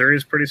 Yeah,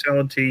 Missouri's a pretty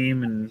solid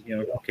team, and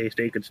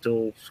K-State could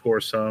still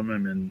score some. I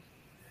mean,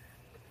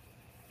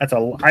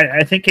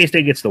 I think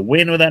K-State gets the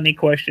win without any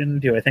question.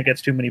 Do I think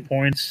that's too many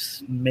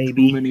points?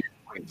 Maybe. Too many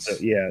points. So,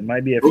 it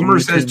might be a Boomer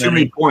few says too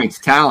many points.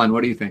 Talon,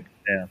 what do you think?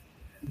 Yeah.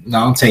 No,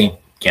 I'm taking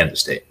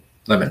Kansas State.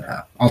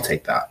 11.5. I'll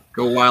take that.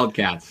 Go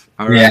Wildcats.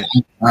 All right.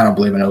 Yeah, I don't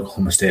believe in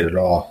Oklahoma State at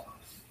all.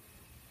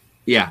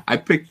 Yeah, I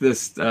picked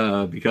this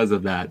because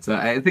of that. So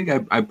I think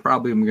I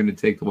probably am going to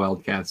take the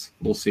Wildcats.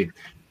 We'll see.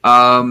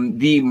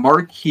 The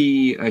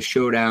marquee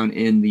showdown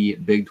in the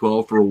Big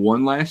 12 for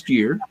one last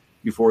year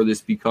before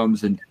this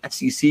becomes an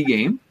SEC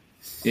game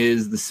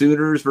is the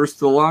Sooners versus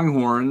the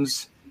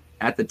Longhorns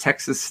at the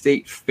Texas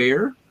State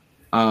Fair.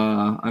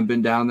 I've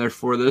been down there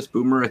for this.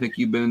 Boomer, I think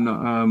you've been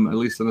at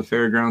least on the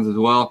fairgrounds as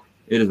well.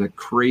 It is a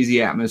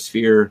crazy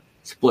atmosphere,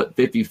 split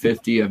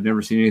 50-50. I've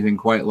never seen anything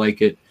quite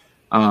like it.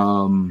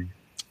 Longhorns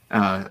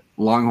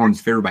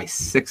favored by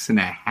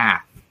 6.5.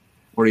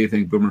 What do you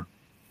think, Boomer?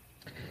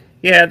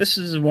 Yeah, this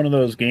is one of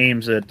those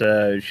games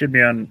that should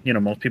be on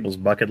most people's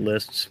bucket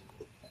lists.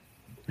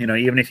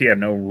 Even if you have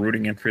no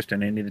rooting interest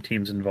in any of the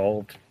teams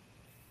involved,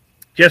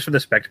 just for the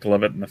spectacle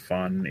of it and the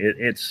fun.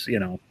 It's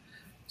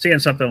seeing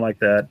something like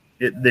that.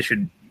 This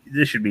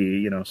should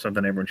be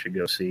something everyone should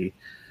go see.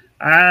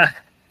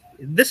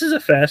 This is a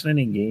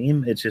fascinating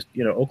game. It's just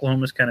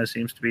Oklahoma's kind of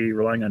seems to be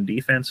relying on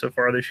defense so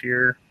far this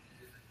year.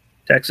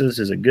 Texas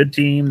is a good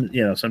team.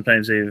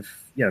 Sometimes they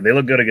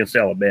look good against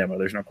Alabama.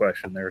 There's no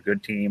question. They're a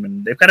good team,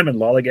 and they've kind of been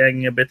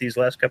lollygagging a bit these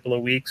last couple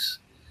of weeks.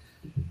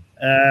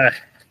 I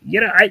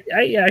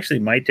actually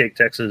might take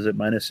Texas at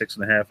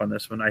 -6.5 on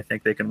this one. I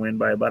think they can win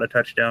by about a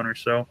touchdown or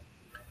so.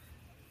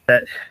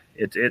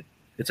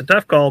 It's a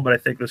tough call, but I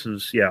think this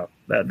is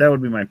that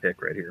would be my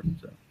pick right here.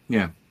 So.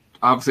 Yeah,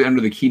 obviously under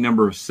the key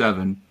number of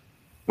 7.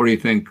 What do you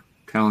think,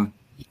 Colin?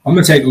 I'm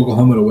going to take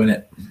Oklahoma to win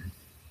it.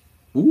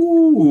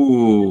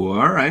 Ooh,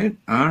 all right.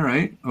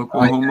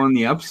 Oklahoma on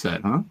the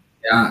upset, huh?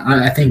 Yeah,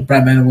 I think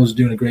Brett Venables is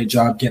doing a great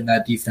job getting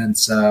that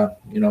defense, to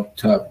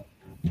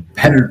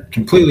better,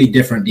 completely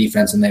different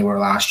defense than they were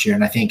last year.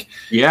 And I think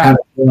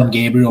having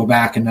Gabriel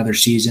back another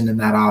season in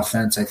that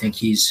offense, I think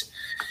he's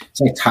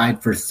like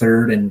tied for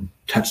third in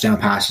touchdown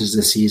passes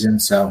this season.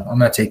 So I'm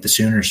going to take the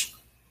Sooners.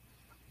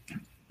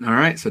 All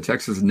right, so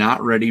Texas is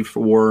not ready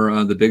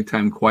for the big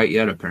time quite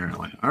yet,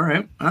 apparently. All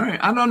right.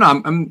 I don't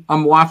know.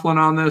 I'm waffling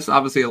on this.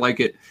 Obviously, I like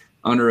it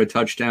under a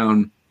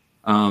touchdown.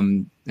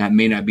 That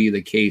may not be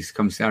the case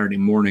come Saturday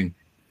morning.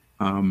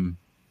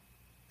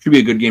 Should be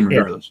a good game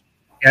regardless.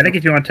 Yeah, I think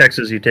if you want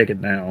Texas, you take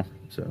it now.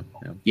 So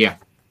yeah,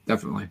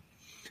 definitely.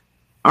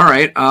 All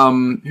right.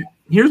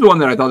 Here's one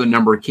that I thought the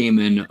number came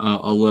in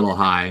a little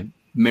high.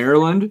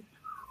 Maryland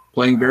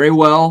playing very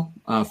well,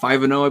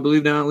 5-0, I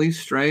believe now at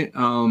least, right?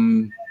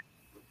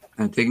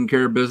 Taking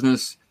care of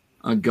business,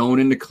 going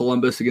into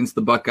Columbus against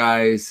the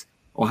Buckeyes.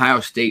 Ohio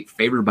State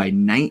favored by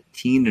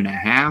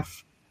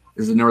 19.5.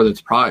 This is a number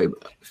that's probably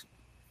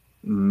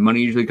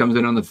money usually comes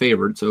in on the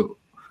favorite, so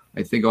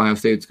I think Ohio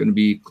State's going to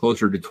be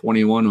closer to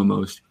 21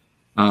 almost.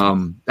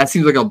 That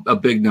seems like a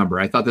big number.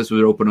 I thought this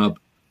would open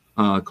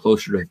up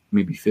closer to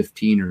maybe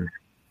 15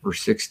 or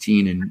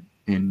 16,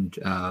 and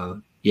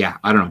yeah,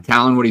 I don't know.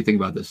 Talon, what do you think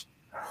about this?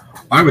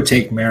 I would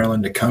take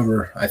Maryland to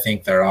cover. I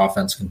think their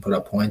offense can put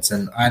up points,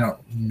 and I don't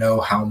know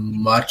how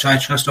much I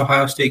trust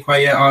Ohio State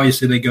quite yet.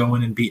 Obviously, they go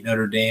in and beat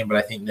Notre Dame, but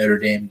I think Notre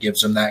Dame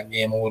gives them that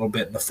game a little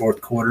bit in the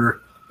fourth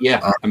quarter.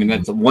 Yeah, I mean,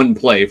 that's one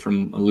play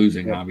from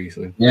losing,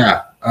 obviously.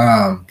 Yeah,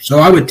 so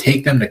I would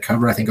take them to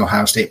cover. I think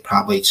Ohio State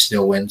probably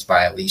still wins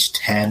by at least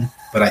 10,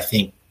 but I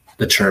think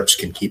the Terps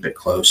can keep it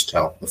close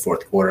till the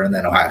fourth quarter, and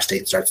then Ohio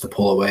State starts to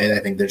pull away. I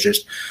think there's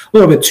just a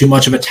little bit too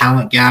much of a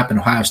talent gap, and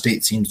Ohio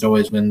State seems to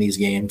always win these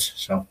games.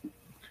 So,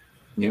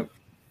 yep.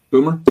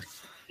 Boomer?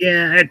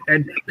 Yeah,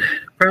 I'd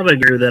probably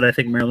agree with that. I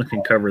think Maryland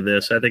can cover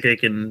this. I think they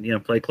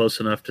can, play close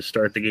enough to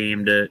start the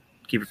game to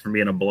keep it from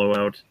being a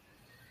blowout.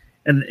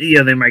 And,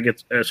 they might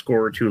get a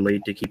score or two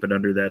late to keep it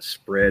under that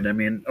spread. I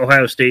mean,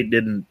 Ohio State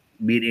didn't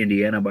beat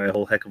Indiana by a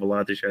whole heck of a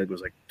lot this year. I think it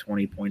was like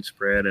 20-point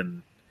spread,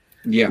 and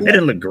yeah, they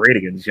didn't look great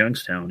against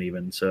Youngstown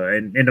even. So,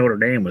 and Notre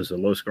Dame was a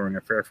low-scoring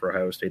affair for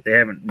Ohio State. They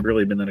haven't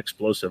really been an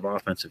explosive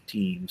offensive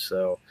team.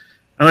 So,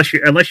 unless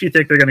you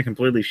think they're going to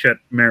completely shut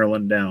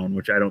Maryland down,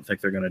 which I don't think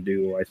they're going to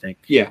do, I think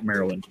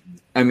Maryland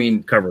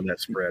can cover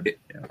that spread.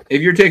 Yeah.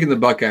 If you're taking the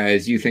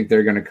Buckeyes, you think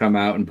they're going to come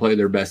out and play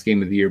their best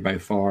game of the year by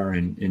far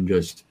and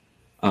just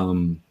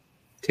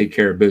take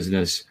care of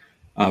business.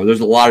 There's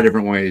a lot of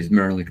different ways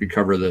Maryland could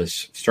cover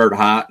this. Start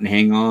hot and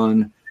hang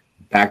on,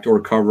 backdoor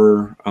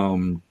cover,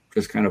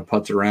 just kind of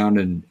putts around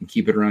and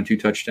keep it around 2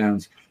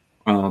 touchdowns.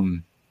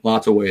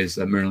 Lots of ways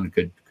that Maryland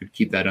could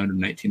keep that under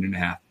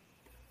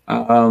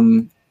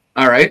 19.5.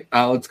 All right,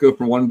 let's go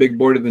from one big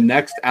boy to the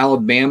next.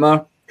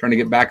 Alabama trying to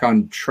get back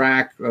on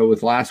track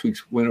with last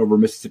week's win over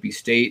Mississippi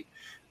State.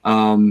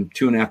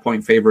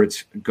 2.5-point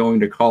favorites going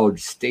to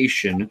College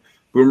Station.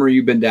 Boomer,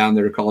 you've been down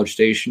there to College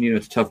Station.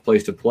 It's a tough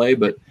place to play,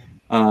 but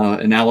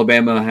and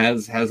Alabama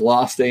has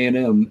lost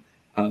A&M.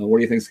 What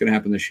do you think is going to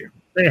happen this year?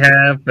 They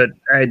have, but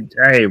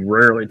I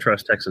rarely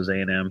trust Texas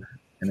A&M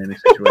in any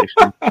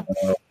situation.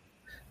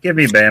 Give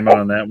me Bama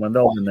on that one.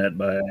 They'll win that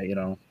by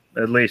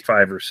at least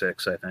 5 or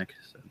 6, I think.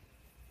 So.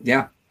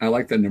 Yeah, I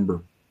like that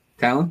number.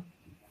 Talon?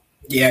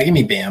 Yeah, give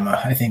me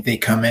Bama. I think they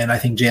come in. I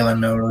think Jalen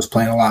Miller is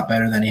playing a lot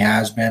better than he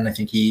has been. I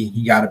think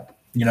he got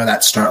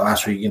that start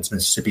last week against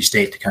Mississippi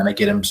State to kind of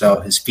get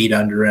his feet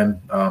under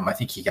him. I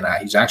think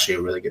he's actually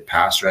a really good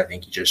passer. I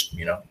think he just,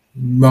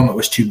 moment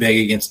was too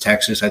big against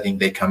Texas. I think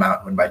they come out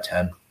and win by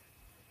 10.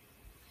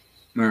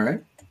 All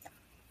right.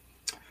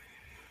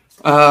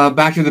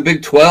 Back to the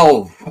Big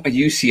 12,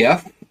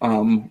 UCF.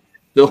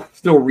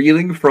 Still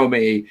reeling from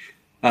a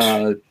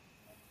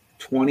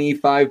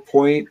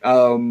 25-point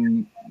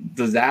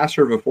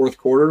disaster of a fourth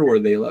quarter where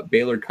they let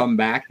Baylor come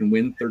back and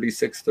win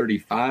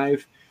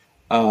 36-35.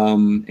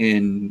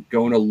 And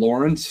going to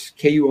Lawrence,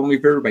 KU only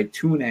favored by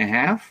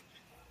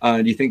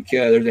 2.5. Do you think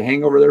there's a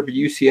hangover there for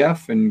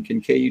UCF, and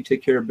can KU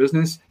take care of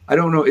business? I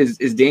don't know.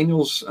 Is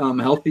Daniels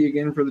healthy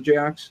again for the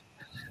Jayhawks?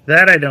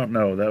 That I don't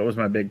know. That was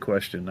my big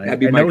question. I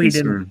know he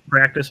didn't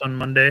practice on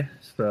Monday,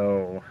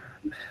 so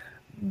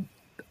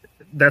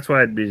that's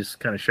why I'd be just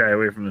kind of shy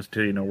away from this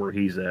until where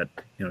he's at,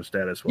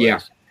 status-wise.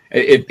 Yeah.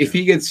 If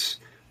he gets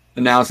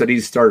announced that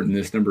he's starting,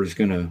 this number is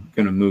gonna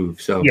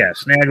move. So yeah,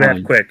 snag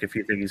that quick if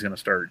you think he's gonna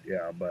start.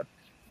 Yeah, but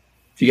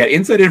if you got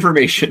inside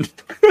information,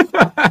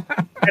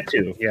 that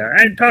too. Yeah,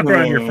 and talk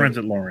around your friends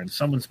at Lawrence.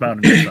 Someone's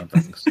bound to do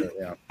something. So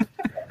yeah,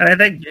 and I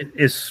think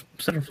is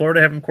Central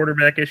Florida having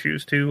quarterback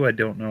issues too. I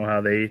don't know how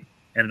they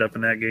ended up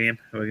in that game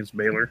against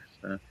Baylor.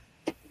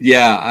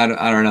 Yeah, I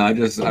don't know. I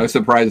was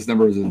surprised this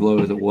number was as low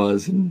as it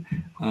was, and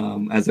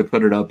as I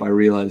put it up, I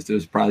realized it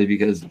was probably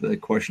because of the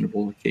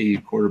questionable KU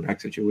quarterback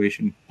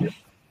situation. Yep.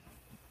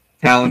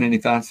 Talon, any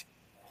thoughts?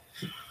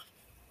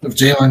 If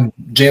Jalen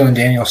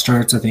Daniels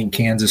starts, I think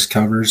Kansas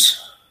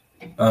covers.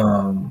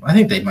 I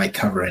think they might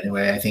cover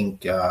anyway. I think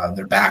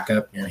their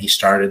backup, he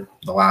started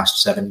the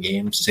last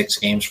 6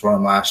 games for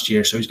him last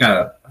year, so he's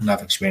got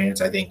enough experience.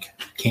 I think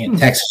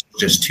Texas is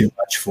just too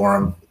much for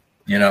him,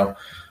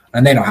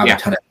 and they don't have a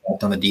ton of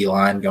depth on the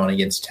D-line going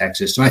against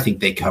Texas, so I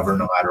think they cover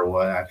no matter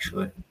what,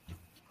 actually.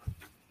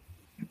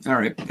 All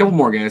right, a couple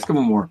more, guys.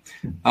 2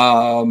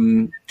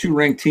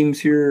 ranked teams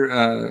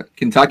here.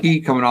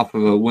 Kentucky coming off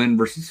of a win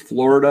versus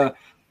Florida.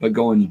 but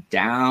going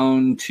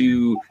down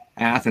to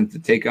Athens to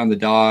take on the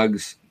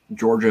Dogs.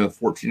 Georgia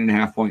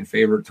 14.5-point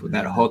favorites with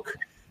that hook.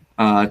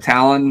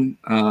 Talon,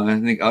 I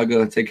think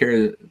Uga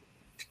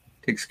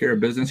takes care of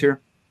business here.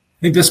 I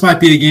think this might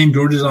be a game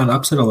Georgia's on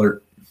upset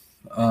alert.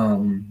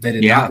 They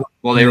did not.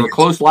 Well, they were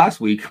close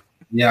last week.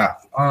 Yeah.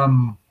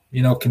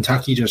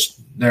 Kentucky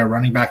their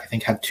running back, I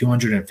think, had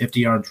 250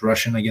 yards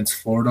rushing against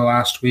Florida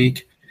last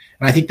week.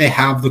 And I think they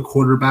have the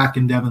quarterback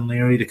in Devin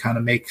Leary to kind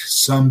of make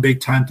some big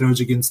time throws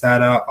against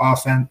that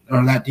offense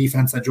or that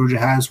defense that Georgia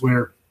has,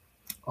 where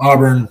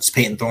Auburn's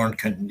Peyton Thorne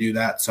couldn't do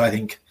that. So I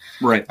think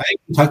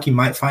Kentucky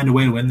might find a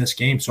way to win this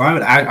game. So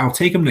I'll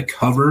take them to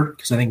cover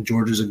because I think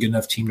Georgia's a good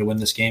enough team to win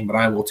this game. But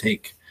I will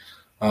take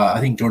I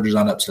think Georgia's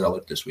on upset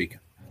alert this week.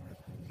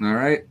 All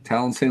right.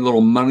 Talon saying a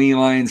little money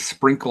line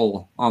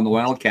sprinkle on the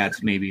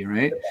Wildcats, maybe,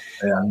 right?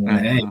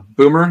 Yeah.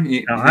 Boomer?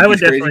 I would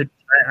definitely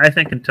 – I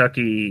think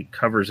Kentucky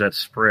covers that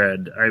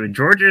spread. I mean,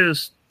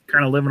 Georgia's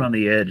kind of living on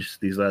the edge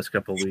these last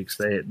couple of weeks.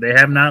 They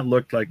have not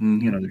looked like,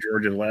 the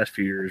Georgia the last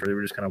few years where they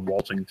were just kind of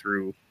waltzing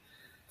through.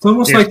 It's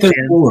almost like they're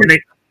bored.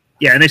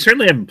 And they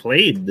certainly haven't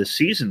played this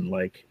season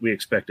like we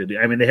expected.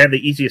 I mean, they have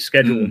the easiest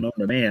schedule known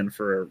to man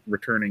for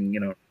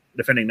returning,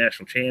 defending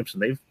national champs,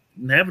 and they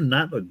have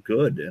not looked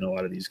good in a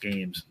lot of these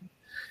games.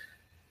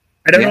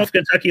 I don't know if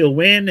Kentucky will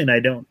win, and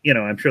I don't,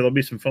 I'm sure there'll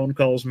be some phone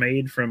calls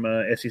made from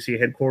SEC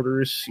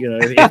headquarters,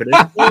 if it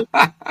is,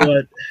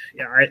 but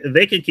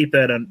they can keep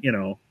that on,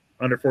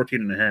 under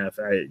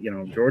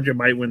 14.5. Georgia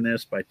might win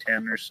this by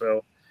 10 or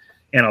so,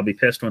 and I'll be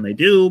pissed when they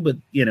do, but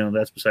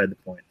that's beside the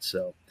point.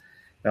 So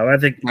I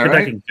think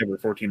Kentucky can cover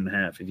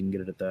 14.5 if you can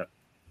get it at that.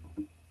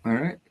 All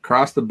right,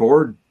 across the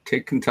board,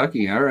 take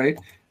Kentucky. All right.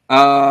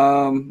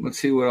 Let's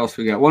see what else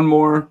we got. One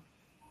more.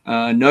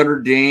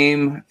 Notre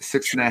Dame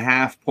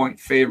 6.5-point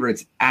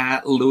favorites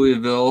at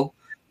Louisville.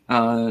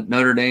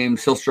 Notre Dame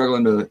still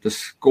struggling to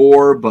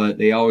score, but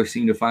they always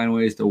seem to find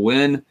ways to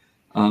win.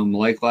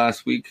 Like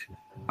last week.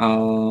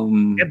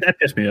 That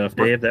pissed me off,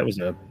 Dave. That was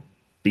a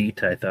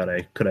beat I thought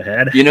I could have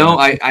had.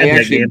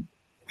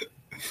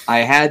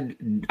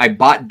 I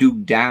bought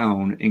Duke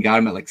down and got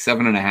him at like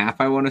 7.5.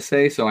 I want to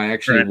say, so I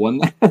actually won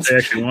that. I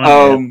actually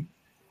won.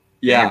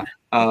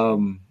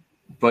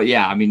 But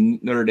yeah, I mean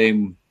Notre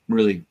Dame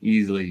really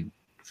easily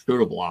should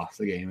have lost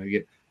the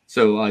game.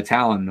 So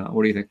Talon,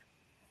 what do you think?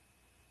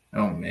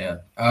 Oh man.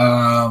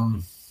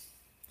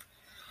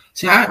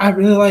 See, I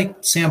really like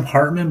Sam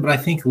Hartman, but I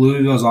think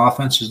Louisville's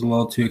offense is a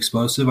little too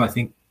explosive. I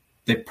think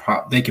they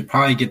could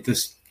probably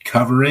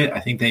cover it. I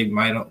think they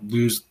might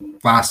lose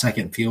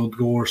last-second field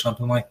goal or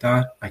something like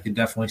that. I could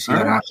definitely see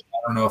that happen.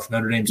 I don't know if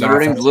Notre Dame's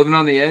living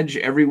on the edge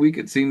every week.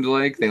 It seems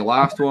like they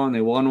lost one,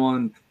 they won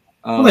one.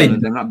 They're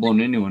not blowing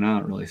anyone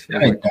out really. So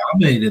they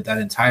dominated that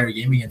entire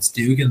game against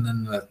Duke, and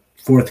then the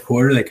fourth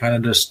quarter they kind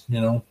of just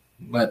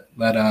let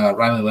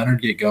Riley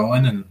Leonard get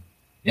going, and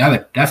they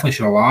definitely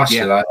should have lost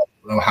it. I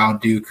don't know how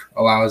Duke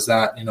allows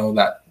that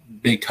that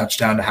big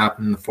touchdown to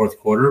happen in the fourth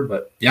quarter,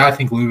 but I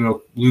think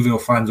Louisville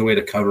finds a way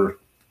to cover.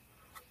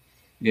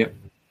 Yep.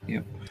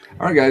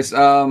 All right, guys.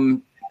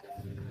 Not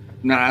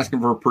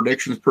asking for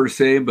predictions per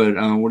se, but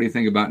what do you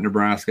think about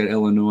Nebraska,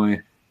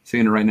 Illinois?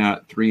 Seeing it right now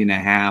at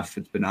 3.5.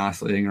 It's been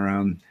oscillating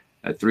around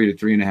that 3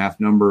 to 3.5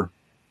 number.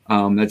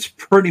 That's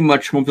pretty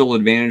much home field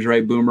advantage,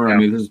 right, Boomer? Yeah. I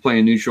mean, this is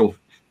playing neutral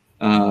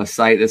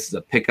site. This is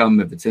a pick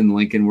 'em. If it's in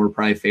Lincoln, we're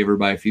probably favored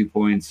by a few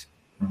points.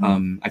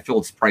 Mm-hmm. I feel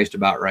it's priced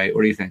about right.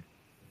 What do you think?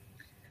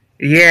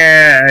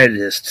 Yeah, I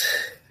just,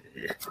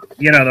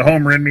 the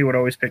homer in me would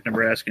always pick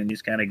Nebraska in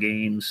these kind of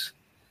games.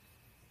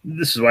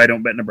 This is why I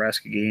don't bet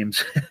Nebraska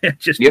games,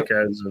 just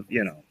because of,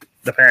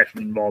 the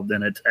passion involved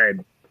in it.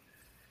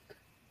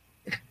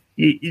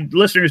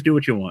 Listeners, do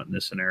what you want in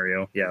this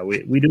scenario. Yeah,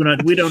 we don't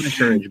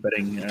encourage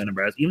betting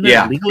Nebraska. Even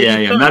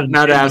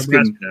not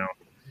asking. Now.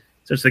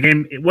 Since the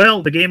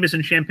game is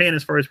in Champaign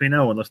as far as we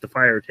know, unless the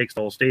fire takes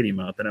the whole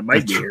stadium out, then it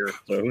might be here.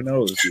 So who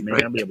knows? You may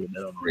not be able to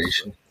bet on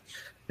this.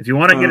 If you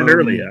want to get it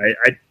early,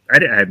 I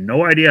have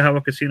no idea how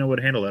a casino would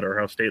handle that or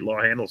how state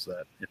law handles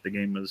that. If the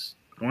game was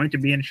going to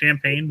be in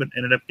Champaign but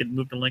ended up getting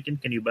moved to Lincoln,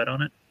 can you bet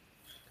on it?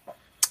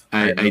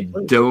 I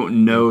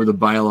don't know the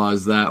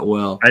bylaws that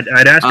well. I'd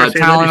ask our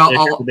state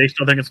legislature, but they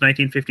still think it's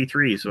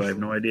 1953, so I have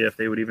no idea if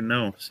they would even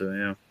know. So,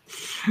 yeah.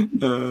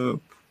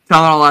 Talon,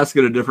 I'll ask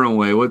it a different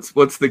way.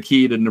 What's the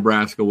key to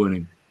Nebraska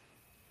winning?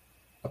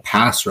 A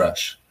pass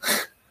rush.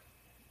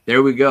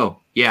 There we go.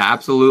 Yeah,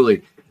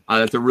 absolutely.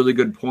 That's a really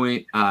good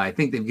point. I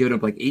think they've given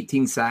up like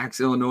 18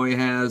 sacks, Illinois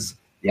has.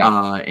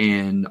 Yeah.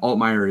 And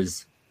Altmaier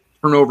is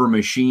turnover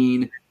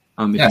machine.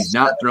 If he's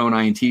not throwing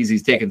INTs,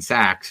 he's taking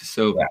sacks.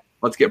 So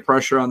let's get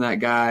pressure on that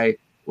guy.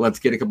 Let's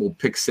get a couple of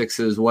pick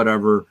sixes,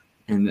 whatever.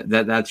 And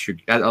that's your.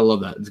 I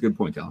love that. It's a good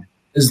point, Talon.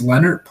 Is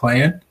Leonard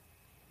playing?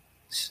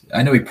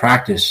 I know he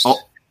practiced.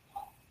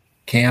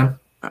 Cam?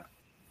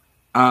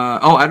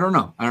 I don't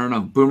know.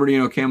 Boomer, do you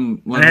know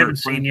Cam Leonard? I haven't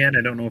seen yet.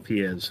 I don't know if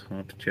he is. I'll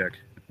have to check.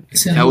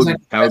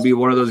 That would be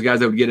one of those guys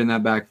that would get in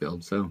that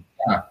backfield. So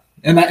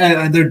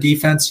and their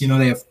defense,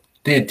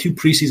 they had 2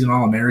 preseason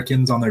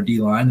All-Americans on their D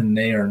line, and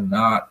they are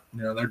not.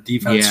 Their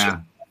defense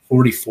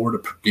 44 to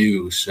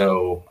Purdue.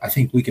 So I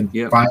think we can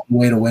Yep. find a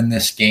way to win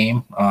this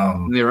game.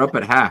 They're up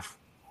at half.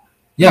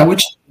 Yeah, which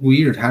is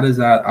weird. How does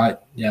that?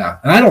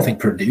 And I don't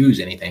think Purdue's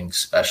anything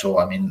special.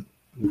 I mean,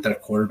 their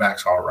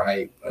quarterback's all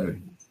right. But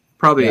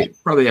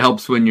Probably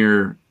helps when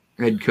your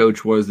head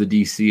coach was the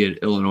DC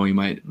at Illinois. You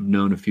might have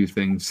known a few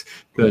things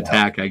to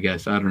attack, I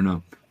guess. I don't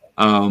know.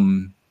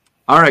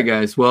 All right,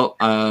 guys. Well,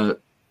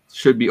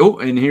 should be. Oh,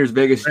 and here's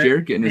Vegas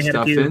Jared getting his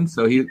stuff in.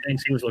 So he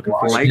thinks he was looking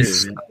for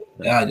likes.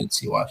 Yeah, I did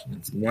see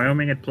Washington.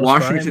 Wyoming at plus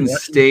Washington 5,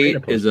 State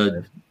at plus is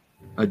a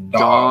 5.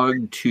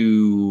 dog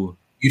to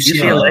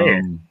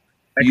UCLA.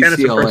 That kind of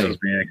UCLA. surprises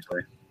me,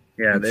 actually.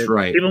 Yeah, That's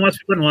right. People must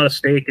be putting a lot of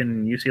stake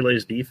in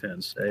UCLA's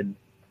defense.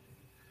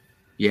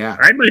 Yeah.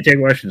 I'd really take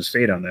Washington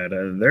State on that.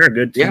 They're a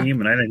good team, Yeah.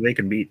 and I think they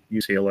can beat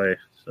UCLA.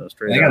 So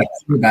straight They got up.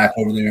 a quarterback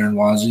over there in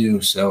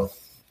Wazoo, so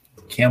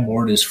Cam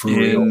Ward is for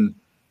real. And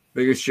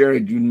Biggest Jerry, I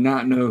do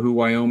not know who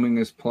Wyoming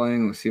is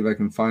playing. Let's see if I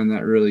can find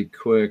that really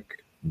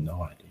quick.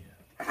 No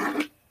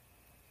idea.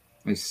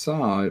 I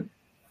saw it.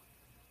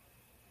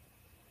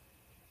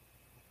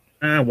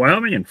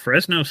 Wyoming and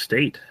Fresno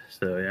State.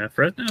 So, yeah,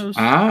 Fresno's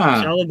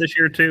solid this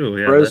year, too.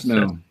 Yeah,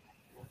 Fresno.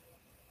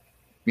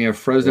 Yeah,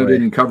 Fresno Boy.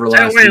 didn't cover At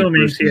last week.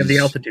 Wyoming, so you have the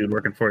versus altitude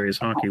working for you. As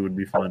honky would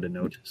be fun to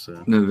note.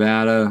 So.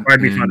 Nevada. Or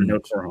I'd be fun to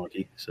note for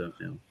honky. So,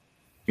 yeah.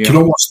 You can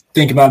almost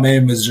think about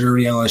maybe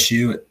Missouri,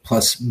 LSU at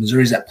plus.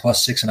 Missouri's at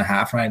plus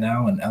 6.5 right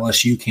now, and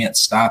LSU can't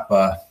stop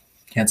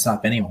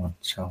anyone.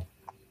 So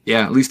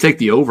Yeah, at least take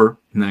the over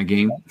in that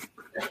game.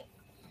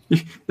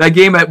 That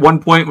game at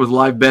one point was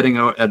live betting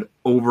at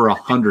over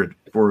 100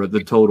 for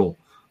the total,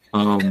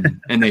 and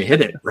they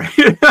hit it. Right?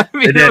 I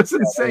mean, it was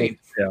insane.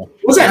 Yeah.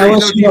 Was it No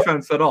LSU?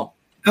 defense at all.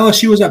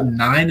 LSU was up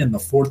 9 in the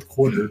fourth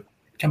quarter.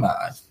 Come on,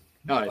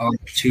 No,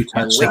 2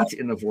 touchdowns. late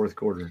in the fourth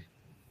quarter.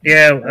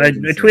 Yeah, I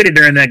tweeted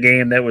during that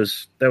game that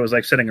was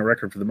like setting a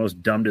record for the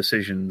most dumb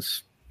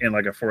decisions in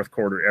like a fourth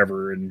quarter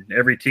ever, and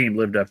every team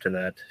lived up to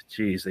that.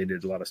 Jeez, they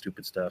did a lot of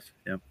stupid stuff.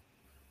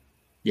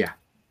 Yeah.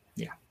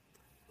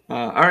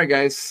 All right,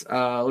 guys.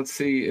 Let's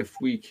see if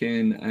we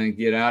can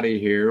get out of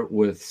here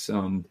with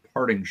some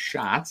parting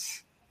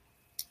shots.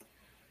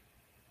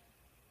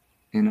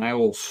 And I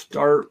will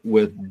start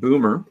with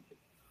Boomer.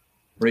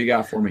 What do you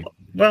got for me?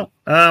 Well,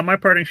 my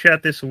parting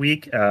shot this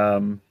week,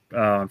 on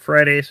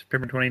Friday,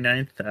 September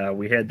 29th,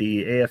 we had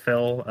the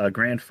AFL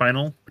Grand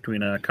Final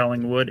between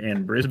Collingwood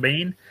and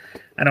Brisbane.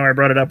 I know I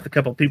brought it up with a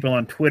couple people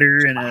on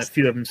Twitter, and a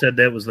few of them said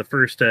that was the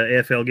first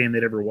AFL game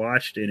they'd ever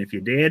watched. And if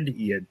you did,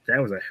 that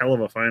was a hell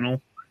of a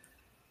final.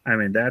 I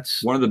mean,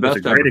 that's one of the best.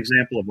 A great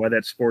example of why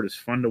that sport is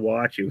fun to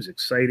watch. It was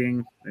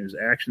exciting. There was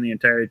action the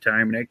entire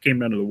time, and it came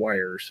down to the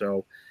wire.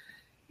 So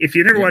if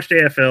you never watched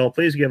AFL,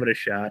 please give it a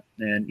shot.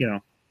 And,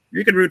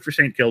 you can root for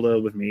St. Kilda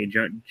with me.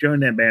 Join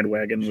that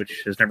bandwagon,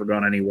 which has never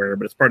gone anywhere,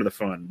 but it's part of the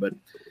fun. But,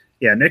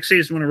 yeah, next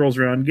season when it rolls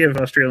around, give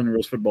Australian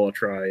rules football a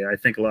try. I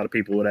think a lot of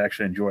people would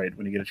actually enjoy it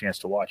when you get a chance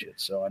to watch it.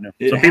 So I know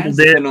some people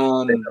did. It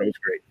was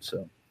great.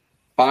 So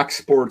Fox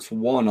Sports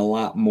 1 a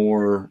lot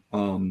more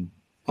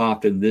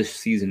often this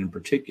season in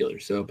particular.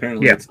 So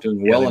apparently it's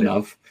doing well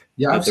enough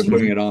that they're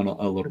putting it on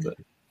a little bit.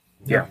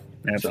 Yeah,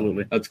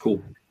 absolutely. So that's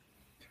cool.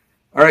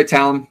 All right,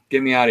 Talon,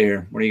 get me out of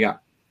here. What do you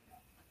got?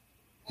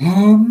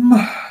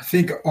 I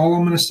think all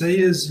I'm going to say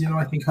is,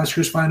 I think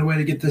Huskers find a way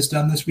to get this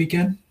done this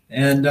weekend,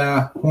 and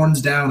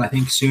horns down. I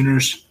think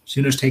Sooners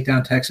take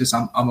down Texas.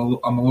 I'm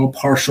a little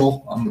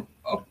partial. I'm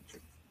a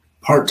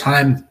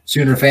part-time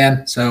Sooner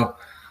fan, so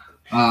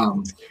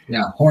horns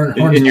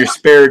in your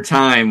spare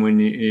time when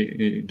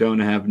you don't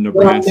have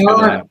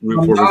Nebraska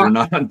reporters are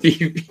not on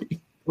TV.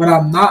 When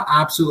I'm not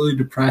absolutely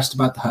depressed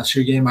about the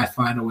Husker game, I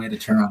find a way to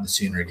turn on the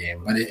Sooner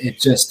game. But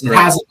it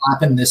hasn't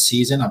happened this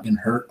season. I've been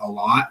hurt a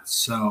lot,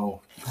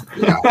 so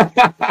yeah.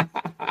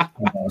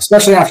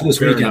 Especially after this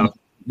weekend,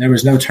 there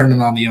was no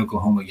turning on the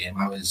Oklahoma game.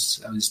 I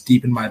was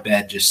deep in my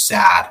bed, just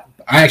sad.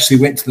 I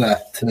actually went to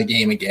the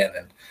game again,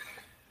 and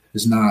it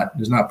was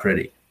not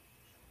pretty.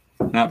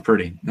 Not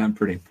pretty.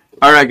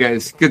 All right,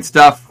 guys, good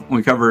stuff.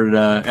 We covered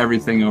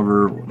everything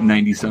over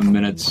 90-some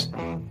minutes.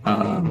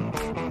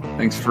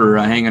 Thanks for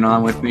hanging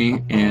on with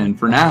me. And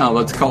for now,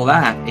 let's call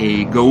that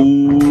a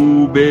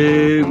Go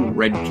Big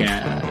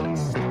Redcast.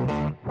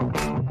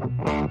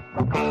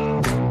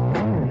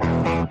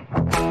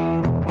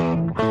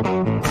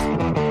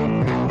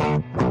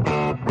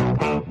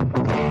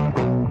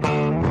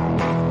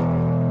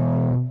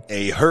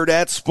 A Herd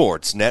at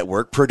Sports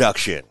Network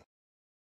production.